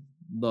baseline,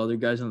 the other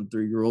guy's on the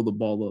three, you roll the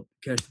ball up,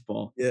 catch the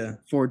ball. Yeah.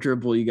 For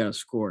dribble, you gotta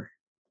score.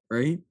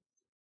 Right?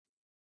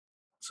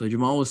 So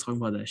Jamal was talking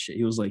about that shit.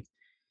 He was like,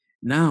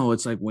 now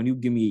it's like when you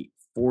give me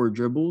 4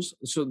 dribbles,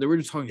 so they were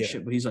just talking Yeah.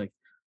 shit, but he's like,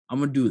 I'm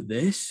gonna do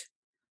this.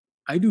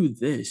 I do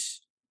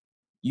this.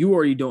 You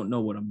already don't know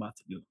what I'm about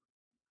to do.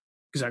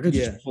 Because I could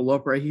just Yeah. pull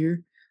up right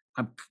here,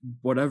 I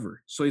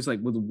whatever. So he's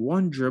like, with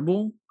one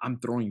dribble, I'm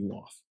throwing you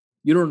off.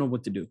 You don't know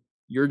what to do.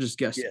 You're just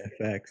guessing. Yeah.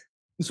 Facts.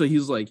 So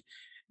he's like,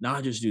 nah,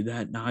 I just do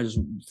that. Nah, I just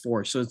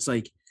force. So it's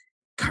like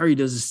Kyrie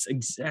does this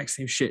exact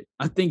same shit.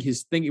 I think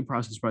his thinking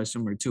process is probably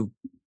similar too.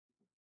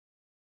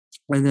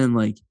 And then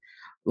like,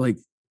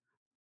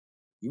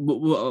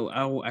 well,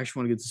 I actually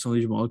want to get to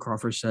something Jamal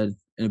Crawford said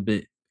in a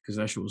bit because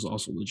that shit was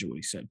also legit what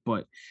he said.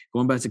 But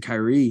going back to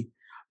Kyrie,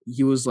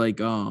 he was like,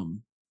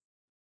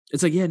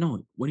 it's like, yeah,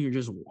 no, when you're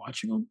just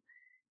watching him,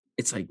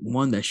 it's like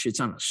one that shit's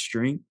on a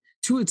string.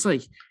 Two, it's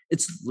like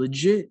it's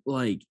legit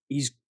like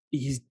he's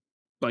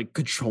like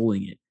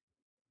controlling it.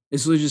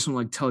 It's legit some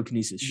like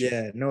telekinesis shit.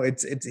 Yeah, no,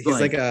 it's he's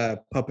like Like,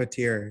 a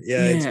puppeteer.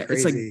 Yeah, it's yeah,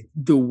 it's like crazy.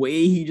 the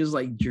way he just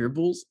like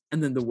dribbles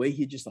and then the way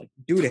he just like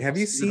Dude, have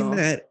you tosses it seen off.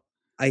 that?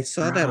 I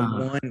saw that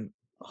Bruh. one.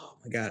 Oh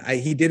my god,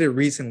 he did it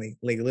recently,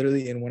 like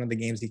literally in one of the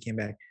games he came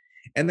back.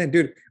 And then,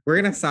 dude, we're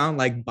gonna sound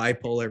like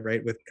bipolar,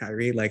 right? With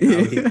Kyrie, like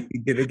how he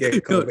didn't get No,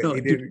 COVID, no,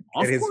 he dude, didn't get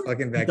off his court,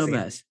 fucking vaccine.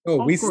 dumbass. No,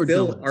 we Off court,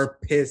 still dumbass. are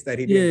pissed that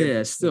he Yeah, didn't yeah, get yeah,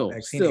 the still,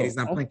 vaccine and he's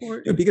still. not Off playing,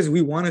 court, dude, because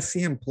we want to see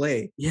him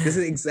play. This yeah. is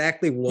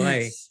exactly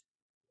why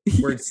Yes.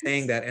 we're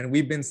saying Yes. that, and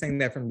we've been saying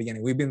that from the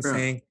beginning. We've been Bro.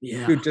 saying,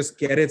 Yeah. dude, just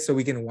get it so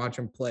we can watch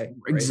him play,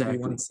 right? We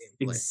want to Exactly. see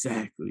him play.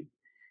 Exactly.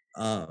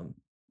 Um,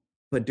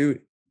 but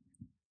dude,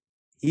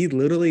 he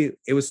literally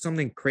it was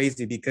something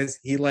crazy because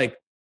he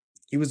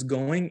was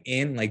going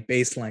in like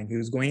baseline. He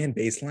was going in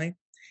baseline,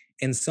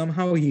 and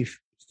somehow he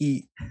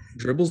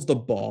dribbles the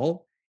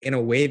ball in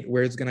a way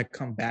where it's gonna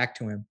come back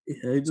to him.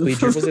 Yeah, So he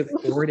dribbles it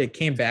forward, it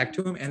came back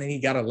to him, and then he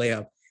got a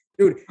layup.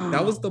 Dude,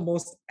 that was the oh,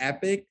 most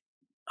epic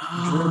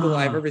dribble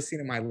I've ah, ever seen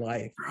in my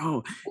life.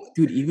 bro,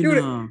 dude, even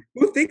Dude,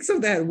 who thinks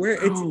of that? Where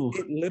bro,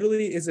 it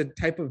literally is a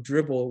type of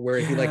dribble where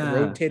he like yeah,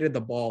 rotated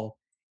the ball,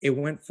 it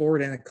went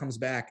forward and it comes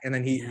back, and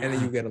then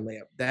yeah, you get a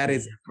layup. That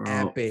is yeah,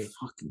 bro, epic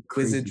fucking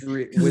crazy.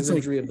 wizardry, Because it's like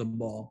wizardry of the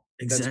ball.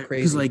 That's exact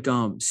because crazy. like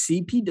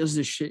CP does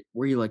this shit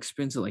where he like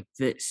spins it like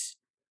this,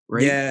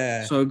 right?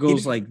 Yeah, So it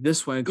goes like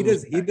this way and he comes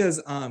does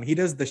back. he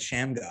does the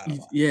sham god a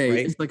lot, Yeah,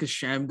 right? it's like a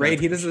sham god Right?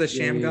 He type does shit. the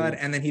Yeah, sham yeah, god, yeah.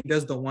 and then he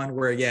does the one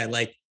where yeah,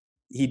 like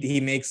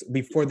he makes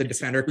before the It's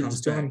defender spins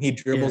comes to him, back. he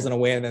dribbles Yeah. in a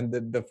way, and then the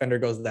defender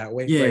goes that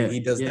way. Right? Yeah, He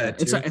does yeah. that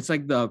too. It's like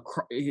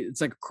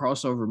it's like a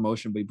crossover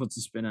motion, but he puts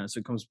the spin on it, so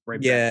it comes right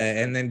back Yeah, instead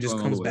of and then just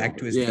going all the comes way back over.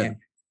 to his Yeah. hand.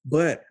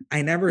 But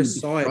I never Dude, the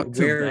saw it front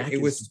to where back it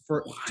is was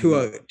for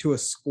wild. to a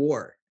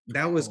score.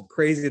 That was Bro.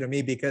 crazy to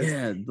me because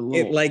Yeah, the it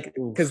little like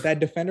because oof. that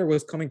defender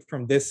was coming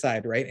from this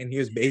side, right? And he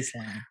was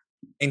baseline.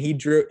 And he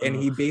drew and Uh,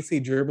 he basically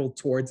dribbled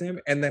towards him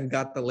and then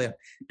got the layup.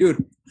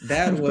 Dude,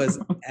 that was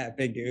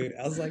epic, dude.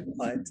 I was like,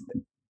 what?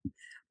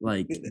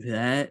 like Dude,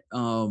 that,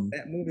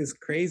 that move is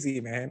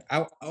crazy, man. I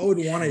would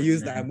want to yeah,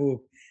 use that man. move.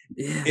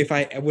 Yeah, If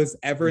I was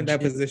ever in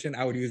that legit. position,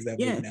 I would use that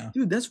move Yeah, now.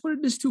 dude, that's what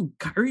it is too.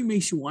 Kyrie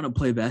makes you want to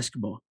play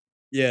basketball.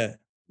 Yeah.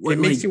 It When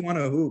makes like you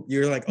wanna hoop.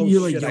 You're like, "Oh you're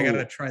like, shit, I gotta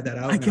yo, try that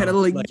I out gotta now."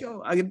 like, Like,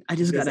 yo, I just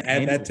just gotta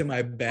add that handle. to my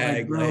Like,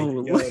 bag. bro,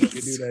 Like, yo, like let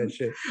me do that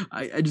shit.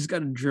 I just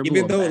gotta dribble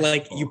Even a though,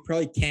 like, you basketball.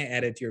 probably can't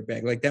add it to your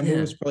bag. Like, that move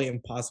Yeah, is probably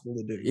impossible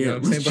to do. You know yeah,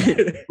 what I'm saying?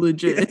 But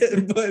legit, legit. yeah,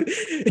 but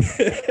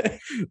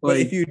but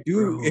Like, if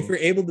bro, you're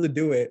able to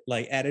do it,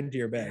 like, add it to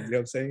your bag. You know what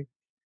I'm saying?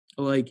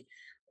 like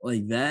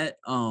like that.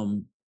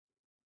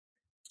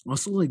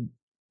 Also, like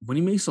when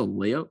he makes a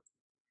layup,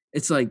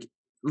 it's like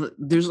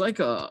there's like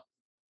a.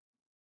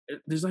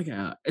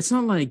 It's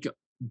not like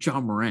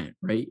John Morant,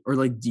 right, or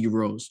like D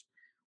Rose,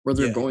 where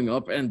they're Yeah. going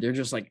up and they're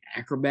just like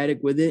acrobatic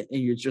with it,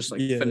 and you're just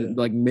like Yeah.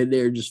 like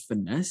midair just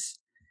finesse.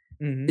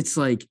 Mhm. It's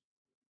like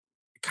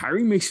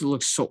Kyrie makes it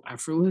look so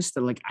effortless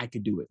that like I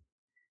could do it.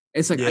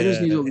 It's like I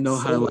just Yeah. need to know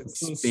how to like It's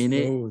so spin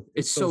it. smooth.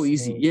 It's It's so so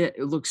easy. smooth. Yeah,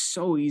 it looks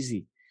so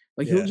easy.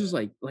 Like he'll Yeah. just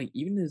like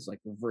even his like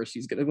reverse,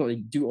 he's gonna go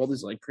like do all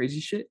this like crazy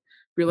shit.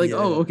 But you're like,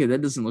 oh, Yeah. okay,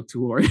 that doesn't look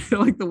too hard.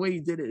 Like the way he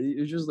did it,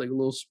 it was just like a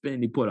little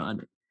spin he put on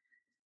it.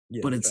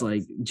 Yeah. But it's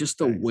like Facts. just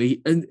the Facts.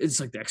 way, and it's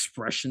like the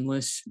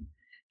expressionless,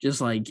 just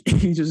like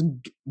he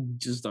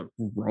just a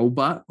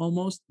robot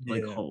almost.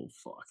 Like, Yeah. oh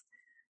fuck,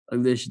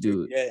 like this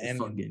Dude, dude yeah, is and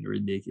fucking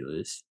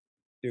ridiculous.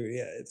 dude,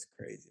 yeah, it's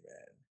crazy,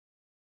 man.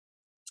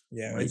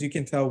 Yeah, as Like, you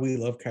can tell, we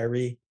love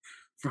Kyrie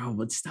bro,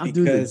 but stop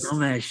doing the because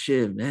dumbass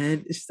shit,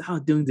 man.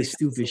 Stop doing the because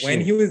stupid shit.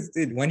 when he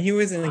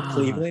was in Ah,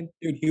 Cleveland,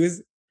 dude, he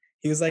was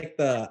like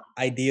the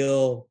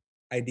ideal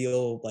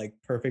like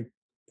perfect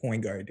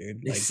point guard, dude.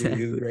 Like he was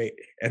exactly, great.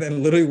 And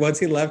then literally once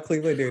he left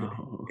Cleveland, dude,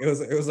 bro. it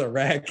was a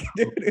wreck,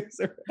 dude. It was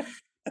a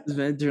This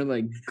man turned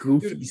like dude.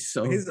 goofy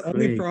so His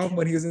only quick. problem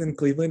when he was in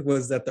Cleveland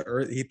was that the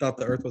earth he thought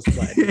the earth was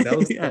flat, dude. That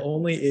was the Yeah,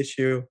 only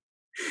issue.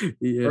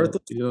 yeah, Earth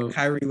was yeah, flat,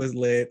 Kyrie was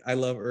lit. I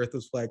love Earth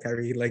was flat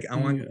Kyrie. Like I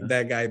want yeah,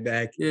 that guy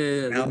back.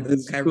 yeah. Now That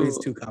this dude's Kyrie's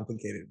cool. too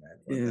complicated, man.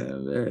 Fuck that.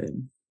 Yeah,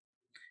 man.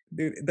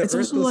 Dude, the It's Earth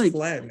also was like,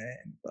 flat, man.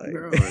 Like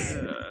bro,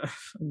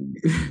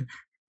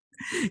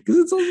 because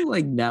it's also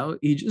like now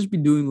he just be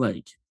doing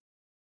like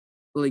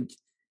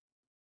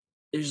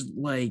there's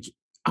like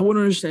I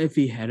wouldn't understand if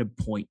he had a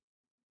point.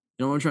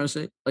 You know what I'm trying to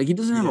say? Like he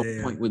doesn't have yeah, a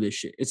yeah, point with this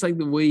shit. It's like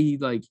the way he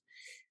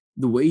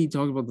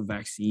talks about the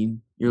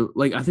vaccine. You're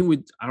like I think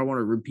with I don't want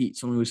to repeat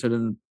something we said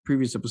in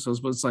previous episodes,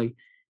 but it's like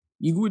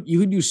you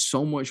could do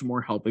so much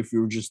more help if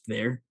you were just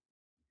there.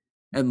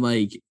 And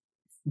like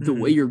the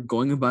way mhm, you're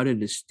going about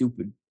it is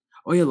stupid.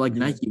 Oh yeah, like yeah,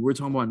 Nike. We're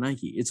talking about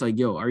Nike. It's like,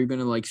 yo, are you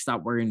gonna like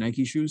stop wearing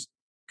Nike shoes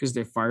because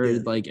they yeah,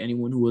 fired like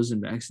anyone who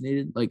wasn't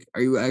vaccinated? Like,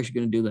 are you actually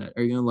gonna do that?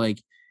 Are you gonna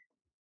like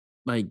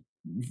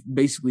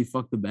basically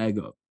fuck the bag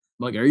up?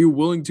 Like, are you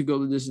willing to go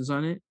the distance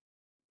on it?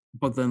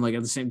 But then like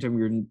at the same time,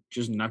 you're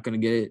just not gonna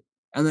get it.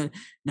 And then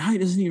now he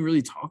doesn't even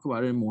really talk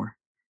about it anymore.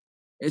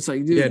 It's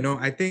like, yeah. dude, No,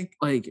 I think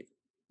like,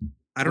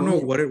 I don't go know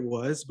ahead. what it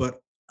was,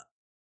 but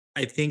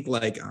I think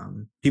like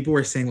people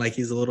were saying like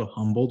he's a little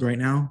humbled right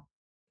now.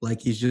 Like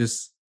he's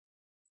just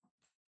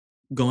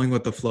going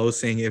with the flow,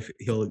 saying if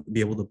he'll be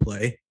able to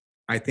play.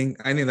 I think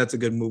that's a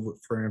good move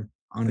for him,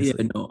 Yeah,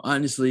 honestly. no,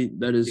 honestly,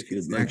 that is If good.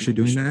 he's Like, actually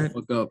just doing shut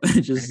the that, fuck up I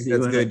just think see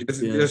that's what good.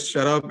 happens. Yeah, Just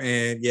shut up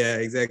and yeah,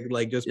 exactly.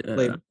 Like just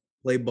yeah,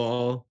 play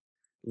ball.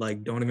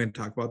 Like don't even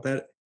talk about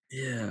that.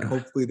 And yeah.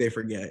 hopefully they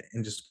forget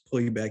and just pull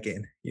you back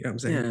in. You know what I'm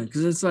saying? Yeah,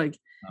 because it's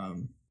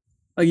Um,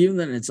 like even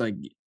then, it's like,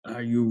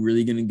 are you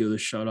really gonna go the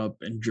shut up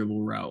and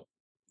dribble route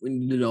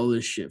when you did all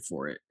this shit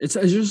for it? It's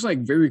just like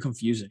very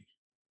confusing.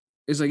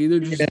 It's like either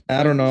yeah, just I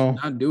like don't just know.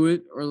 not do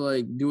it or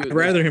like do it I'd like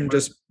rather him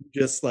smart.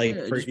 just like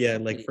Yeah, for just yeah,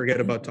 like forget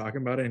yeah, about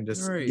talking about it and all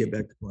just get right,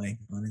 back to playing,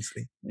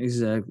 honestly.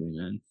 exactly,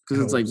 man. I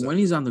Because it's like hope so. when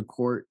he's on the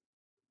court,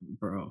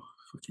 bro,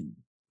 fucking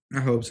I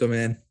hope so,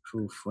 man.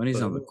 oof, when he's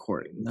But on the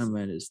court, that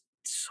man is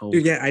so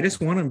dude, yeah, I just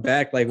want him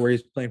back like where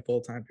he's playing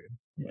full time,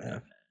 dude. yeah, Yeah.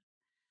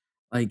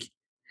 like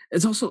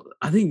It's also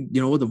I think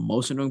you know what the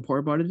most annoying part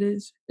about it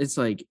is? It's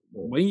like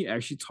when he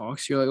actually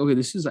talks, you're like, okay,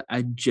 this is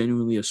a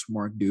genuinely a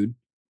smart dude.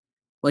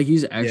 Like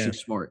he's Yeah. actually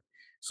smart.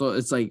 So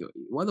it's like,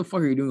 why the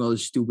fuck are you doing all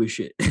this stupid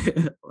shit?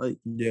 like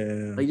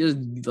Yeah.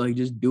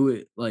 just do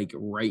it like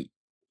right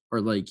or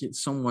like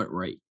it's somewhat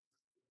right.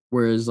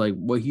 Whereas like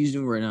what he's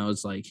doing right now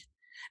is like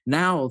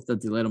now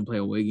that they let him play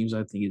away games,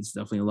 I think it's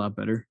definitely a lot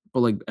better. But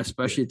like Yeah.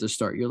 especially at the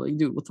start, you're like,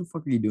 dude, what the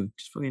fuck are you doing?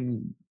 Just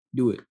fucking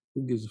do it.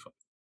 Who gives a fuck?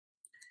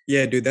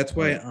 Yeah, dude, that's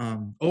why, But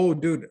oh,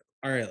 dude,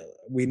 alright,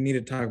 we need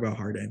to talk about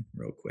Harden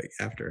real quick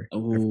after. I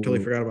totally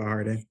oh forgot about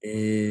Harden.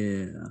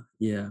 yeah,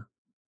 yeah.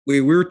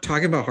 We were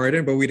talking about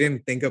Harden, but we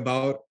didn't think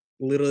about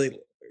literally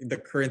the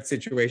current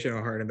situation of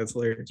Harden. That's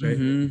hilarious, right?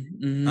 Mhm,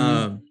 mhm.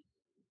 Um,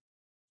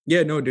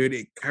 yeah, no,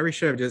 dude, Kyrie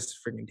should have just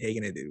freaking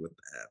taken it, dude, with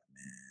that,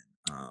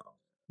 man.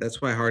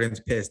 That's why Harden's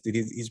pissed, dude.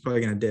 He's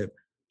probably gonna dip.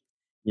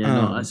 Yeah,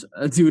 no,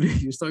 Um, dude,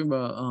 he was talking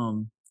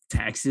about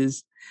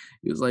taxes.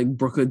 He was like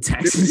Brooklyn dude,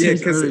 taxes yeah, or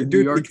because New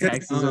dude, York because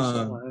taxes or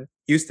something like that.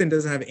 Houston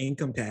doesn't have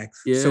income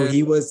tax, so Yeah,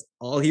 he was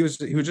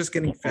just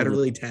getting all the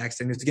federally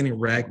taxed and he was getting oh,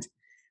 wrecked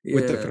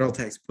with the yeah. federal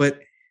tax. But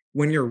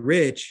when you're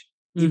rich,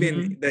 even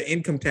Mhm. the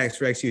income tax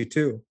wrecks you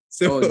too.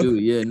 So Oh,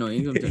 dude, yeah, no,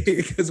 income tax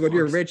because when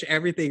you're fucks. rich, Yeah,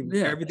 everything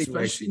wrecks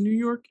especially you. New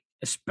York,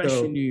 especially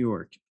So New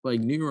York. Like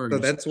New York so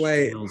just that's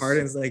why kills.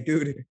 Harden's like,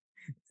 dude,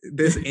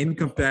 this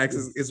income tax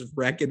is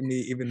wrecking me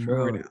even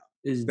more Bro, now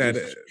is than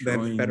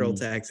destroying federal me,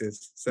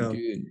 taxes. So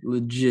dude.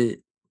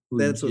 Legit,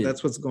 legit.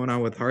 that's what's going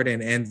on with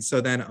Harden. And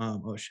so then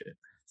oh shit,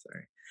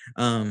 sorry.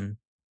 Um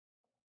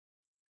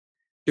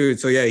dude,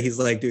 so yeah, he's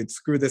like, dude,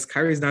 screw this.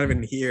 Kyrie's not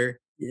even here.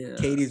 Yeah,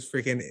 Katie's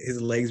freaking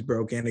his legs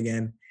broken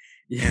again.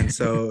 And yeah.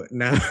 so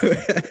now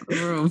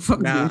Bro,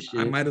 fuck now this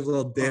I shit. might as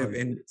well Fuck dip.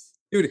 And this.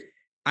 dude,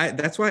 I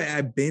that's why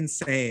I've been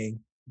saying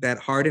that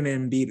Harden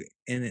and Embiid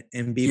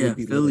Yeah, would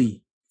be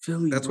lit.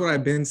 Philly, That's what bro.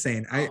 I've been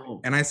saying. Oh,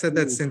 I said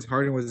that oof, since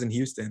Harden was in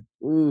Houston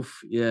oof.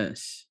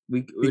 Yes,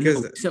 no,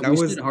 because we said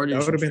Harden that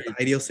would should have been trade.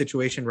 the ideal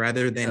situation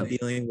rather than Yeah,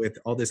 dealing with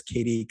all this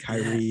KD, yeah.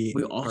 Kyrie,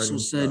 We also Harden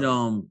said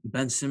stuff.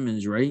 Ben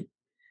Simmons, right?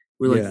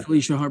 We're like Yeah,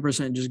 Philly should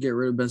 100% just get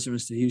rid of Ben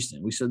Simmons to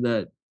Houston. We said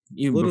that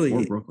even before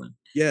literally. Brooklyn.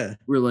 Yeah.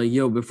 We're like,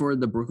 yo, before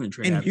the Brooklyn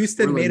trade And happened, we're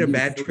Houston like, made a dude,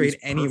 bad Philly's trade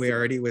anyway perfect.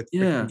 already with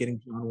freaking Yeah, getting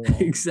John Wall.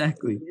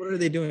 exactly, What are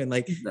they doing?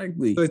 Like,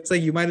 exactly. so it's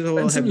like you might as Ben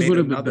well have Simmons made would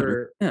have been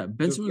better. another, Yeah,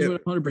 Ben just Simmons get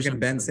would have 100% freaking been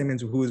Ben better.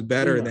 Simmons, who's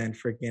better Yeah, than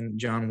freaking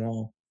John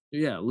Wall.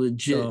 yeah,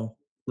 legit, So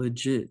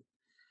legit.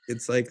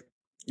 it's like,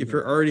 if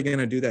you're Yeah, already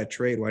gonna do that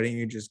trade, why didn't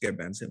you just get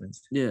Ben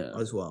Simmons yeah,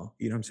 as well?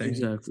 You know what I'm saying?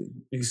 exactly,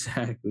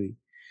 exactly.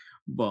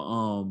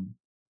 But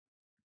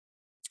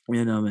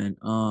you know,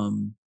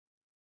 man,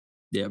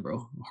 yeah,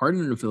 bro,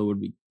 Harden in the field would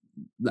be,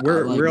 like,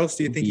 Where else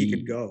do you would think he could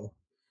be go?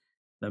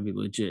 that'd be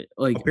legit.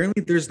 Like,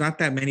 Apparently, there's not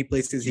that many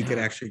places he could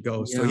yeah, actually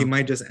go, so he yeah,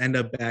 might just end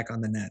up back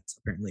on the Nets.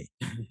 Apparently,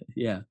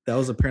 yeah, that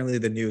was apparently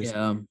the news.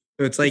 yeah.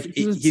 So it's It's like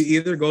because he it's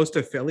either goes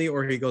to Philly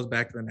or he goes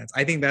back to the Nets.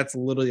 I think that's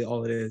literally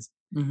all it is.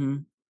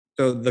 mhm,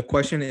 So the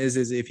question is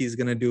if he's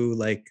gonna do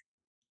like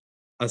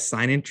a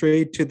sign and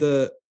trade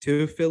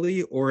to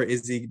Philly, or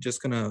is he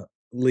just gonna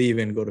leave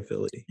and go to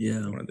Philly?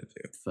 yeah, One of the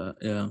two.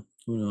 yeah.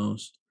 Who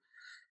knows?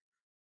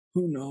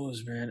 Who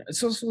knows, man?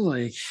 It's also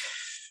like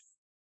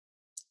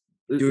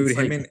Dude, it's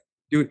like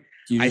dude,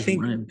 do you I just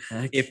think run it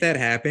back? if that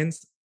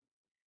happens,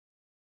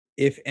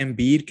 if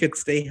Embiid could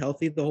stay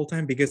healthy the whole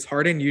time, because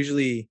Harden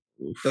usually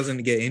Oof.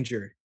 doesn't get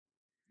injured.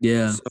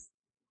 Yeah. So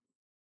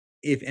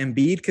if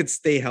Embiid could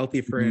stay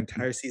healthy for an Mhm.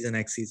 entire season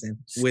next season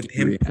with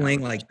him Scary playing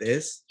hours. like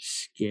this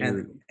and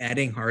Scary.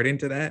 adding Harden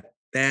to that,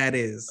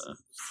 Uh,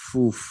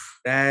 oof.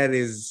 that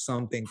is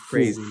something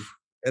crazy. Oof.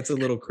 That's a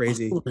little Also,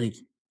 crazy. like,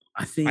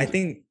 I I think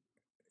think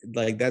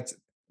like that's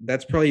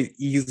probably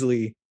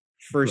easily right,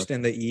 first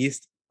in the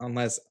East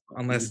unless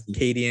easy,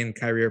 KD and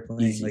Kyrie are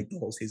playing easy. like the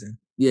whole season.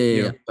 Yeah, yeah,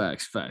 You yeah. know?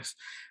 Facts, facts.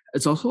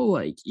 It's also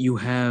like you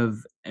have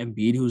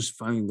Embiid who's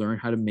finally learned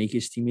how to make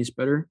his teammates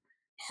better.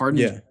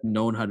 Harden's Yeah,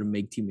 known how to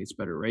make teammates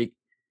better, right?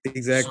 So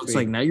it's like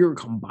exactly. now you're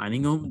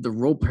combining them. The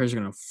role players are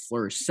gonna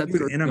flourish. Seth Dude,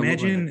 Curry's and gonna look like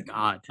a imagine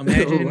god.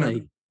 imagine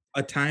Like,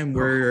 a time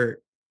bro, where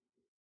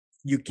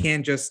you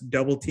can't just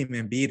double team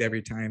Embiid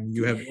every time.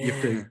 You have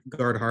to yeah.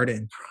 guard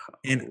Harden.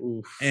 And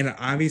Oof. and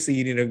obviously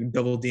you need to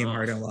double team Ugh.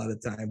 Harden a lot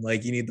of time.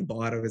 Like you need the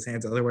ball out of his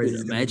hands. Otherwise Dude,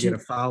 he's gonna get a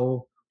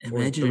foul or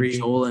imagine a three.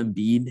 Joel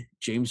Embiid,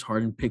 James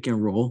Harden pick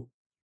and roll.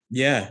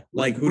 Yeah.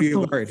 Like, Like who do what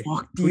you the guard?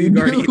 fuck do Who do you you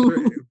guard? Either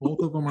do? both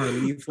of them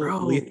are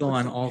Bro, lethal what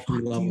on the all three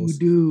fuck do you levels.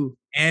 do?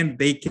 And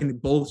they can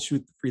both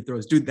shoot free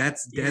throws. Dude,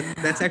 that's Yeah,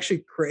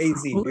 actually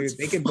crazy, bro, it's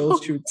dude. They can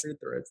both shoot fucked. free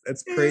throws.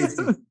 That's Yeah.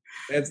 crazy.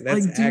 That's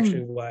Like, actually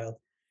dude, wild.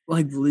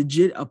 like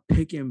legit a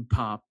pick and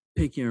pop,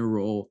 pick and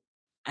roll.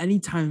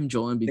 Anytime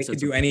Joel Embiid They could sets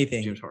a do pick with James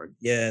anything. Harden,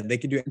 Yeah, they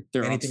could do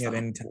they're anything at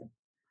any time. unstoppable.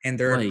 And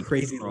they're a Like,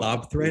 crazy bro,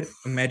 lob threat.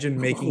 Imagine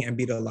making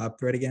Embiid a lob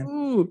threat again.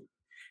 ooh,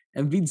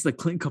 Embiid's the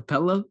Clint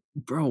Capella,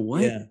 bro.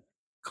 What? Yeah.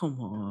 Come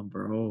on,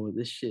 bro.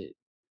 This shit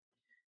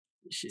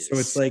So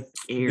it's is like,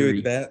 dude,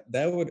 scary.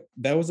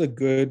 that was a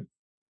good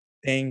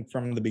thing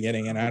from the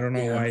beginning, and I don't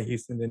know Yeah, why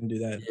Houston didn't do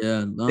that.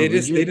 yeah, no, They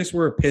legit. just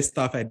were pissed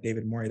off at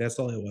David Morey. That's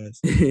all it was.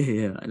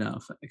 Yeah, I know,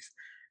 facts,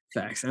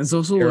 Facts. And it's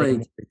also like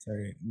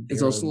Paramilitary, it's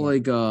Bureau of also Mar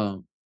like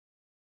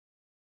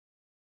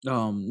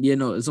yeah,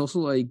 no, it's also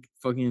like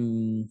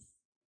fucking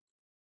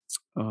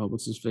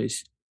what's his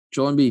face?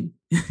 Joel Embiid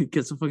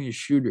gets a fucking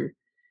shooter.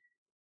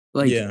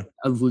 Like Yeah,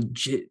 a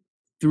legit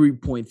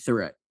 3-point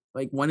threat.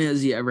 Like when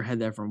has he ever had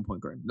that from a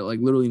point guard? No, like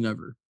literally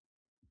never.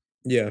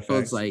 yeah, So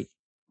it's facts.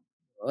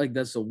 like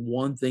that's the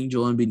one thing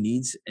Joel Embiid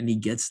needs, and he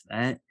gets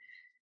that,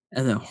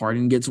 and then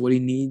Harden gets what he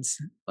needs.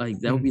 Like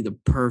that would Mhm. be the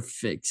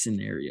perfect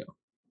scenario.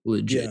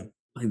 Legit. Yeah.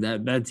 Like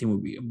that team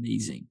would be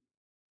amazing.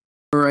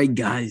 All right,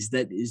 guys,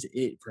 that is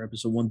it for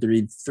episode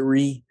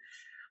 133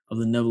 of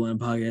the Neverland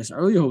podcast. I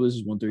really hope this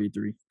is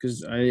 133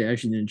 because I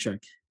actually didn't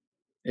check.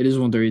 It is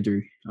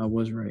 133. I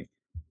was right.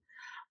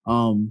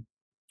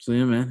 So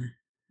yeah, man.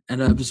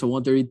 And episode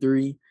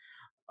 133.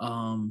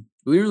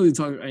 We didn't really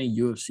talk any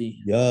UFC.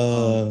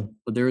 Yeah.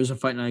 But there is a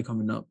fight night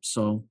coming up,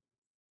 so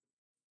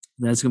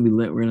that's gonna be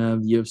lit. We're gonna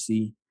have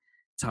UFC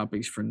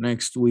topics for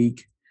next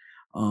week.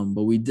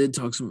 But we did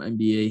talk some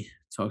NBA,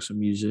 talk some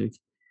music,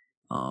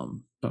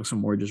 talk some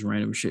more just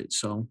random shit.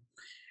 So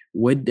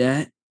with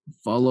that,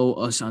 follow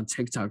us on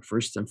TikTok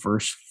first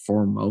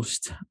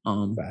foremost.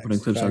 Putting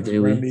Facts. clips out Facts.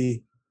 We're gonna daily.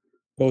 be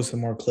posting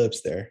more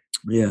clips there.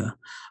 Yeah.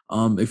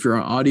 If you're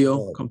on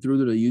audio, Yeah. come through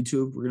to the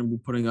YouTube. We're gonna be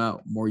putting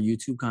out more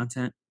YouTube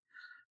content.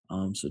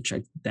 So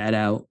check that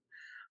out.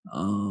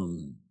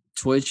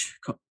 Twitch,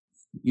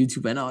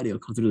 YouTube, and audio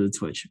come through the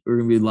Twitch. We're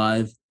gonna be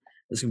live.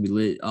 It's gonna be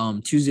lit.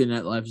 Tuesday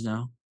night lives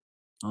now.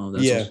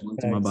 That's Yeah. also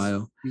linked in my Facts.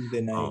 bio.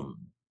 Tuesday night.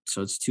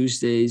 So it's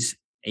Tuesdays,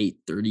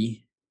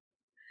 8:30.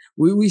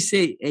 We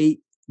say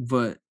 8,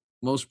 but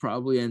most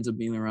probably ends up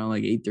being around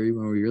like 8:30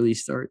 when we really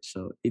start.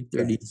 So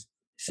 8:30 Facts.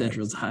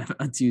 Central Facts. Time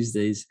on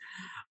Tuesdays.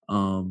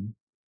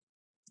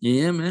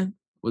 Yeah, man.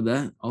 With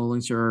that, all the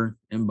links are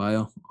in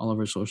bio. All of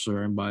our socials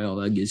are in bio. All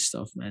that good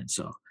stuff, man.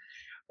 So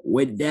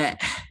with that,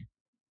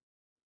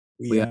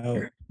 We we out out.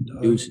 here.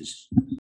 Dog. Deuces.